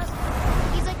Odin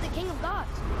doesn't? He's like the king of gods.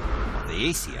 The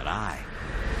Aesir, aye.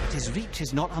 But his reach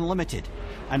is not unlimited.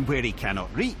 And where he cannot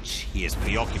reach, he is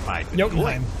preoccupied with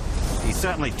going. He's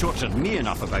certainly tortured me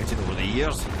enough about it over the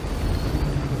years.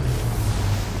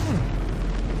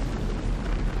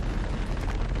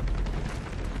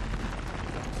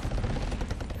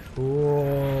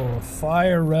 Cool.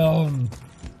 Fire Realm.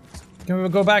 Can we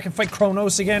go back and fight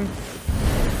Kronos again?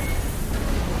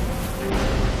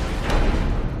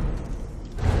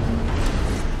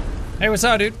 Hey, what's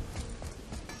up, dude?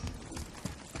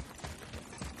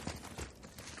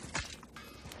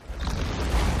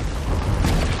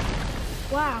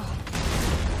 Wow.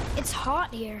 It's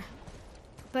hot here.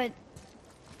 But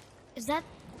is that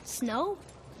snow?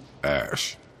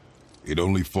 Ash. It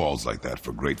only falls like that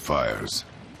for great fires.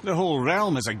 The whole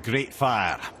realm is a great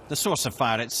fire, the source of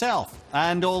fire itself,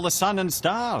 and all the sun and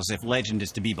stars, if legend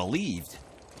is to be believed.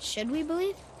 Should we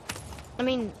believe? I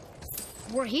mean,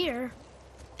 we're here.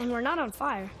 And we're not on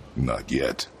fire. Not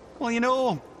yet. Well, you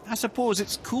know, I suppose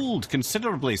it's cooled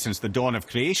considerably since the dawn of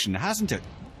creation, hasn't it?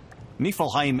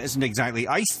 Niflheim isn't exactly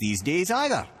ice these days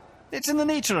either. It's in the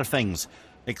nature of things.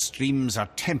 Extremes are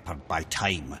tempered by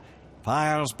time.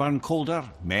 Fires burn colder,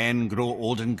 men grow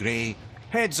old and grey,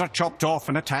 heads are chopped off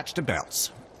and attached to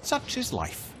belts. Such is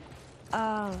life.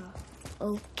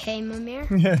 Okay, Mimir.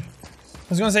 Yeah. I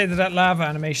was gonna say that lava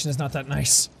animation is not that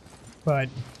nice. But,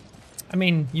 I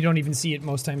mean, you don't even see it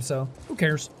most times, so who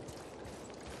cares?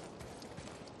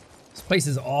 This place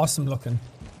is awesome looking.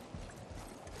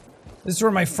 This is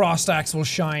where my frost axe will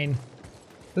shine.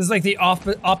 This is like the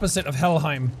opposite of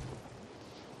Helheim.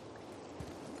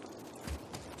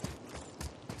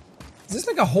 Is this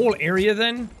like a whole area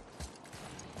then?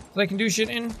 That I can do shit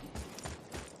in?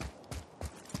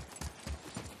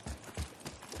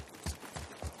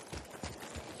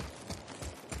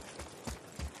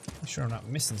 I'm sure I'm not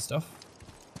missing stuff.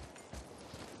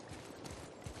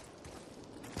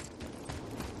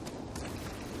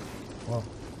 Whoa.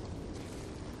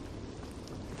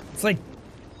 It's like,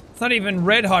 it's not even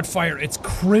red hot fire, it's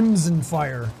crimson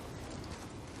fire.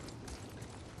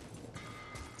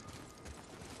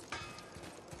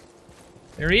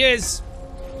 There he is.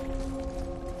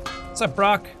 What's up,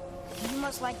 Brock? You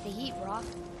must like the heat, Brock.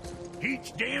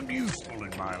 Heat's damned useful in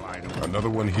my line of work. Another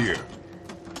one here.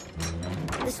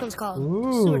 This one's called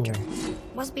Ooh. Surtur.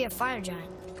 Must be a fire giant.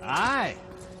 Aye,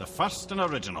 the first and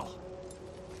original.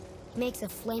 He makes a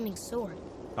flaming sword.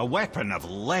 A weapon of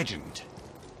legend.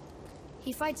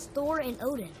 He fights Thor and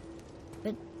Odin.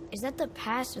 But is that the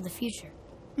past or the future?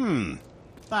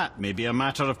 That may be a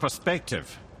matter of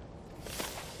perspective.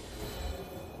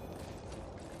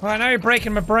 Well, now you're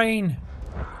breaking my brain.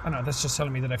 Oh no, that's just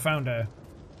telling me that I found a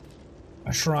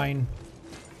shrine.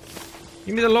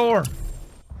 Give me the lore.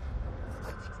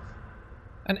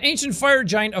 An ancient fire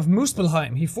giant of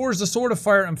Muspelheim. He forged the sword of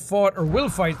fire and fought or will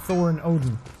fight Thor and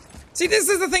Odin. See, this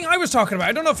is the thing I was talking about.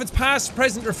 I don't know if it's past,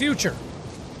 present, or future.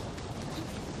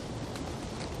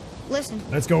 Listen.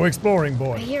 Let's go exploring,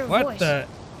 boy. I hear a what voice. the?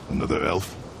 Another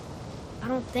elf? I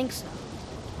don't think so.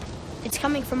 It's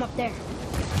coming from up there.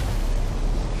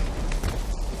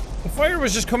 The fire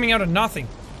was just coming out of nothing.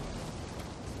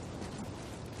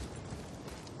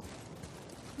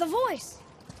 The voice!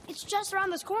 It's just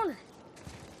around this corner.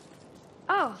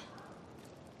 Oh.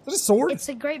 Is that a sword? It's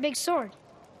a great big sword.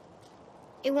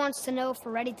 It wants to know if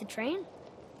we're ready to train.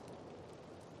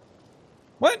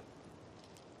 What?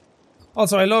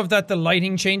 Also, I love that the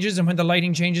lighting changes, and when the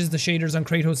lighting changes, the shaders on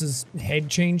Kratos' head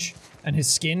change, and his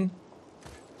skin.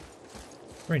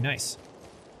 Very nice.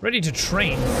 Ready to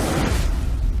train.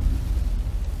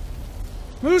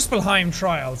 Muspelheim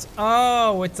trials.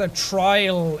 Oh, it's a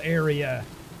trial area.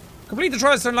 Complete the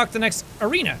trials to unlock the next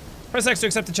arena. Press X to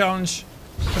accept the challenge.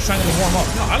 Just trying to warm up.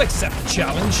 No, I'll accept the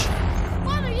challenge.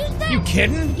 Father, use that! You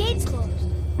kidding? The gate's closed.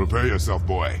 Prepare yourself,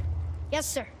 boy. Yes,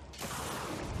 sir.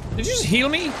 Did you just heal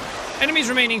me? Enemies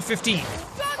remaining 15.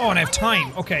 Oh, and I have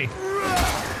time. Okay.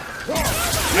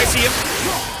 I see him.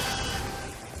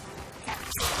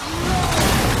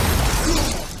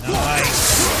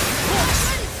 Nice.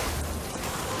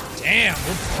 Damn,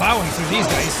 we're plowing through these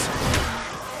guys.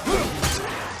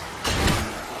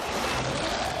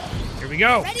 Here we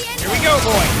go. Here we go,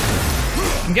 boy.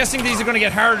 I'm guessing these are going to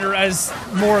get harder as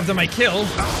more of them I kill.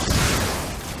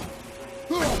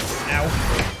 Ow.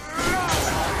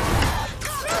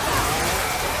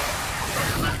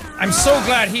 I'm so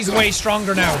glad he's way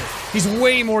stronger now. He's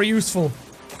way more useful.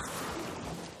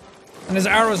 And his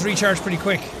arrows recharge pretty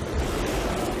quick.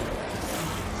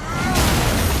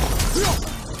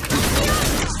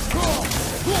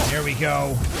 There we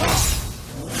go.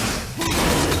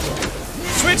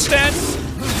 Switch stance!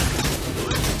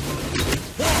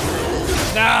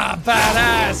 Ah,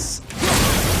 badass!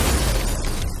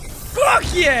 Fuck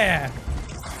yeah!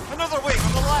 Another way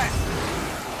on the left.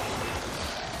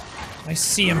 I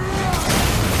see him.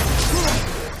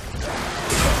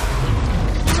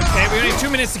 Okay, we only have 2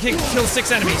 minutes to kill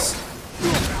 6 enemies.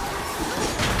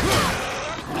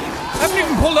 I haven't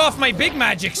even pulled off my big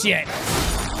magics yet.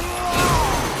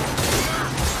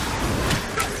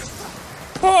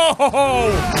 Oh!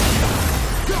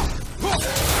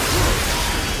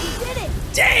 We did it!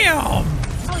 Damn!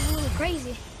 That was a little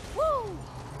crazy. Woo!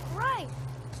 Right.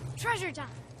 Treasure time.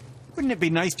 Wouldn't it be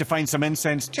nice to find some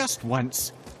incense just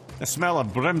once? The smell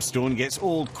of brimstone gets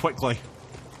old quickly.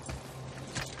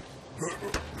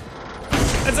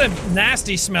 That's a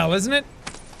nasty smell, isn't it?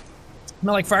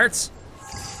 Smell like farts?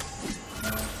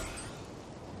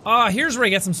 Ah, here's where I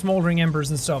get some smoldering embers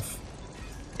and stuff.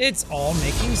 It's all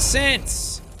making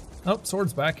sense. Oh,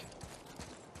 sword's back.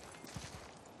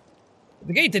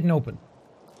 The gate didn't open.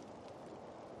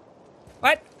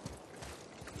 What?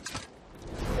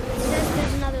 It says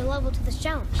there's another level to this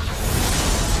challenge.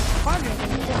 Harder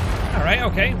than before. Alright,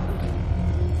 okay.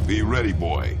 Be ready,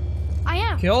 boy. I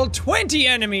am. Killed 20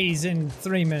 enemies in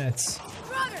 3 minutes.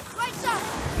 Brother, right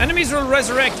side. Enemies will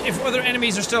resurrect if other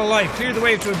enemies are still alive. Clear the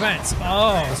way to advance.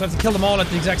 Oh, so I have to kill them all at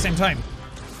the exact same time.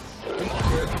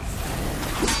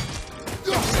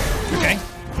 Okay.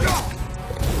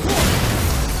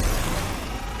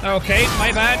 Okay,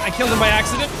 my bad. I killed him by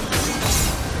accident.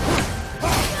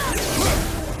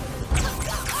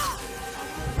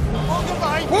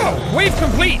 Whoa, wave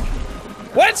complete.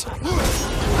 What?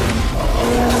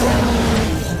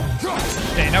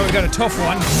 Okay, now we've got a tough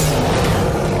one.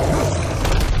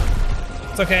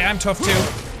 It's okay, I'm tough too.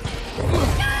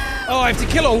 Oh, I have to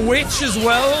kill a witch as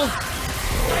well?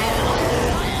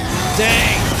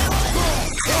 Dang.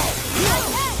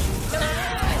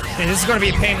 Okay, this is gonna be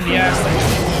a pain in the ass thing.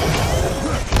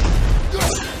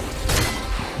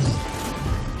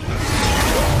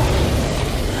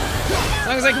 As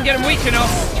long as I can get him weak enough.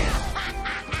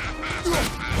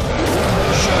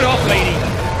 Shut up, lady.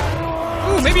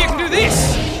 Ooh, maybe I can do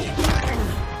this.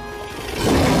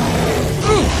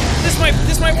 Ooh,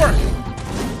 this might work.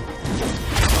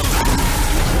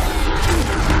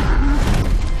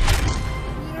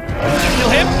 Kill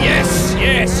him? Yes,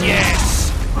 yes,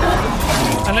 yes.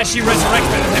 Unless you resurrect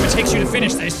by the time it takes you to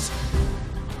finish this.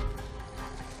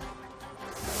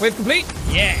 Wave complete?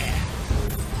 Yeah.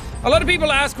 A lot of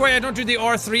people ask why I don't do the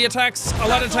R3 attacks a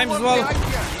lot of times as well.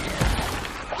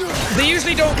 They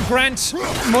usually don't grant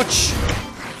much.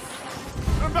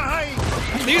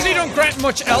 They usually don't grant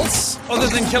much else other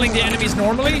than killing the enemies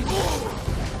normally.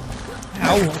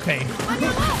 Ow, okay.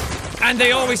 And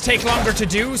they always take longer to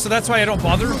do, so that's why I don't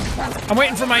bother. I'm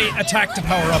waiting for my attack to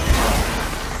power up.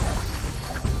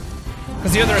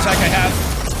 Because the other attack I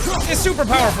have is super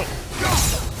powerful.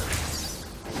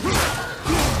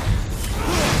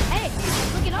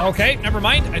 Okay, never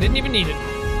mind. I didn't even need it.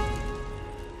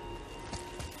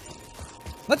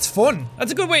 That's fun.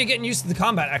 That's a good way of getting used to the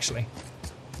combat, actually.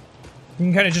 You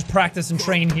can kind of just practice and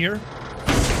train here.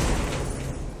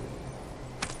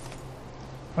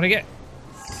 What'd I get?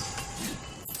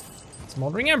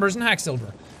 Smoldering embers and hack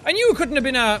silver. I knew it couldn't have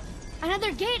been a...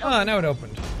 Another gate. Oh, now it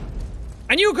opened.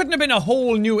 I knew it couldn't have been a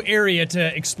whole new area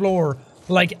to explore,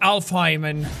 like Alfheim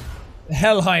and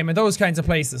Helheim and those kinds of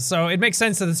places. So it makes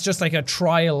sense that it's just like a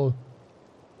trial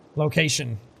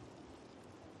location.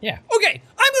 Yeah. Okay,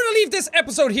 I'm gonna leave this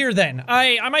episode here then.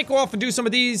 I might go off and do some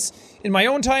of these in my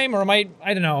own time, or I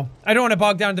don't know. I don't want to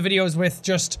bog down the videos with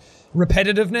just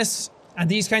repetitiveness and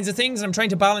these kinds of things. I'm trying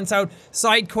to balance out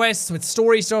side quests with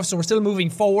story stuff, so we're still moving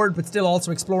forward, but still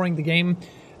also exploring the game.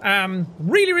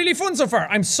 Really, really fun so far.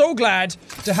 I'm so glad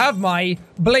to have my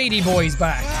Blady boys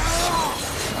back.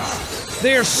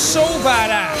 They're so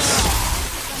badass.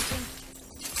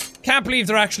 Can't believe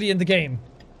they're actually in the game.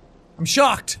 I'm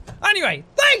shocked. Anyway,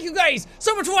 thank you guys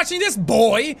so much for watching this,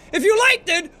 boy. If you liked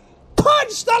it,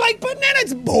 punch the like button and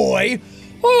it's boy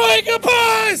like a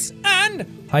boss. And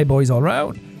hi, boys all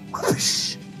round.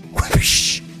 Whoosh,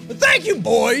 whoosh. Thank you,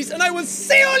 boys, and I will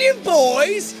see all you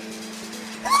boys.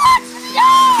 Let's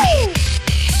go!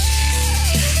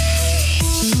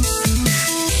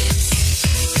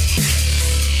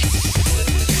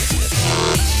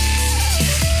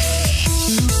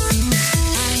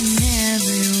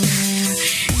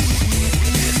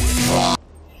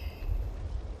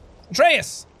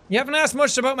 Atreus, you haven't asked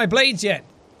much about my blades yet.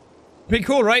 Pretty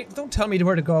cool, right? Don't tell me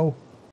where to go.